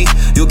fucking with me,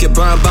 you'll get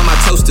burned by my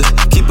toaster.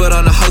 Keep it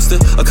on a holster,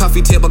 a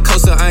coffee table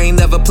coaster. I ain't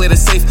never played it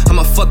safe, I'm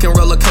a fucking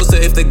roller coaster.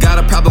 If they got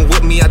a problem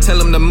with me, I tell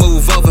them to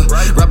move over.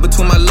 Right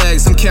between my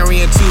legs, I'm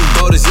carrying 2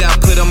 boulders. Yeah, I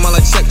put them all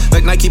in check,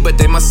 like Nike, but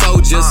they my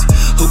soldiers.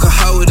 Who can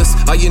hold us?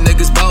 All you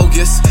niggas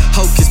bogus.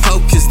 Hocus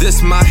pocus,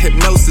 this my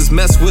hypnosis.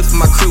 Mess with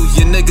my crew,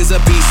 you niggas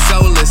will be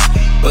soulless.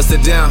 Bust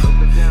it down,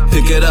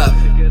 pick it up.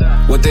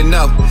 What they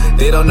know,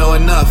 they don't know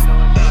enough.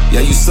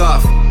 Yeah, you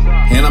soft,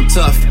 and I'm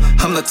tough.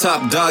 I'm the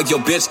top dog, your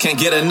bitch can't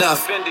get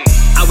enough.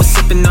 I was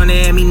sipping on the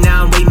Emmy,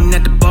 now I'm waiting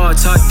at the bar.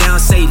 Talk down,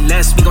 say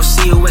less, we gon'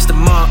 see you at the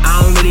mall.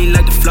 I don't really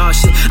like the flaw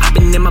shit, I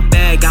been in my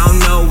bag, I don't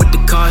know what the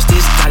cost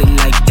is. Got it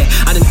like that,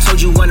 I done told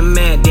you I'm a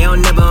man, they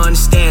don't never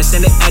understand.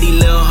 Send it Eddie,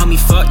 little homie,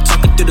 fuck,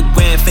 talking through the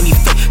grand Fendi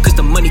fake, cause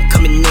the money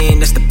coming in,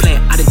 that's the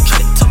plan. I done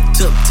try to talk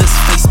to him to his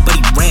face, but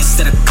he ran.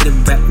 Said I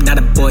couldn't rap, not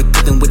a boy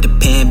cooking with the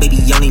pen. Baby,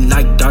 only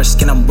like dark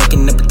skin, I'm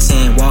working up a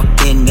 10. Walk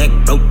in, neck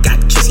broke, got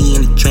Tracy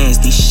in the trance.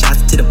 These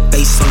shots to the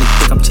face, only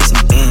think I'm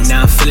chasing bands.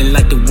 Now I'm feeling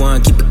like the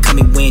one, keep it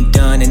coming when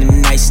done. And the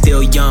night's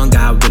still young,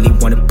 I really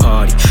wanna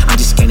party. I'm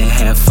just gonna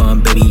have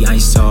fun, baby, I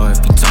ain't sorry.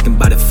 If you talking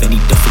about a Fendi,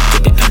 don't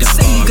forget to add the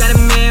say you got a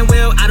man,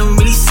 well, I don't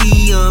really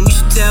see him. You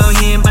should tell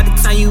him by the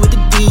time you with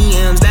the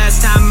DMs.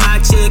 Last time I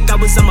checked, I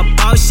was on my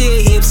ball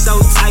shit. Hips so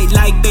tight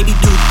like baby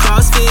do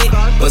CrossFit.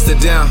 Bust it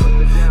down,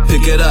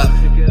 pick it up.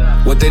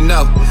 What they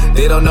know,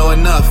 they don't know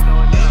enough.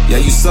 Yeah,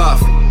 you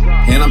soft,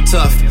 and I'm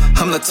tough.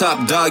 I'm the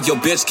top dog, your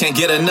bitch can't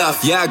get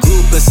enough. Yeah, I grew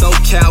up in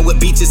SoCal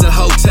with beaches and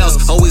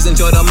hotels. Always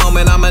enjoy the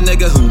moment, I'm a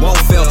nigga who won't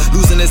fail.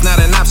 Losing is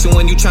not an option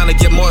when you tryna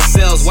get more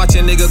sales. Watch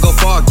a nigga go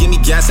far, give me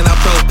gas and I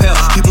propel.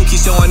 People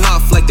keep showing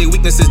off like they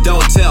weaknesses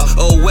don't tell.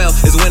 Oh well,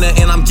 it's winter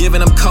and I'm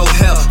giving them cold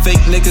hell. Fake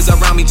niggas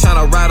around me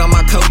tryna ride on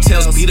my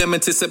coattails. Beat them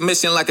into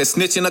submission like a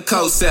snitch in a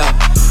cold cell.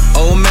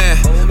 Oh man,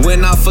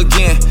 when I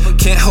forget,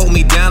 can't hold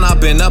me down, I've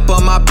been up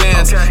on my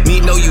bands.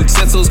 Need no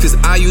utensils cause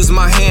I use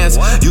my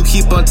hands. You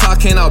keep on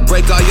talking, I'll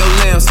break all your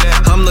limbs.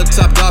 I'm the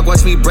top dog,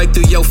 watch me break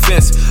through your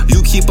fence.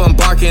 You keep on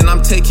barking,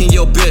 I'm taking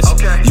your bitch.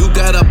 You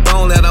got a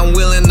bone that I'm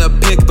willing to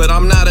pick, but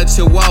I'm not a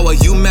chihuahua,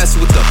 you mess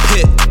with the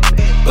pit.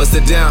 Bust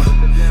it down,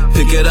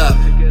 pick it up.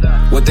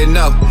 What they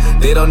know,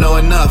 they don't know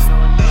enough.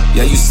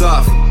 Yeah, you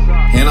soft,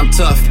 and I'm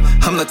tough.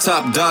 I'm the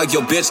top dog,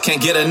 your bitch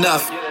can't get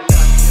enough.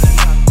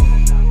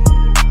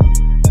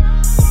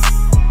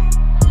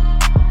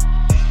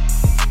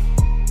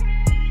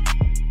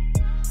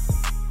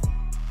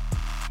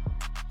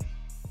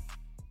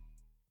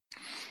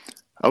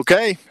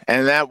 Okay,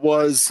 and that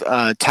was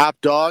Top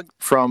Dog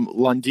from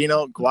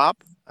Landino Guap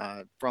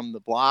from the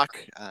block.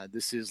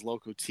 This is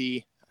Loco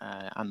T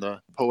on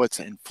the Poets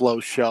and Flow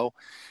show.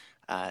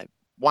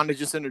 Wanted to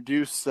just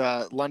introduce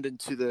London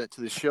to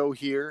the show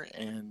here,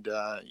 and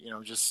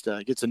just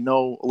get to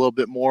know a little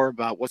bit more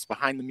about what's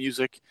behind the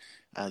music,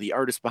 the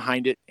artist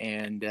behind it,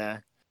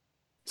 and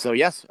so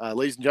yes,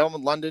 ladies and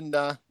gentlemen, London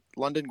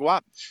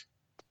Guap.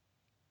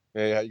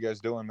 Hey, how you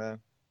guys doing, man?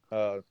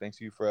 Thanks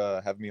you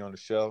for having me on the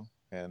show,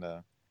 and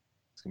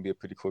it's gonna be a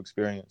pretty cool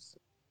experience.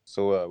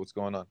 So, what's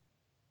going on?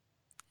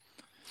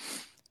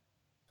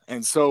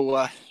 And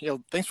so,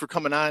 thanks for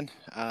coming on,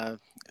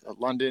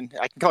 London.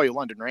 I can call you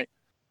London, right?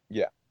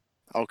 Yeah.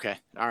 Okay.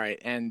 All right.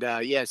 And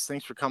yes,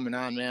 thanks for coming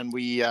on, man.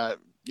 We,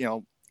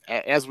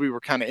 as we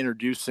were kind of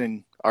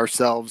introducing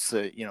ourselves,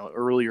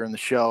 earlier in the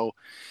show,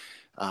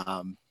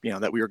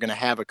 that we were going to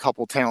have a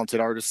couple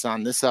talented artists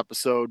on this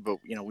episode, but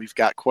we've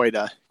got quite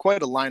a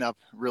lineup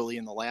really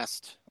in the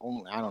last,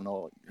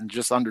 in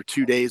just under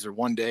 2 days or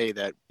 1 day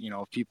that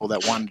people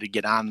that wanted to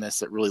get on this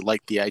that really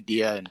liked the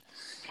idea,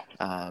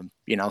 and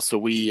so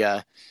we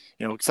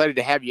excited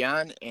to have you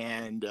on,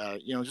 and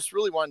just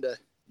really wanted to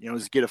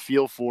just get a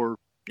feel for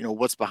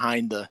what's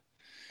behind the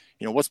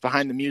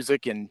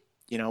music, and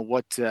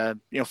what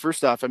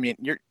first off, I mean,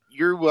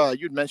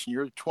 you'd mentioned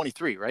you're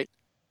 23, right?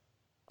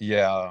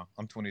 Yeah,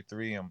 I'm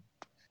 23.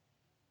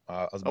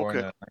 I was born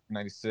in Okay.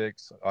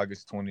 1996,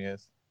 August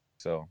 20th.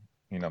 So,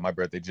 my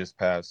birthday just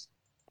passed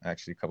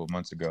actually a couple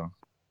months ago.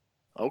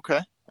 Okay.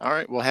 All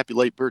right. Well, happy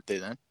late birthday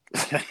then.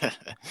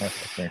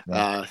 Thanks,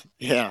 man.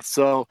 Yeah.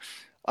 So,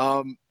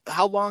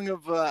 how long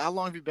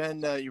have you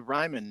been you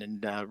rhyming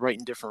and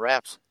writing different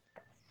raps?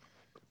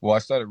 Well, I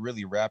started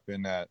really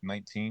rapping at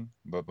 19,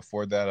 but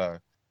before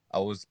that, I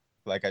was,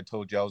 like I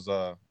told you,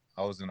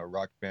 I was in a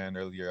rock band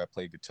earlier. I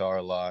played guitar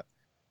a lot,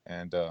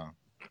 and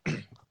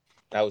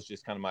that was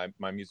just kind of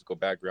my musical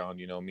background.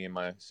 Me and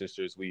my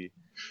sisters, we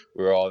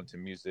were all into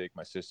music.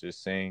 My sisters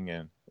sing,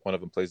 and one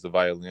of them plays the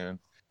violin.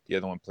 The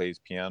other one plays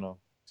piano.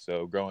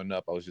 So growing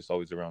up, I was just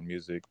always around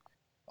music,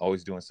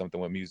 always doing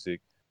something with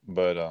music.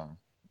 But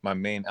my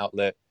main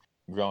outlet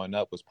growing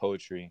up was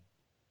poetry.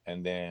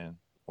 And then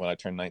when I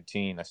turned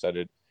 19, I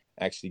started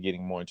actually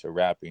getting more into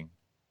rapping.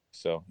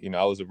 So,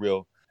 I was a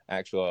real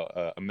actual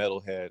a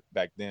metalhead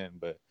back then,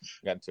 but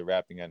got into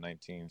rapping at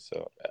 19.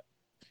 So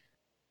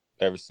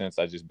ever since,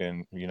 I've just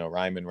been,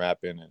 rhyming,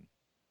 rapping, and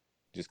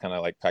just kind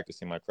of like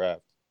practicing my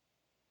craft.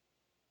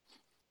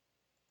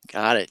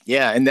 Got it.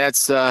 Yeah, and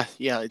that's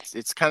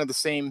it's kind of the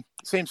same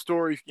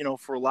story,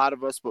 for a lot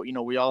of us, but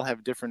we all have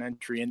a different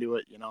entry into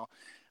it,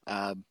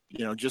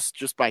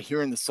 just by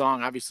hearing the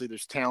song. Obviously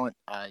there's talent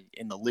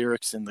in the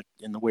lyrics and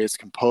in the way it's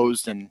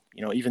composed, and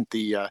even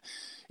the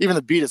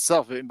beat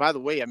itself. And by the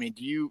way, I mean,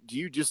 do you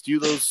do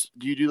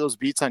those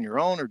beats on your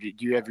own, or do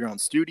you have your own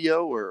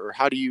studio, or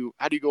how do you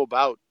go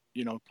about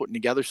putting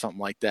together something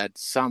like that? It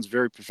sounds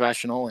very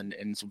professional and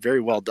it's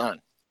very well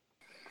done.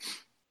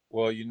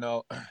 Well,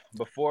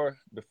 before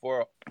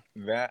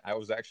that, I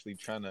was actually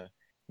trying to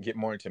get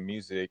more into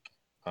music,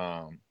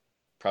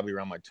 probably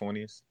around my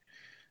 20s.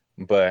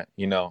 But,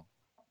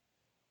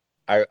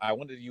 I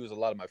wanted to use a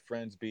lot of my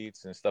friends'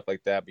 beats and stuff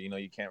like that. But,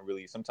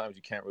 sometimes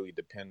you can't really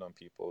depend on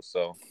people.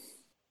 So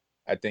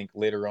I think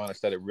later on I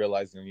started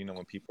realizing,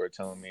 when people are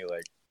telling me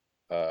like,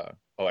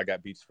 oh, I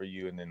got beats for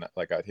you. And then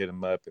like I'd hit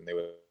them up and they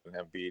wouldn't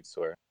have beats,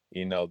 or,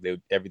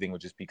 everything would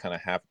just be kind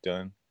of half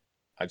done.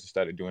 I just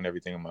started doing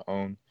everything on my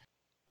own.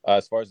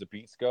 As far as the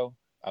beats go,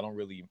 I don't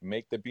really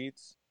make the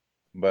beats,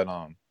 but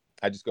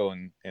I just go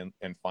and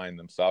find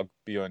them. So I'll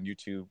be on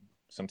YouTube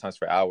sometimes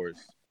for hours,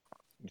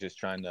 just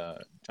trying to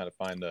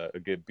find a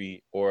good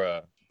beat,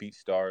 or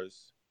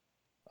BeatStars.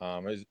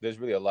 There's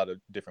really a lot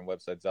of different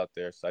websites out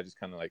there, so I just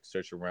kind of like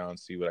search around,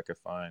 see what I could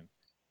find.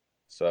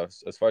 So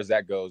as far as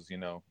that goes,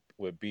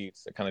 with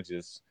beats, I kind of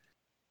just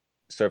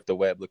surf the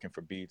web looking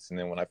for beats, and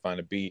then when I find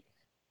a beat,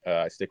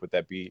 I stick with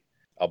that beat.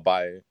 I'll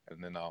buy it,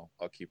 and then I'll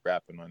keep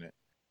rapping on it.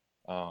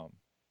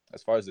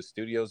 As far as the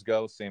studios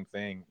go, same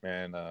thing,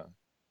 man.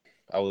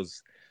 I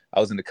was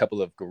in a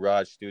couple of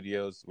garage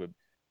studios with,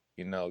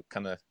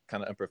 kind of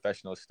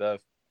unprofessional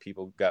stuff.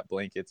 People got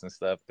blankets and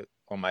stuff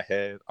on my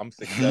head. I'm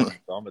 6'7",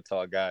 so I'm a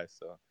tall guy.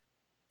 So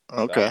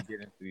Okay. I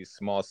get into these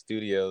small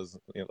studios,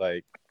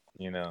 like,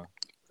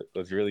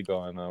 what's really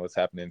going on, what's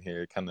happening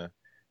here, kind of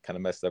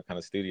messed up kind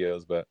of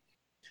studios. But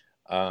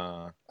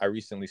I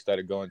recently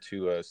started going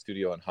to a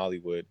studio in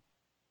Hollywood,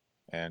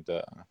 and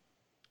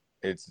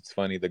it's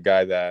funny. The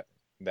guy that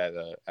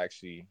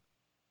actually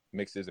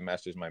mixes and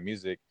masters my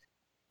music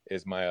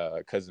is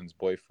my cousin's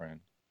boyfriend,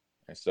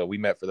 and so we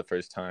met for the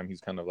first time.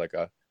 He's kind of like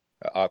a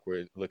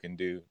awkward looking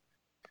dude,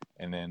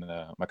 and then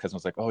my cousin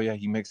was like, "Oh yeah,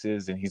 he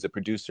mixes and he's a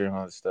producer and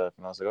all this stuff."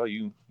 And I was like, "Oh,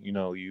 you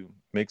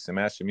mix and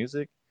master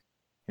music?"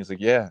 He's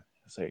like, "Yeah."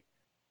 I was like,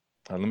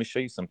 "Let me show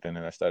you something."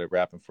 And I started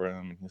rapping for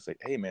him, and he's like,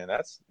 "Hey man,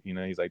 that's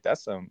he's like,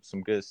 that's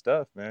some good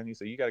stuff, man." He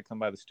said, "You got to come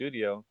by the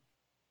studio,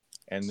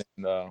 and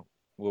then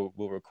we'll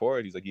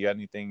record." He's like, "You got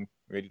anything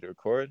ready to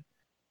record?"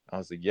 I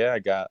was like, "Yeah,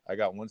 I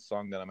got one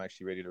song that I'm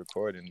actually ready to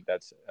record, and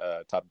that's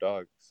Top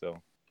Dog." So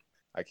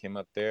I came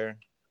up there.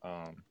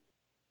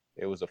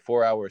 It was a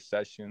 4-hour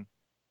session,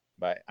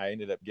 but I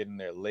ended up getting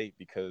there late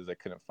because I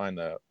couldn't find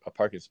a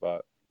parking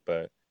spot.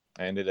 But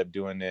I ended up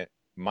doing it.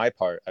 My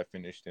part I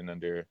finished in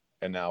under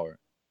an hour,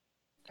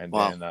 and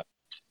Wow. then I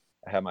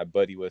had my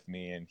buddy with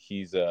me, and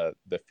he's the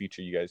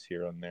feature you guys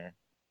hear on there.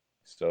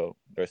 So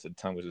the rest of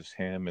the time was just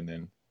him, and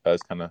then I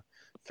was kind of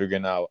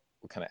figuring out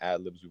what kind of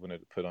ad libs we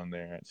wanted to put on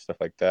there and stuff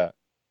like that.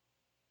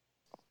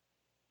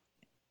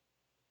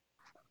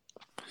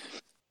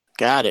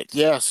 Got it.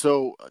 Yeah.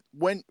 So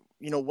when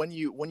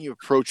you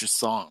approach a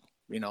song,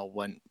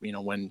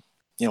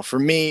 for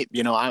me,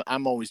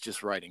 I'm always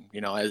just writing,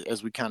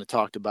 as we kind of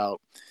talked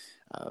about,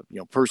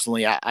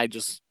 personally, I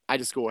just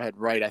go ahead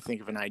and write. I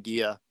think of an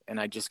idea and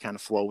I just kind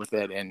of flow with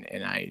it, and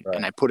I Right.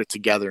 and I put it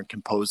together and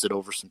compose it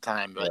over some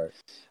time. But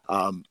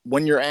Right.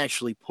 when you're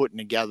actually putting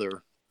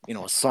together,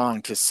 a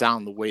song to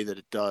sound the way that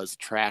it does, a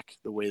track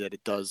the way that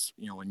it does,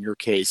 in your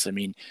case, I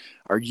mean,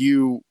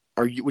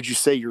 would you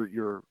say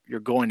you're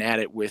going at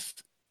it with,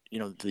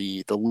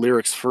 the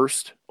lyrics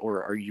first,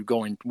 or are you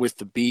going with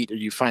the beat, or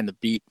you find the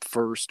beat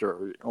first,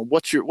 or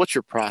what's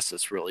your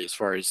process really as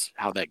far as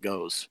how that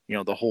goes,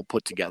 the whole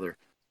put together?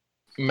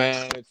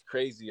 Man, it's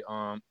crazy.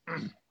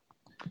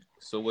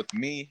 So with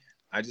me,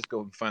 I just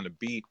go and find a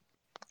beat,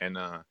 and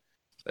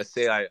let's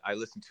say I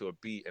listen to a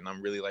beat and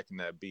I'm really liking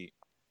that beat,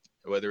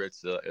 whether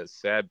it's a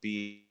sad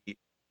beat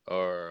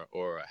or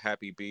a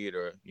happy beat,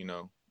 or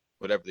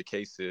whatever the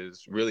case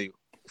is. Really,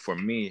 for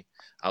me,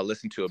 I'll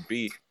listen to a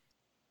beat,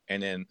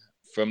 and then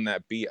from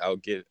that beat I'll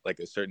get like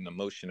a certain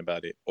emotion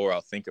about it, or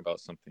I'll think about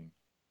something.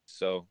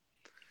 So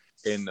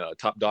in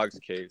Top Dog's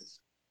case,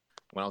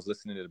 when I was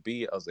listening to the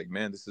beat, I was like,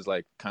 man, this is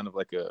like kind of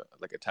like a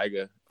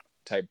Tyga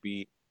type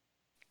beat,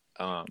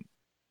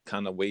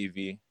 kind of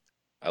wavy.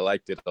 I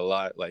liked it a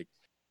lot. Like,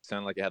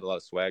 sounded like it had a lot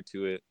of swag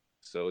to it.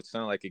 So it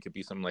sounded like it could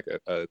be something like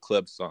a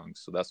club song.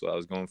 So that's what I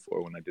was going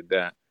for when I did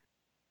that.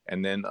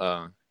 And then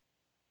I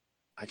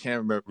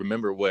can't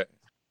remember what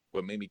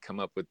made me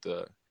come up with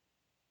the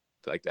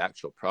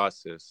actual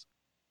process.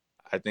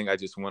 I think I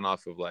just went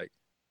off of like,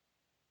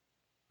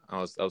 I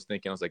was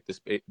thinking, I was like,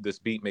 this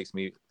beat makes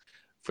me,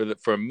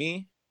 for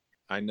me,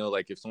 I know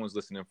like if someone's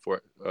listening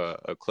for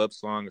a club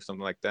song or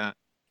something like that,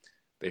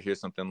 they hear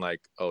something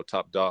like, oh,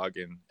 Top Dog,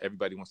 and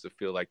everybody wants to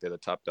feel like they're the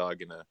top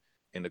dog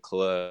in a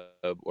club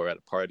or at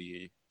a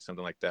party,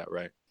 something like that,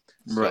 right?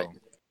 Right.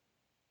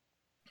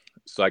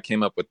 So I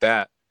came up with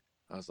that.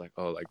 I was like,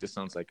 oh, like this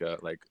sounds like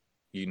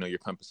you're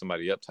pumping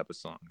somebody up type of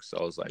song. So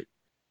I was like,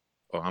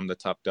 oh, I'm the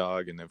top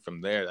dog, and then from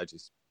there I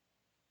just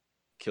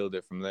killed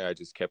it. From there I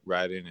just kept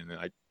writing, and then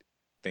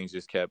things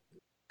just kept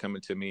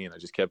coming to me, and I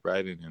just kept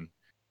writing, and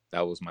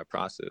that was my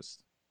process.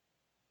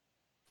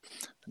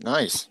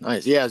 Nice.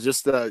 Yeah,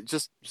 just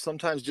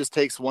sometimes just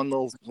takes one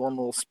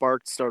little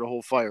spark to start a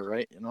whole fire,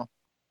 right?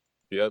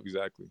 Yep,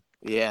 exactly.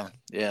 Yeah.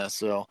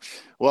 So,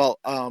 well,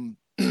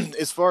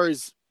 as far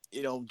as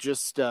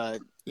just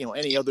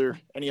any other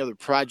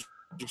projects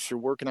you're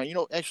working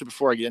on, actually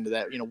before I get into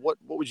that, what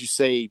would you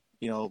say,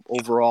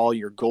 overall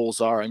your goals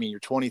are? I mean, you're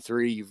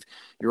 23,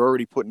 you're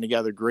already putting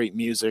together great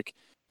music.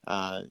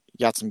 You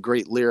got some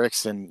great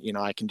lyrics, and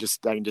I can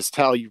just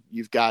tell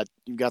you've got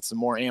some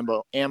more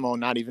ammo,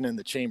 not even in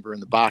the chamber, in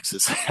the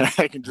boxes.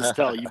 I can just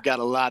tell you've got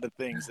a lot of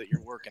things that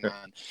you're working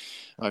on,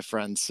 my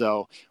friend.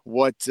 So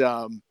what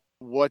are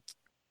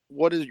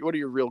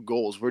your real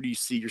goals? Where do you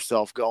see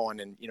yourself going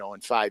in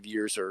 5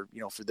 years, or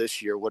for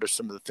this year? What are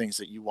some of the things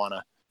that you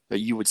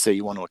would say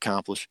you want to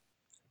accomplish?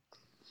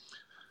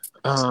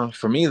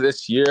 For me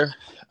this year,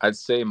 I'd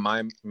say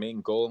my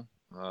main goal,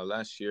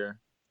 last year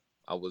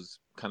I was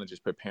kind of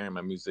just preparing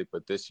my music,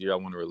 but this year I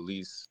want to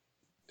release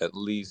at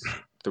least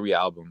 3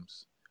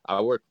 albums.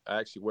 I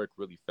actually work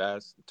really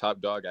fast.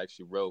 Top Dog I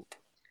actually wrote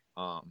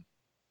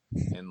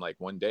in like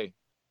one day.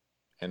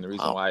 And the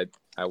reason why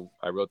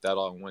I wrote that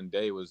all in one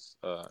day was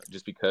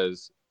just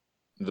because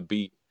the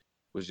beat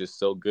was just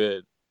so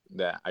good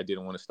that I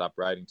didn't want to stop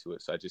writing to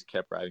it. So I just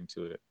kept writing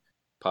to it.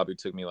 Probably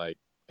took me like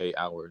 8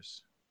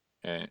 hours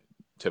and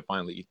to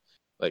finally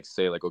like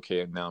say like,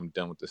 okay, now I'm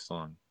done with this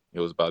song. It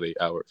was about 8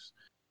 hours.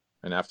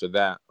 And after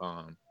that,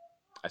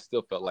 I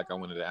still felt like I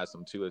wanted to add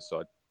something to it.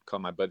 So I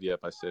called my buddy up.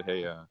 I said,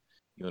 hey,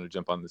 you want to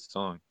jump on this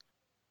song?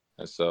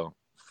 And so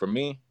for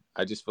me,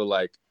 I just feel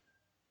like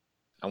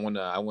I want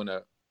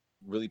to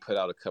really put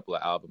out a couple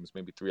of albums,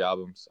 maybe 3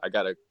 albums. I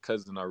got a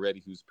cousin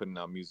already who's putting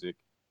out music,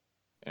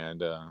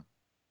 and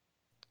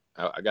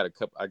I got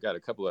a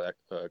couple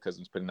of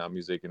cousins putting out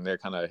music, and they're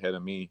kind of ahead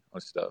of me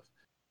on stuff.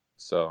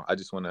 So I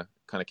just want to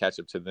kind of catch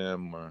up to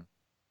them, or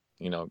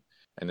and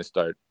then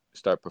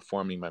start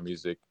performing my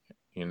music,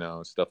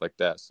 stuff like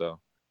that.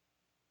 So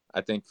I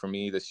think for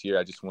me this year,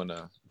 I just want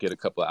to get a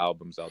couple of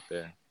albums out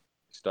there,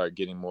 start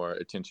getting more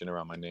attention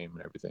around my name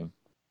and everything.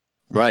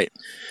 Right.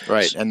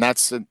 And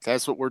that's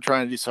what we're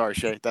trying to do. Sorry,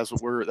 Shay. That's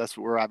what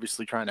we're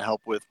obviously trying to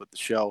help with the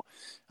show,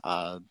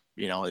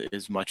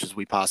 as much as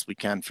we possibly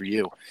can for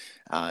you.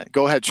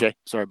 Go ahead, Shay.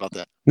 Sorry about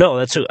that. No,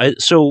 that's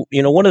so.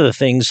 One of the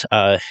things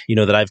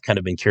that I've kind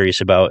of been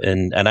curious about,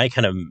 and I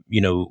kind of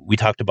we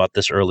talked about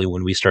this early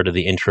when we started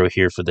the intro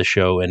here for the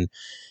show, and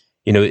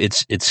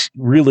it's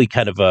really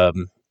kind of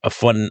a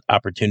fun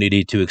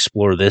opportunity to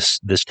explore this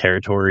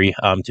territory,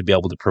 to be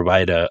able to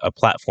provide a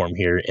platform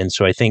here. And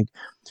so I think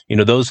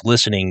those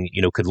listening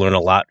could learn a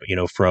lot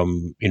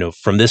from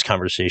this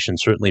conversation,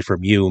 certainly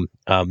from you.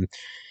 And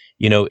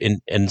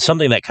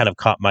something that kind of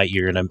caught my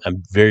ear, and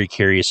I'm very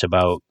curious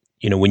about,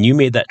 when you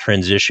made that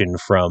transition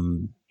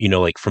from,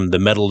 from the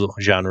metal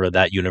genre,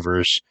 that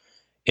universe,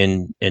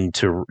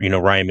 into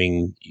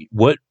rhyming,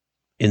 what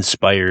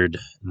inspired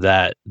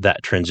that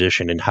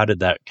transition, and how did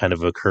that kind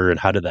of occur, and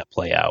how did that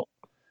play out?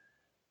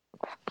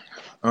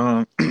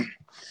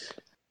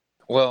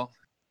 Well,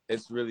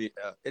 it's really,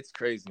 it's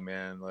crazy,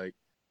 man. Like,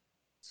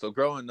 so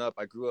growing up,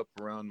 I grew up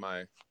around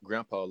my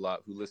grandpa a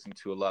lot, who listened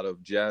to a lot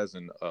of jazz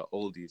and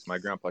oldies. My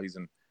grandpa,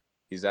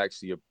 he's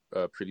actually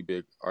a pretty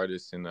big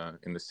artist in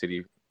the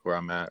city where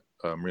I'm at,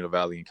 Moreno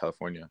Valley in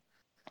California.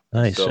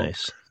 Nice.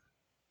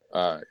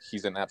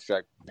 He's an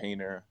abstract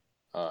painter,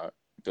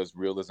 does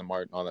realism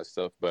art and all that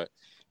stuff. But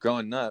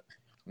growing up,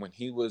 when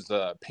he was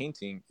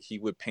painting, he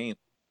would paint,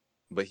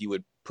 but he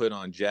would put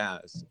on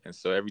jazz. And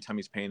so every time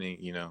he's painting,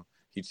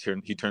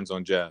 he turns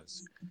on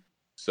jazz.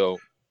 So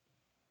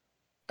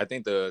I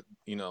think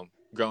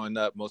growing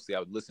up, mostly I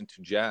would listen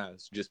to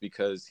jazz just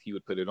because he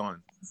would put it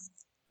on.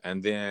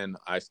 And then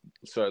I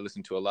started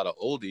listening to a lot of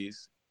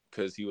oldies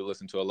because he would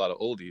listen to a lot of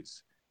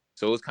oldies.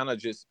 So it was kind of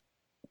just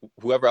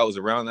whoever I was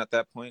around at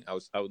that point, I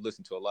would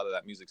listen to a lot of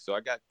that music. So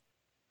I got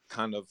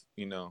kind of,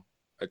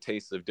 a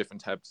taste of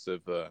different types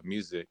of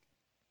music.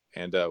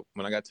 And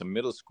when I got to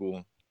middle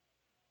school,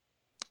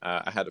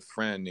 I had a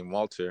friend named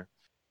Walter,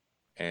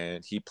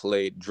 and he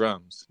played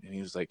drums. And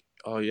he was like,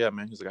 "Oh yeah,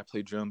 man." He's like, "I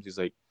play drums." He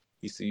said,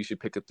 "You should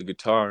pick up the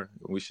guitar.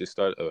 We should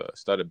start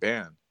a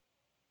band."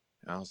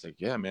 And I was like,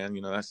 "Yeah, man,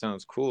 that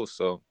sounds cool."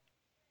 So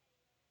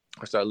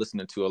I started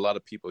listening to a lot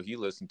of people he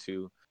listened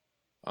to.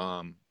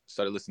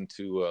 Started listening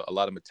to a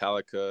lot of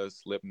Metallica,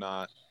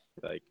 Slipknot,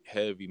 like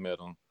heavy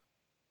metal.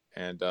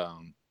 And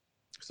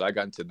so I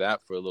got into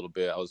that for a little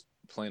bit. I was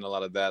playing a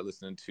lot of that,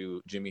 listening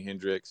to Jimi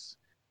Hendrix.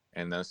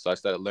 And then so I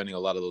started learning a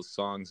lot of those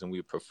songs, and we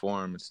would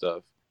perform and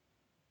stuff.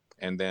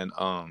 And then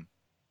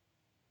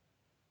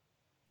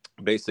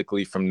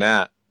basically from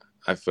that,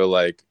 I feel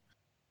like,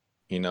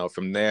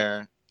 from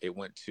there, it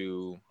went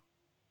to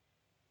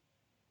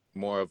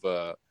more of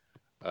a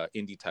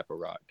indie type of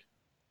rock.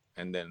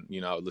 And then,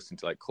 I would listen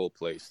to like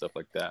Coldplay, stuff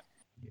like that.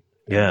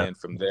 Yeah. And then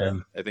from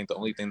there, I think the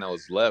only thing that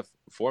was left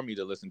for me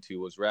to listen to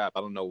was rap.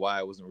 I don't know why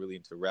I wasn't really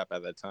into rap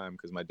at that time,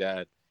 because my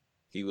dad,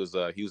 he was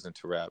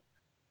into rap.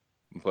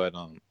 But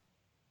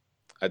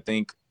I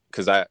think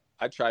because I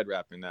tried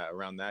rapping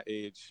around that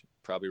age,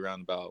 probably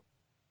around about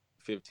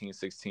 15,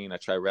 16, I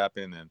tried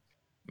rapping, and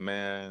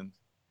man,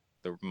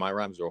 my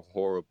rhymes were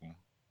horrible.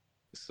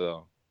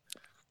 So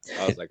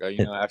I was like,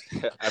 after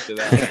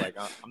that, I was like,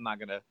 I'm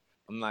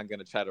not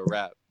gonna try to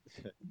rap.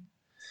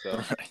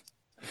 So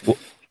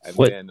and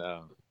what? then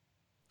go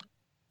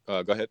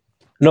ahead.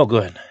 No, go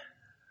ahead.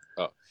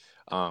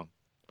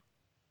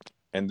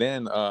 And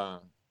then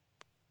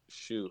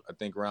shoot, I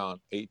think around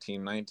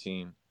 18,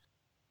 19,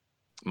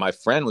 my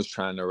friend was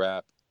trying to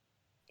rap.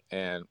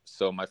 And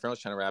so my friend was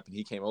trying to rap, and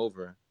he came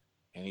over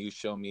and he was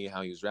showing me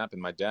how he was rapping.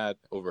 My dad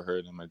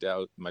overheard, and my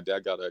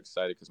dad got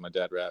excited because my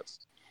dad raps.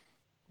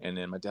 And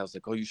then my dad was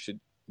like, "Oh, you should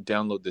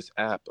download this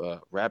app,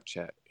 Rap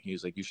Chat." He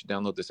was like, "You should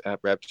download this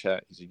app, Rap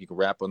Chat." He said, "You can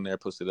rap on there,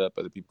 post it up,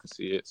 other people can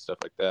see it, stuff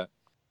like that."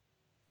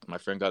 My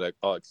friend got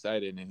all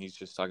excited, and he's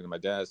just talking to my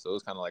dad. So it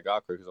was kind of like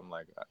awkward, because I'm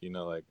like,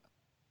 like,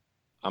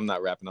 I'm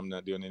not rapping, I'm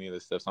not doing any of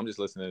this stuff. So I'm just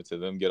listening to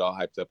them get all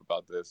hyped up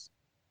about this.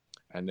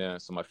 And then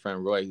so my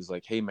friend Roy, he's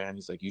like, "Hey man,"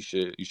 he's like, you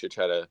should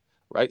try to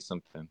write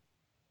something."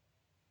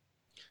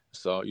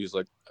 So he was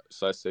like,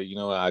 so I said,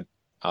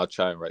 I'll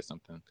try and write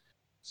something.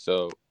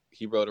 So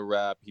he wrote a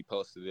rap, he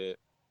posted it,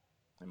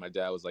 and my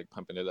dad was like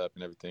pumping it up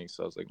and everything.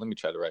 So I was like, let me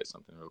try to write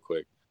something real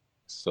quick.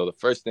 So the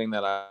first thing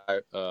that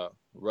I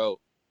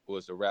wrote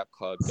was a rap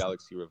called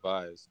Galaxy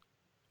Revised.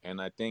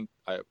 And I think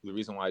the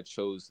reason why I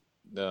chose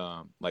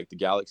the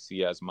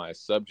galaxy as my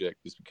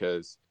subject is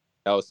because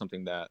that was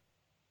something that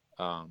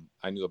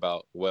I knew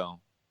about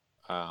well.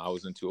 I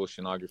was into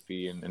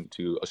oceanography and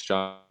into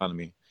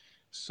astronomy.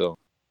 So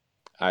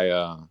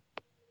I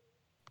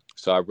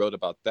wrote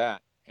about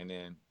that, and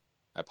then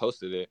I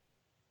posted it,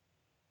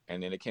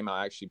 and then it came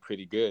out actually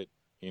pretty good.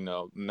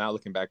 Now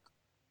looking back,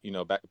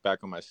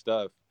 back on my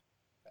stuff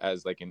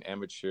as like an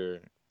amateur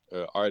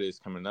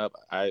artist coming up,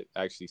 I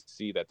actually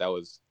see that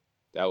was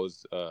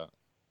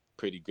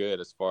pretty good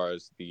as far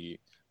as the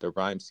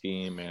rhyme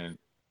scheme and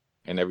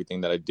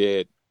everything that I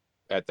did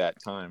at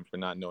that time for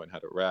not knowing how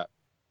to rap.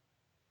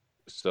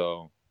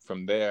 So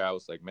from there, I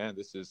was like, man,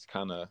 this is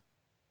kind of,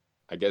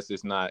 I guess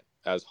it's not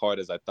as hard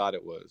as I thought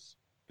it was.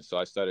 So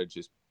I started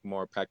just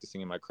more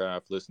practicing in my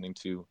craft, listening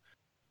to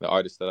the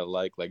artists that I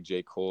like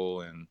J.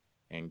 Cole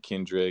and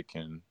Kendrick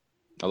and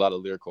a lot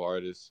of lyrical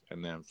artists.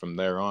 And then from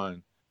there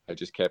on, I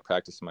just kept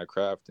practicing my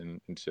craft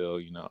until,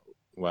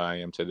 where I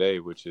am today,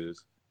 which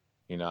is,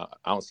 I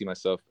don't see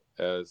myself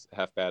as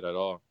half bad at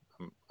all.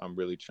 I'm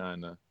really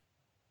trying to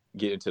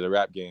get into the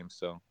rap game.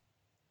 So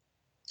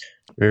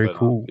very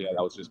cool. Yeah,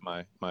 that was just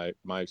my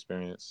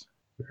experience.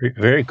 Very,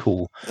 very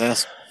cool.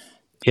 Yes.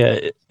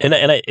 Yeah, and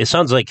it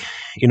sounds like,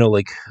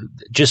 like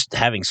just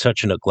having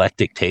such an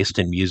eclectic taste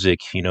in music,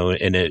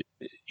 and it,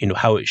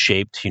 how it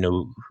shaped,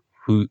 who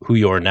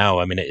you are now.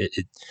 I mean,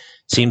 it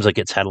seems like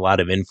it's had a lot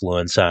of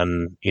influence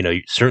on,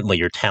 certainly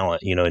your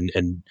talent,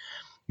 and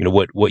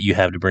what you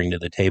have to bring to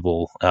the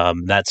table.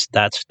 That's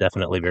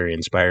definitely very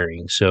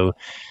inspiring. So,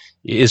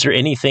 is there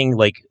anything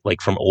like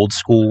from old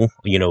school,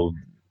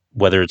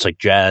 whether it's like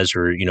jazz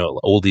or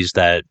oldies,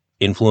 that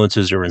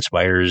influences or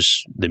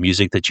inspires the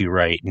music that you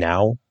write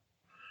now?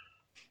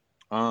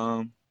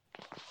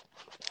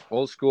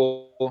 Old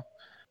school,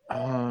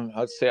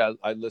 I'd say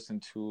I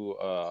listened to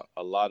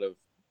a lot of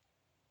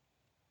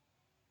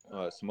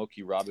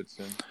Smokey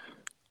Robinson,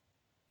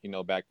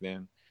 back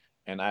then,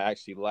 and I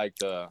actually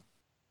liked I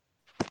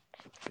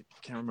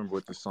can't remember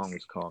what the song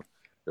was called.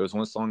 There was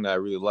one song that I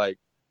really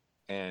liked,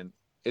 and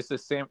it's the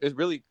same.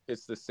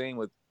 It's the same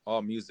with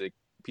all music.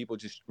 People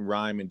just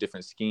rhyme in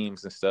different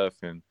schemes and stuff,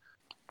 and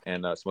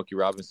Smokey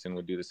Robinson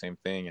would do the same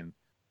thing, and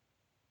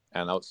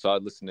so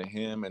I'd listen to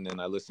him, and then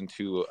I listened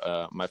to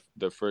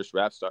the first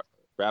rap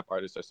rap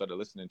artist I started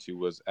listening to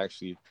was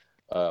actually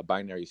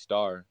Binary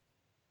Star.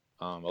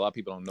 A lot of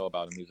people don't know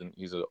about him.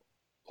 He's an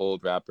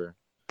old rapper.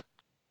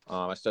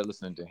 I started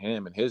listening to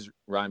him and his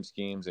rhyme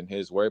schemes and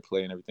his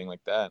wordplay and everything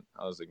like that.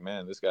 I was like,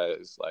 man, this guy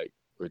is like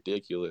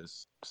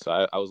ridiculous.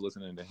 So I was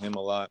listening to him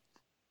a lot.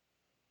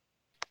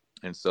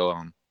 And so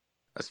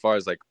as far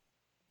as like,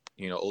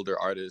 you know, older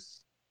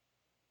artists,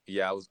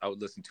 yeah, I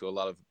would listen to a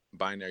lot of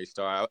Binary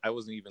Star. I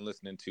wasn't even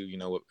listening to, you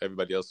know, what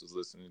everybody else was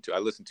listening to. I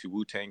listened to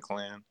Wu-Tang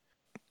Clan,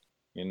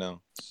 you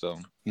know, so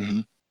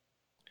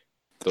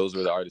those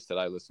were the artists that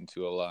I listened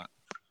to a lot.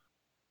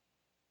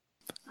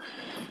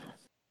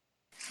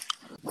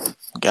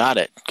 Got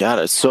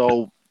it.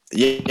 So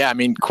yeah, I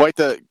mean, quite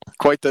the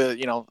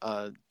you know,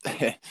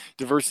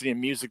 diversity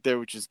in music there,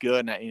 which is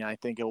good. And you know, I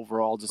think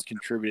overall just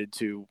contributed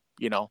to,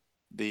 you know,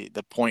 the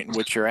point in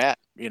which you're at,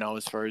 you know,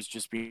 as far as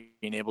just being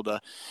able to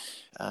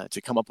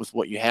come up with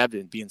what you have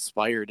and be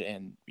inspired.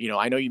 And you know,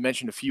 I know you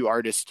mentioned a few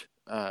artists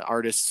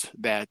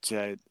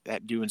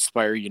that do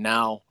inspire you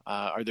now.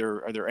 Are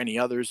there any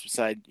others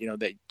besides, you know,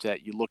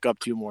 that you look up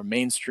to, more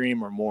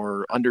mainstream or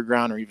more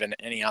underground, or even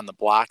any on the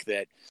block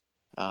that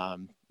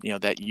you know,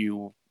 that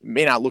you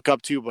may not look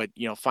up to, but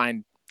you know,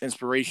 find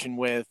inspiration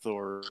with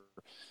or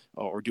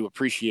do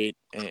appreciate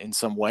in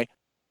some way?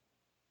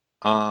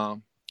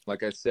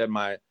 Like I said,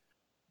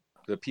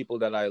 the people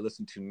that I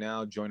listen to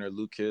now: Joyner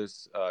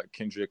Lucas,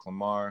 Kendrick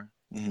Lamar,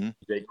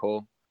 J.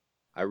 Cole.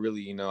 I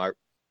really, you know,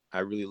 I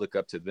really look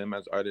up to them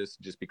as artists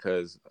just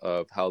because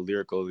of how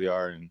lyrical they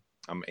are, and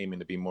I'm aiming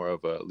to be more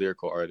of a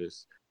lyrical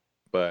artist,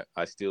 but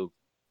I still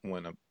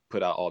want to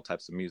put out all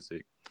types of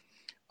music.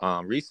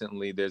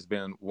 Recently, there's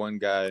been one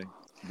guy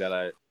that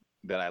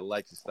I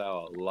like his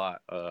style a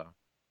lot.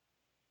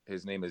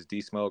 His name is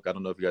D Smoke. I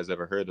don't know if you guys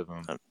ever heard of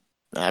him.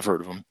 I've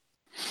heard of him.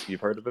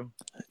 You've heard of him?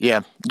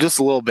 Yeah, just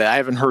a little bit. I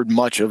haven't heard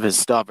much of his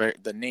stuff.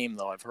 The name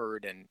though, I've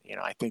heard, and you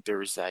know, I think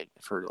I've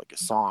heard like a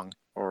song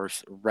or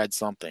read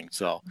something.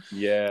 So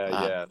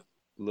yeah,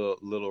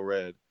 Little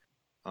Red.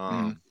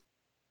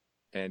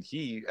 And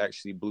he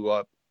actually blew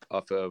up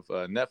off of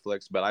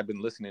Netflix, but I've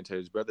been listening to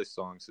his brother's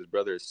songs. His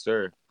brother is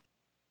Sir.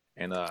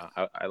 And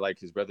I like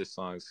his brother's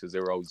songs because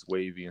they were always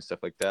wavy and stuff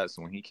like that.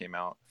 So when he came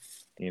out,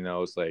 you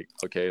know, it's like,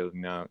 okay,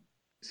 now it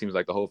seems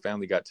like the whole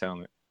family got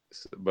talent.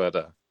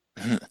 But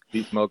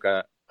D Smoke,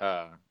 I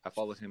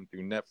followed him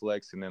through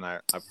Netflix, and then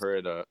I've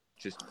heard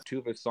just two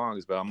of his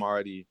songs, but I'm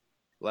already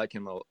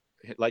liking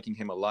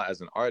him a lot as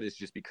an artist,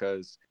 just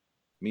because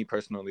me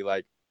personally,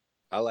 like,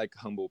 I like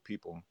humble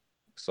people.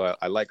 So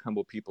I like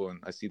humble people, and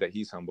I see that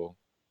he's humble.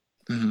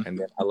 And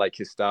then I like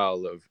his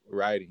style of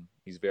writing.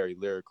 He's very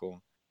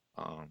lyrical.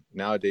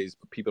 Nowadays,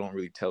 people don't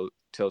really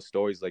tell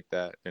stories like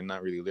that. They're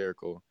not really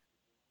lyrical.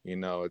 You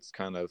know, it's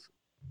kind of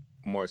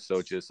more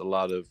so just a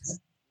lot of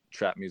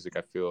trap music,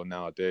 I feel,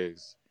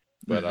 nowadays.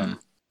 But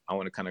I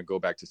want to kind of go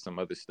back to some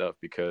other stuff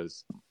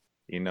because,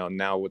 you know,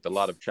 now with a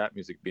lot of trap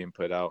music being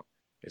put out,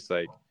 it's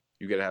like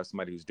you got to have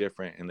somebody who's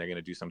different and they're going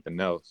to do something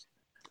else.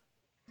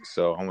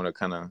 So I want to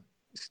kind of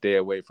stay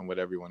away from what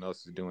everyone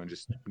else is doing,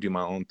 just do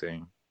my own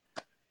thing.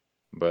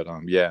 But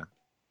yeah,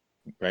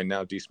 right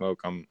now, D Smoke,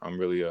 I'm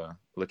really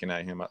looking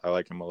at him. I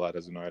like him a lot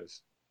as an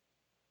artist.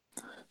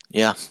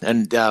 Yeah,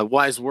 and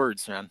wise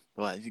words, man.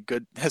 Well,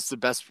 good. That's the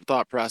best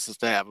thought process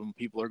to have. When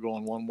people are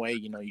going one way,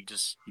 you know, you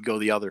go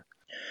the other.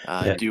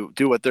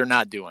 Do what they're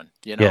not doing,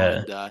 you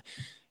know,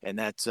 and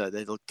that's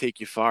that'll take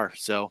you far.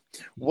 So,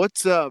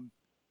 what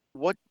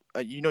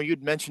you know,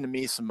 you'd mentioned to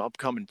me some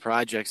upcoming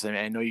projects. I mean,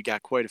 I know you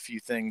got quite a few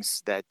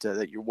things that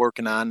you're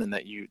working on and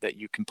that you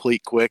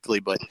complete quickly.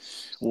 But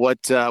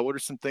what are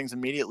some things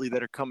immediately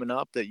that are coming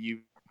up that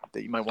you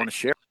might want to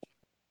share?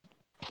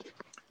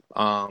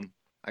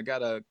 I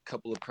got a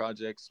couple of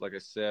projects, like I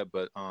said,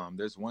 but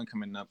there's one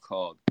coming up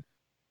called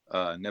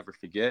Never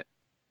Forget.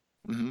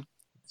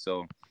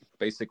 So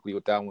basically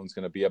what that one's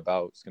going to be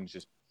about, it's going to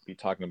just be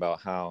talking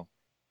about how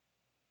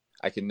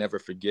I can never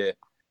forget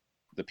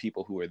the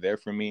people who were there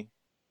for me.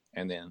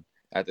 And then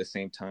at the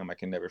same time, I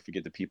can never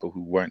forget the people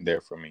who weren't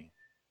there for me.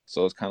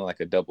 So it's kind of like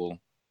a double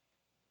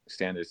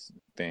standards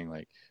thing,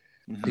 like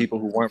people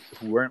who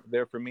weren't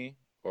there for me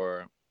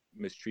or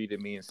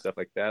mistreated me and stuff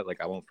like that.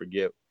 Like, I won't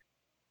forget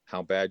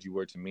how bad you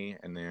were to me.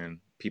 And then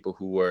people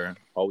who were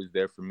always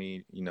there for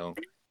me, you know,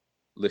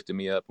 lifted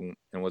me up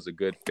and was a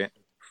good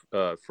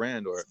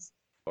friend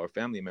or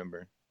family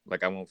member.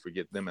 Like, I won't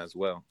forget them as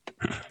well.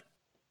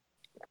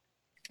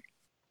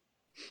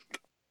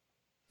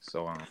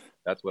 So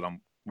that's what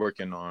I'm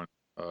working on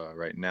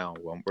right now.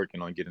 Well, I'm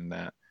working on getting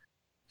that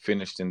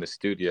finished in the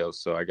studio.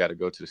 So I got to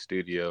go to the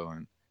studio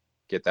and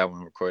get that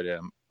one recorded.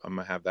 I'm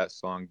going to have that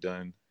song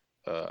done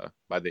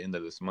by the end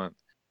of this month,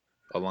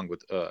 along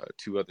with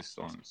 2 other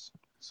songs.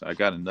 So I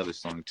got another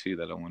song too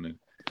that I want to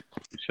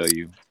show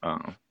you.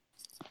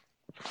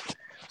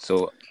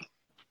 So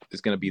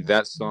it's going to be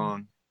that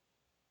song.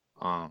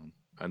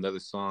 Another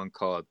song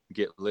called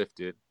Get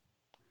Lifted,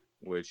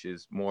 which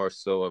is more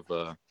so of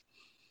a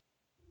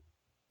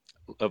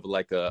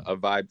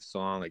vibe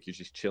song. Like, you're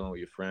just chilling with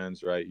your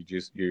friends, right?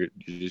 You're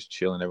just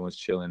chilling, everyone's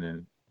chilling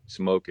and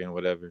smoking,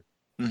 whatever.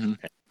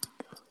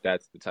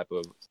 that's the type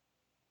of,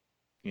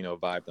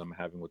 vibe that I'm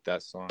having with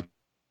that song.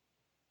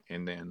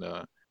 And then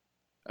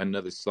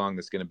another song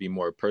that's going to be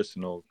more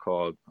personal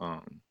called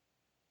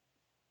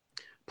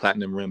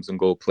Platinum Rims and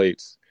Gold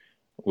Plates,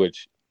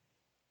 which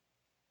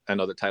I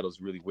know the title is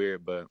really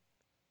weird, but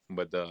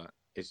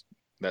it's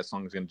that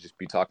song is going to just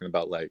be talking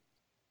about like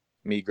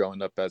me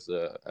growing up as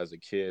a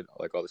kid,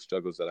 like all the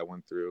struggles that I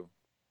went through,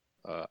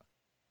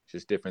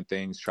 just different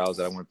things, trials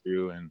that I went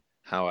through, and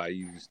how I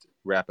used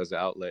rap as an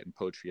outlet and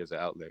poetry as an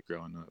outlet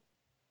growing up.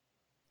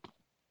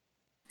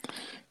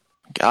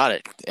 Got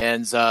it.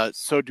 And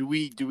so do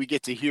we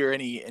get to hear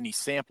any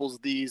samples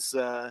of these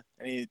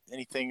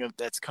anything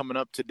that's coming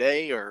up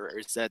today, or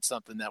is that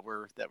something that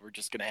we're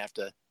just gonna have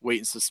to wait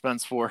in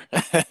suspense for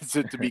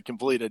to be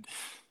completed?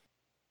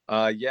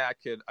 Yeah,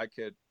 I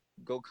could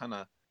go kind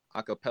of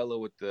a cappella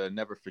with the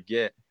Never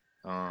Forget.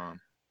 Well,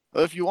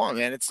 if you want,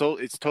 man, it's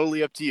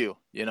totally up to you.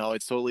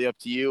 It's totally up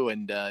to you.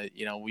 And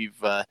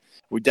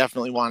we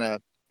definitely want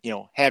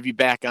to have you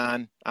back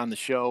on the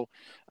show.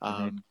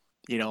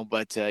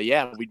 But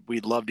yeah,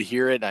 we'd love to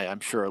hear it. I'm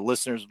sure our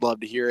listeners would love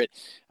to hear it.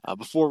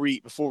 Before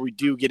we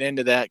do get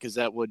into that, because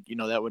that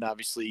would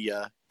obviously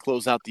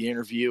close out the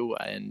interview,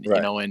 and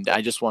right. And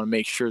I just want to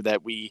make sure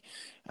that we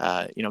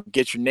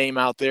get your name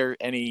out there.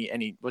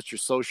 Any what's your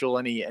social?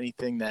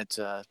 Anything that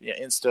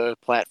Insta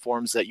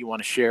platforms that you want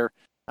to share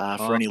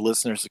for any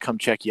listeners to come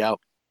check you out?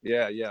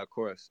 Yeah, of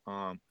course.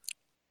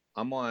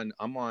 I'm on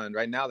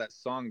right now. That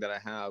song that I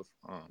have,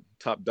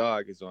 Top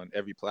Dog, is on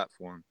every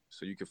platform,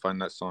 so you can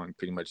find that song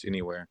pretty much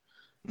anywhere.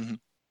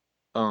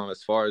 Mm-hmm.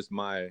 As far as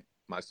my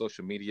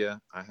social media,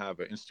 I have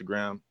an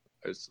Instagram.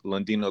 It's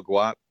Lundino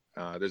Guap.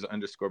 There's an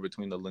underscore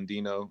between the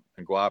Lundino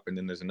and Guap, and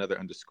then there's another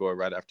underscore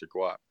right after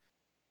Guap.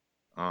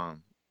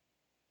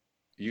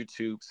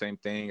 YouTube, same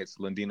thing. It's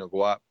Lundino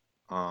Guap.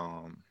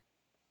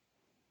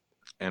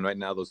 And right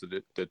now, those are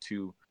the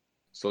two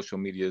social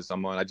medias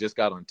I'm on. I just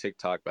got on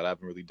TikTok, but I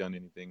haven't really done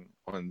anything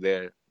on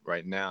there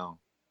right now.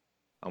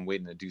 I'm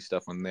waiting to do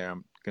stuff on there.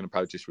 I'm gonna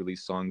probably just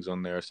release songs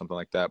on there or something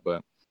like that.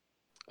 But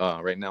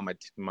right now,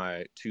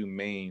 my two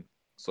main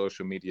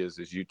social medias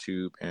is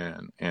YouTube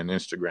and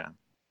Instagram.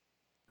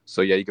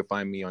 So yeah, you can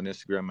find me on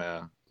Instagram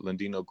at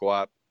Lundino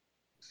Guap.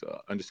 So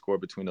underscore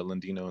between the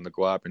Lundino and the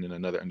Guap, and then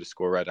another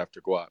underscore right after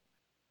Guap,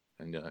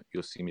 and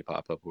you'll see me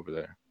pop up over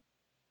there.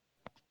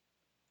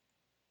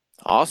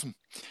 Awesome.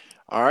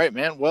 All right,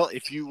 man. Well,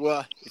 if you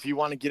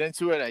want to get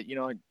into it,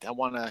 I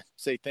want to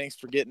say thanks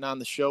for getting on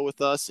the show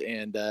with us,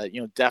 and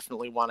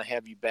definitely want to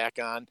have you back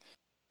on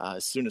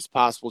as soon as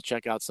possible.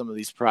 Check out some of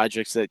these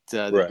projects that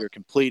Right. you're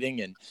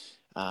completing, and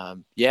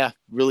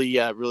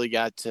really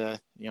got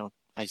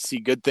I see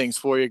good things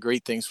for you,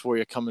 great things for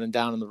you coming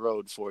down the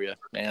road for you,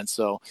 man.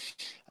 So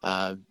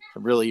I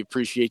really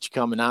appreciate you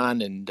coming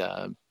on, and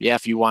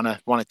if you want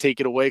to take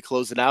it away,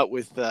 close it out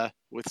with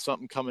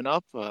something coming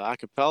up a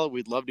cappella,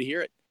 we'd love to hear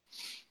it.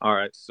 All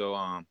right,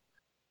 so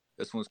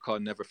this one's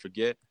called Never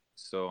Forget.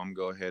 So I'm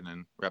gonna go ahead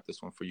and wrap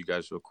this one for you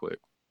guys real quick.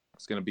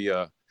 It's gonna be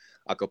a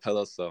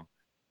cappella, so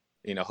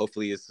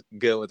hopefully it's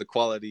good with the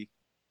quality,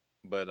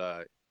 but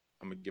I'm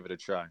gonna give it a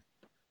try.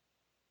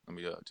 Let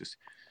me just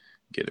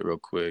get it real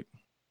quick.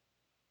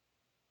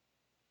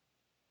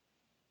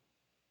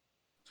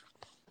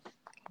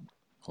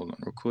 Hold on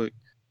real quick.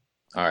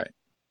 All right,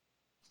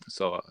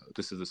 so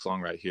this is the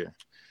song right here.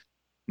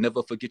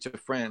 Never forget your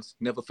friends,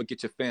 never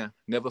forget your fam.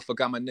 Never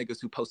forgot my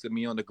niggas who posted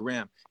me on the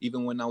gram.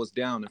 Even when I was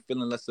down and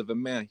feeling less of a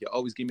man, you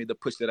always give me the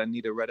push that I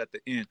needed right at the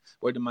end.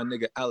 Word to my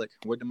nigga Alec,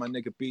 word to my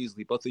nigga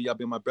Beasley. Both of y'all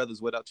been my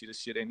brothers, without you this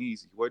shit ain't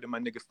easy. Word to my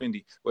nigga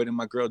Fendi, word to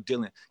my girl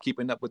Dylan.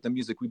 Keeping up with the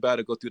music, we about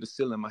to go through the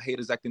ceiling. My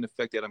haters acting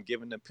affected, I'm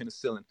giving them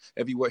penicillin.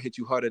 Every word hit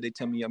you harder, they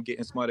tell me I'm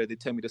getting smarter. They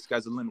tell me the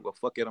sky's the limit, well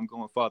fuck it, I'm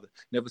going farther.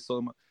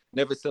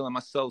 Never selling my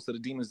soul so the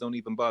demons don't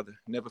even bother.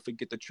 Never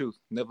forget the truth.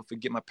 Never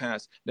forget my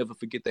past. Never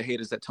forget the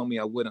haters that told me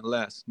I wouldn't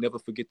last. Never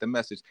forget the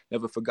message.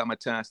 Never forgot my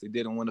task. They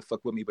didn't want to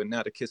fuck with me, but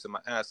now they're kissing my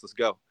ass. Let's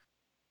go.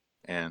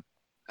 And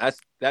that's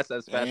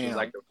as fast as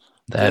I go.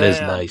 That is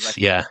nice.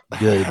 Yeah,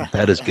 good.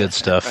 That is good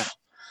stuff.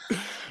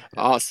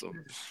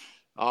 Awesome.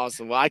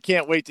 Well, I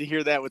can't wait to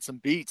hear that with some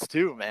beats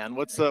too, man.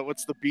 What's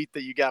the beat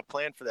that you got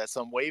planned for that?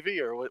 Some wavy,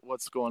 or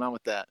what's going on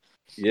with that?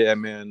 Yeah,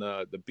 man.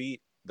 The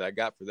beat that I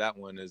got for that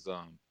one is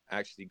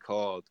actually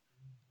called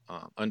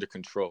Under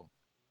Control.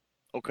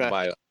 Okay.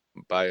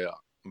 By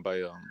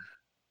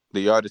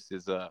the artist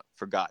is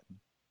Forgotten.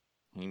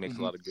 He makes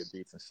a lot of good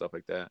beats and stuff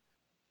like that.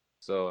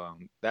 So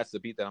that's the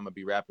beat that I'm gonna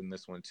be rapping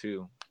this one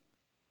too.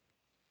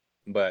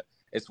 But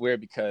it's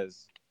weird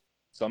because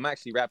I'm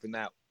actually rapping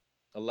that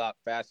a lot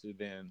faster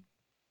than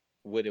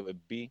what it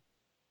would be,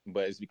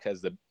 but it's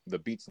because the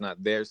beat's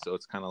not there, so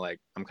it's kind of like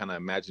I'm kind of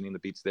imagining the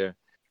beats there.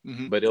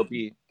 But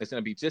it's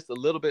gonna be just a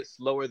little bit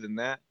slower than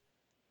that.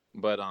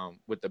 But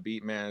with the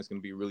beat, man, it's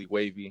gonna be really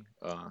wavy.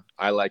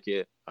 I like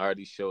it. I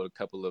already showed a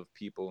couple of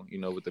people,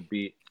 with the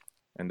beat,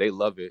 and they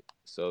love it.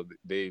 So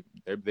they've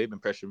been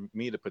pressuring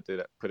me to put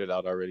it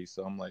out already.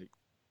 So I'm like,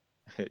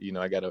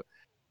 I gotta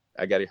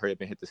hurry up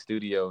and hit the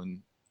studio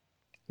and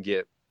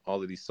get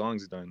all of these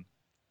songs done.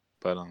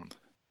 But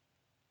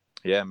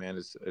Yeah, man,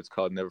 it's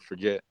called Never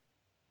Forget.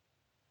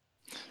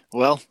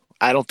 Well,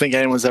 I don't think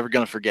anyone's ever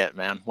going to forget,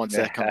 man, once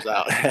that comes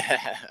out.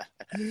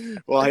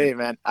 Well, hey,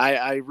 man,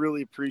 I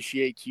really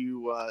appreciate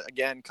you,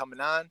 again,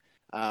 coming on.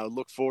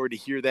 Look forward to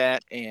hear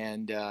that.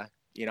 And,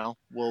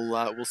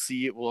 we'll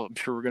see it. I'm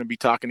sure we're going to be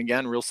talking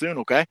again real soon.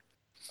 Okay.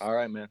 All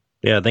right, man.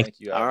 Yeah. Thank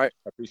you. All right.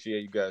 I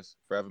appreciate you guys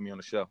for having me on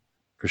the show.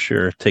 For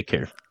sure. Take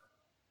care.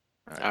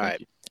 All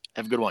right.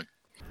 Have a good one.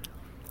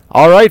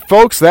 All right,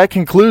 folks, that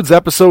concludes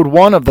episode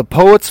 1 of the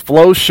Poets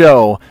Flow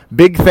Show.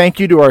 Big thank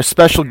you to our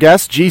special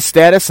guest, G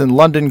Status in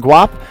London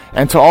Guap,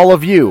 and to all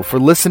of you for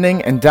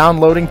listening and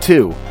downloading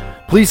too.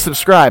 Please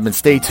subscribe and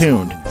stay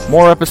tuned.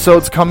 More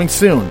episodes coming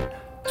soon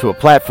to a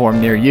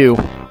platform near you.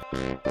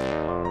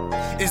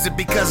 Is it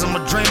because I'm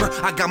a dreamer?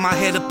 I got my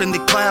head up in the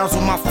clouds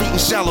with my feet in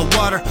shallow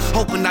water,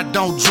 hoping I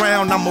don't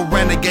drown. I'm a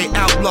renegade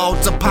outlaw,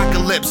 it's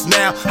apocalypse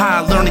now.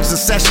 High learnings in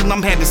session,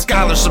 I'm handing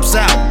scholarships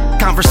out.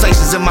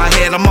 Conversations in my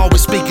head, I'm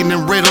always speaking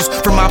in riddles,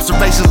 from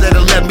observations that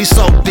have led me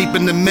so deep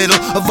in the middle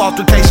of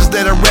altercations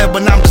that I read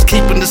when I'm just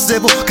keeping it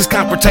civil. Cause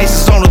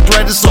confrontations on the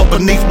thread is so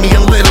beneath me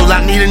a little. I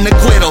need an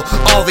acquittal.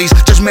 All these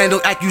judgmental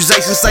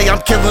accusations say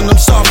I'm killing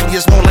them softly.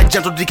 It's more like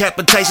gentle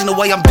decapitation, the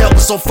way I'm dealt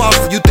with so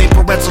falsely. You think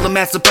parental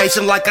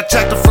emancipation, like I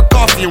checked for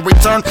coffee in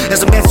return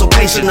as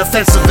emancipation,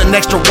 offensive and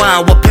extra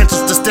wild. With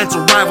pencils to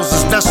stencil rivals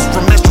as vessels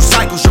from menstrual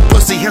cycles. Your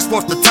pussy,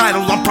 henceforth the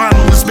title. I'm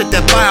primal to spit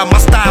that bile. My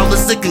style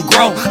is sick and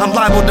grow. I'm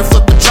liable to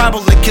flip the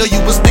tribal and kill you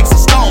with sticks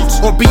and stones,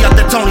 or be out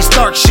that Tony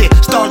Stark shit.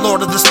 Star Lord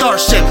of the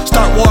Starship.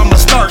 Start war,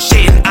 I'ma start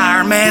shit. And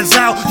Iron Man's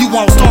out. You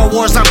want Star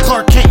Wars? I'm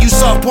Clark Kent. You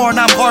soft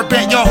porn, I'm hard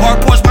bent. Your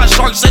hard porch, my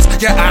shark says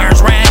your irons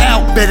ran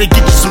out. Better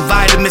get you some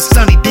vitamins,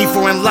 Sunny D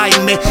for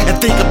enlightenment, and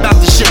think about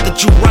the shit that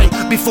you write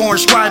before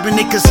inscribing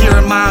it. Cause here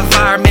in my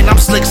environment, I'm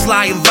slick,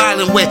 sly, and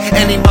violent with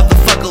any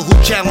motherfucker who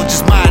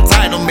challenges my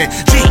entitlement.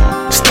 G,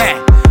 stat,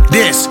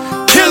 this,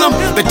 kill him.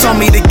 They told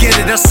me to get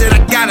it, I said I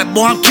got it,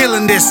 boy, I'm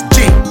killing this.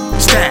 G,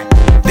 stat,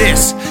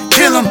 this,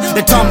 kill him.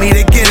 They told me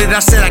to get it,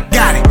 I said I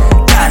got it,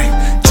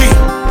 G,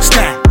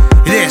 stat,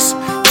 this,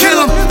 kill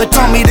him. They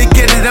told me to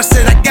get it, I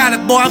said I got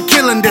it, boy, I'm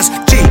killing this.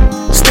 G,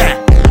 stat,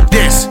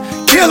 this,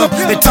 kill him.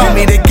 They told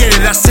me to get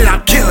it, I said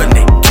I'm killing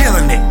it.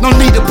 No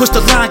need to push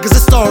the line, cause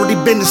it's already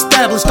been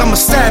established. I'm a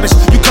savage.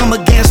 You come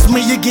against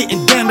me, you're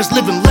getting damaged.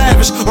 Living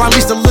lavish, or at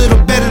least a little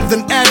better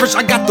than average.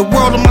 I got the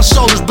world on my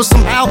shoulders, but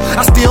somehow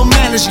I still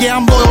manage. Yeah,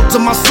 I'm loyal to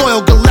my soil.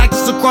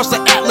 Galactus across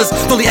the atlas,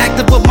 fully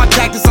active with my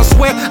tactics. I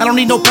swear, I don't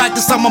need no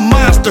practice. I'm a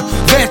monster,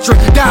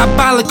 veteran,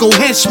 diabolical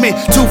henchman.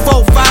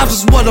 245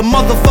 is what a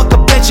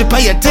motherfucker bet you.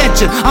 Pay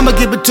attention, I'ma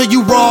give it to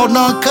you raw and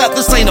uncut.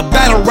 This ain't a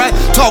battle rap.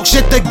 Talk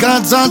shit, the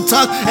guns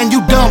untucked, and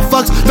you dumb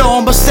fucks know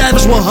I'm a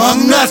savage with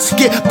hung nuts.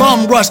 Get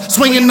bum rush,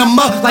 swinging them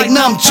up like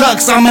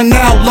nunchucks. I'm an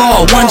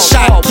outlaw, one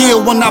shot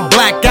kill when I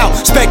black out.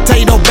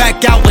 Spectator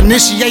back out,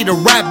 initiate a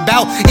rap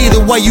bout.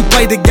 Either way you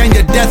play the game,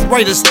 your death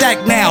rate is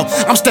stacked now.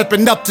 I'm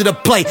stepping up to the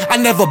plate, I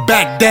never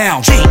back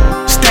down. G,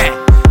 stat,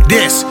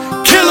 this,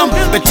 kill him.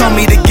 They told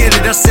me to get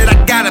it, I said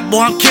I got it,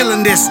 boy, I'm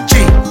killing this.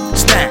 G,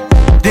 stat,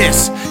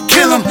 this,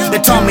 kill him. They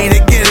told me to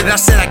get it, I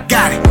said I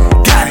got it,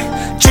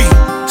 G,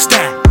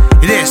 stat,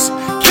 this,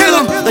 kill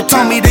him. They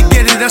told me to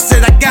get it, I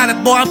said I got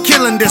it, boy, I'm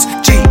killing this.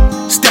 G,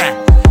 stat,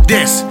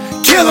 this,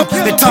 kill him.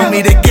 They told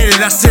me to get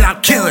it, I said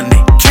I'm killing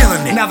it.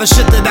 Now the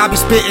shit that I be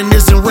spitting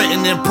isn't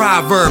written in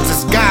proverbs,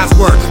 it's God's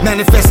word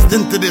manifested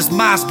into this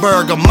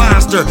Mossberg, a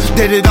monster.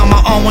 Did it on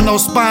my own with no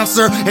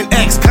sponsor. An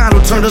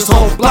ex-condo turned this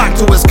whole block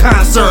to his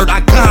concert.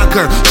 I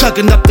conquer,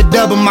 chucking up the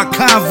dub in my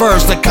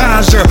Converse. The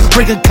conjure,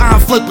 bringing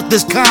conflict with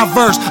this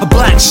Converse. A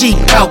black sheep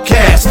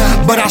outcast,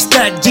 but I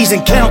stack G's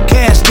and count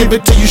cash. Give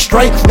it to you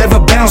straight, never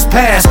bounce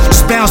past.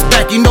 Just bounce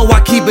back, you know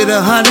I keep it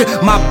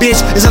 100. My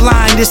bitch is a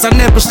lioness, I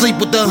never sleep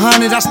with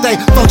 100. I stay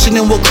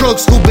functioning with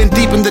crooks who been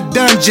deep in the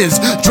dungeons.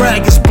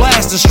 Dragons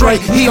blasting straight,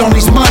 he on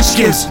these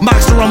munchkins.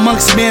 Monster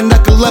amongst men,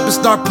 knuckle up and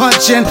start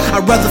punching.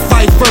 I'd rather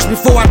fight first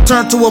before I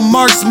turn to a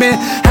marksman.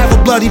 Have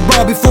a bloody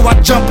brawl before I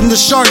jump in the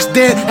shark's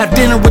den. Have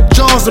dinner with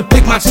jaws and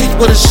pick my teeth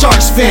with a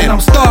shark's fin. I'm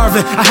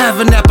starving, I have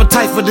an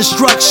appetite for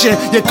destruction.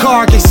 Your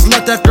car gets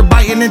left after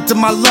biting into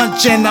my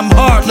lunch, and I'm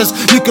heartless.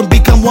 You can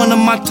become one of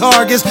my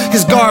targets,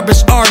 cause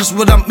garbage artists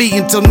what I'm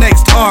eating till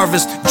next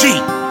harvest. G,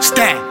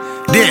 stat,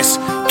 this,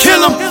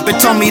 kill him. They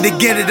told me to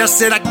get it, I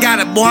said I got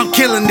it, boy, I'm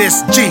killing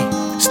this. G,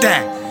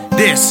 stat,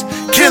 this,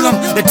 kill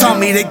him. They told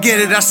me to get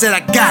it, I said I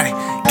got it,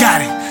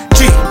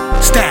 G,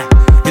 stat,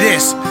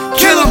 this,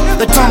 kill him.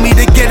 They told me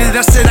to get it,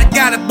 I said I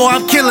got it, boy,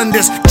 I'm killing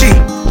this. G,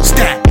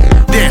 stat,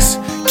 this,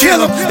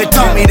 kill him. They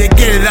told me to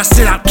get it, I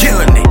said I'm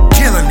killing it.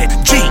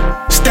 G,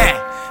 stat,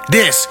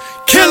 this,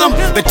 kill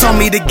him. They told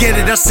me to get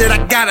it, I said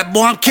I got it,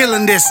 boy, I'm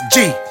killing this.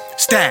 G,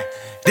 stat,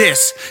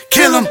 this,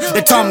 kill him.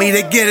 They told me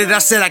to get it, I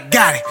said I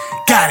got it,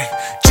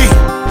 G,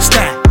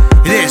 stat,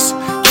 this,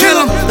 kill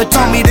him. They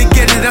told me to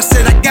get it, I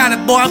said I got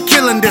it, boy, I'm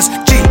killing this.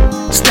 G,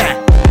 stat,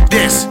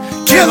 this,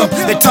 kill him.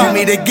 They told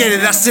me to get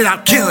it, I said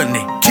I'm killing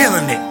it.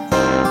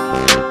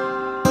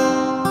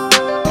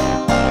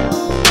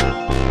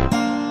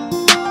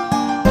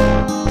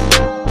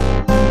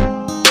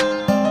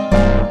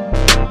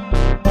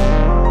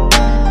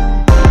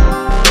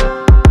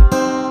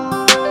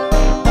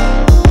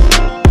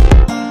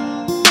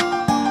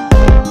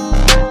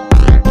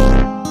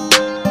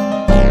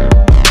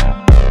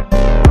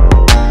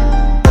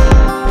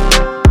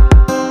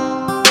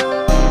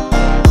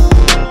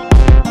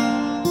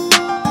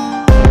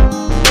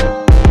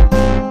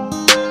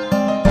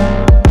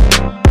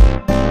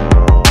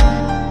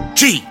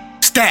 G,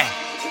 stack,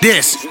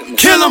 this,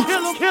 kill 'em.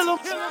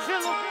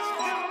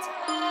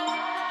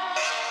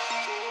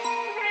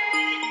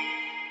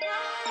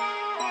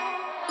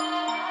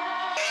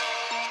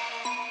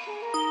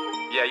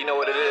 Yeah, you know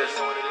what it is.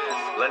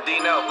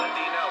 Landino.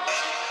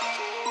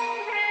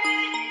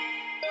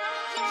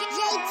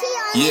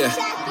 Yeah,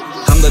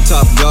 I'm the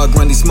top dog,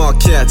 run these small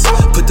cats.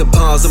 Put the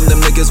paws on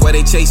them niggas while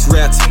they chase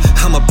rats.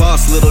 I'm a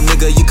boss, little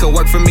nigga, you can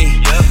work for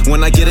me.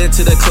 When I get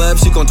into the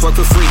clubs, you gon' twerk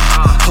for free.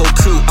 Whole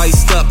crew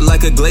iced up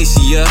like a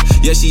glacier.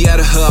 Yeah, she out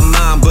of her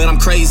mind, but I'm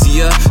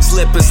crazier.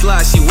 Slip and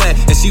slide, she wet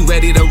and she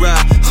ready to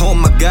ride. Oh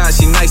my God,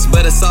 she nice,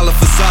 but it's all a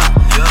facade.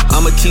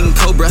 I'm a king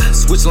cobra,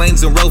 switch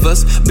lanes and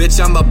rovers.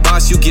 Bitch, I'm a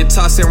boss, you get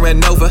tossed and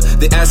ran over.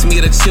 They asked me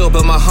to chill,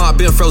 but my heart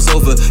been froze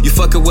over. You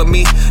fuckin' with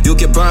me, you'll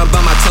get burned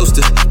by my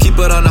toaster. Keep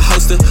it on the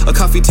holster, a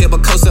coffee table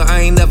coaster.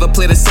 I ain't never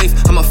played it safe,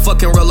 I'm a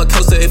fucking roller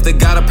coaster. If they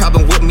got a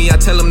problem with me, I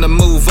tell them to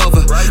move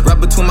over. Right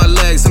between my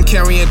legs, I'm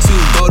carrying 2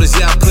 boulders.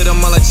 Yeah, I put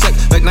them all in check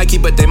like Nike,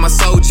 but they my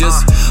soldiers.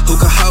 Who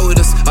can hold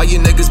us? All you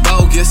niggas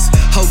bogus.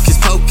 Hocus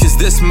pocus,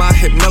 this my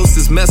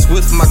hypnosis. Mess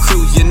with my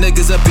crew, you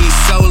niggas will be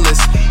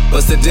soulless.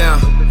 Bust it down,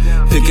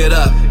 pick it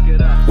up.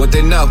 What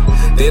they know,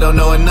 they don't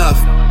know enough.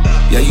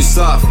 Yeah, you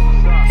soft,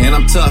 and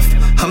I'm tough.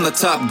 I'm the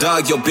top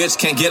dog, your bitch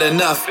can't get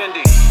enough.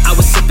 I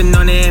was sipping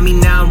on the Emmy,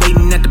 now I'm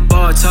waiting at the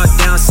bar. Talk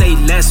down, say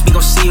less, we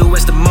gon' see you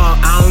at the mall.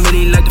 I don't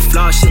really like the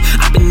flaw shit,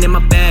 I been in my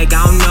bag,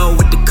 I don't know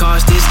what the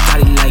cost is.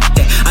 Got it like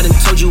that, I done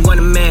told you I'm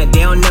a man,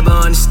 they don't never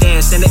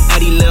understand. Send it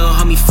Eddie, little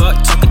homie,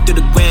 fuck, talking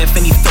through the grand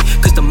Fendi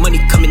fake, cause the money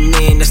coming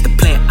in, that's the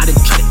plan. I done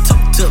tried to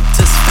talk to him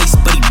to his face,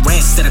 but he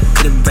ran. Said I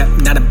couldn't rap,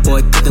 not a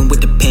boy cooking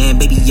with the pen.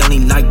 Baby, only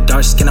like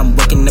dark skin, I'm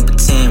working up a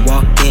 10.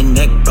 Walk in,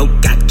 neck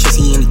broke, got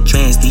Tracy in the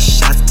trance. These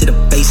shots to the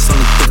face,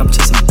 only think I'm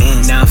chasing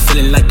bands. Now I'm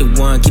feeling like the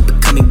one, keep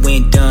it coming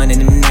when done,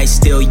 and the night's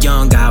still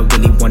young. I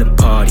really wanna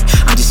party,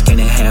 I'm just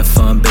gonna have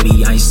fun,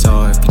 baby, I ain't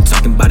sorry. If you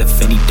talking about a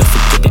Fendi, don't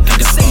forget to add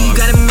the say you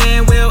got a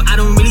man, well, I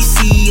don't really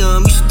see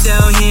him. You should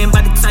tell him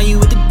by the time you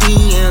with the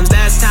DMs.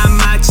 Last time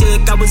I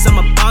checked, I was on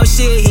my ball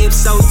shit. Hips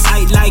so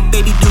tight like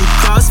baby do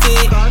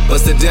CrossFit.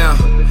 Bust it down,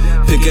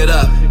 pick it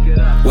up.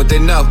 What they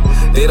know,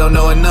 they don't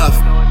know enough.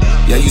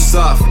 Yeah, you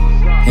soft,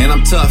 and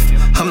I'm tough.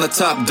 I'm the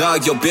top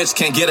dog, your bitch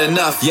can't get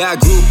enough. Yeah, I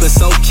grew up in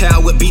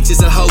SoCal with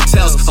beaches and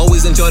hotels.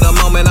 Always enjoy the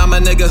moment, I'm a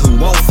nigga who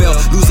won't fail.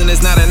 Losing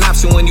is not an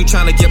option when you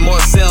tryna get more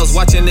sales.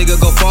 Watch a nigga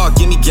go far,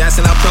 give me gas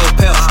and I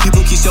propel.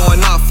 People keep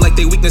showing off like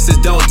they weaknesses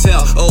don't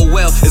tell. Oh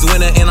well, it's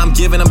winter and I'm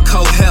giving them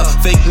cold hell.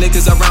 Fake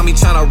niggas around me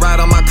tryna ride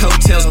on my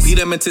coattails. Beat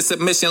them into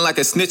submission like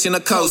a snitch in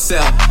a cold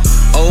cell.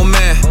 Oh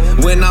man,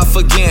 when I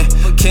forget,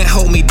 can't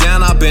hold me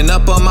down, I've been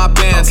up on my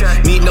bands.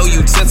 Need no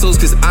utensils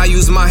cause I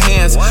use my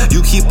hands.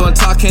 You keep on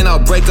talking, I'll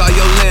break all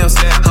your limbs.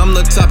 I'm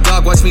the top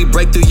dog, watch me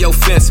break through your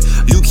fence.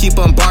 You keep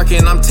on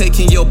barking, I'm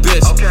taking your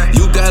bitch.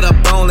 You got a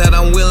bone that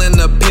I'm willing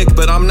to pick,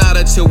 but I'm not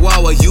a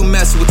chihuahua, you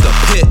mess with the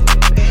pit.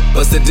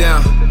 Bust it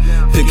down,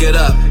 pick it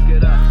up.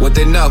 What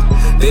they know,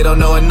 they don't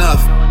know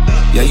enough.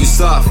 Yeah, you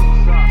soft,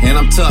 and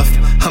I'm tough.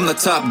 I'm the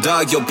top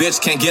dog, your bitch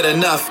can't get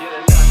enough.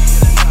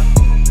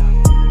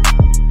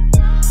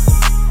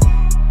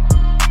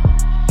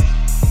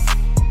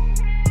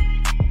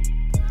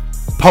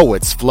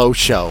 Poets Flow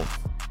Show.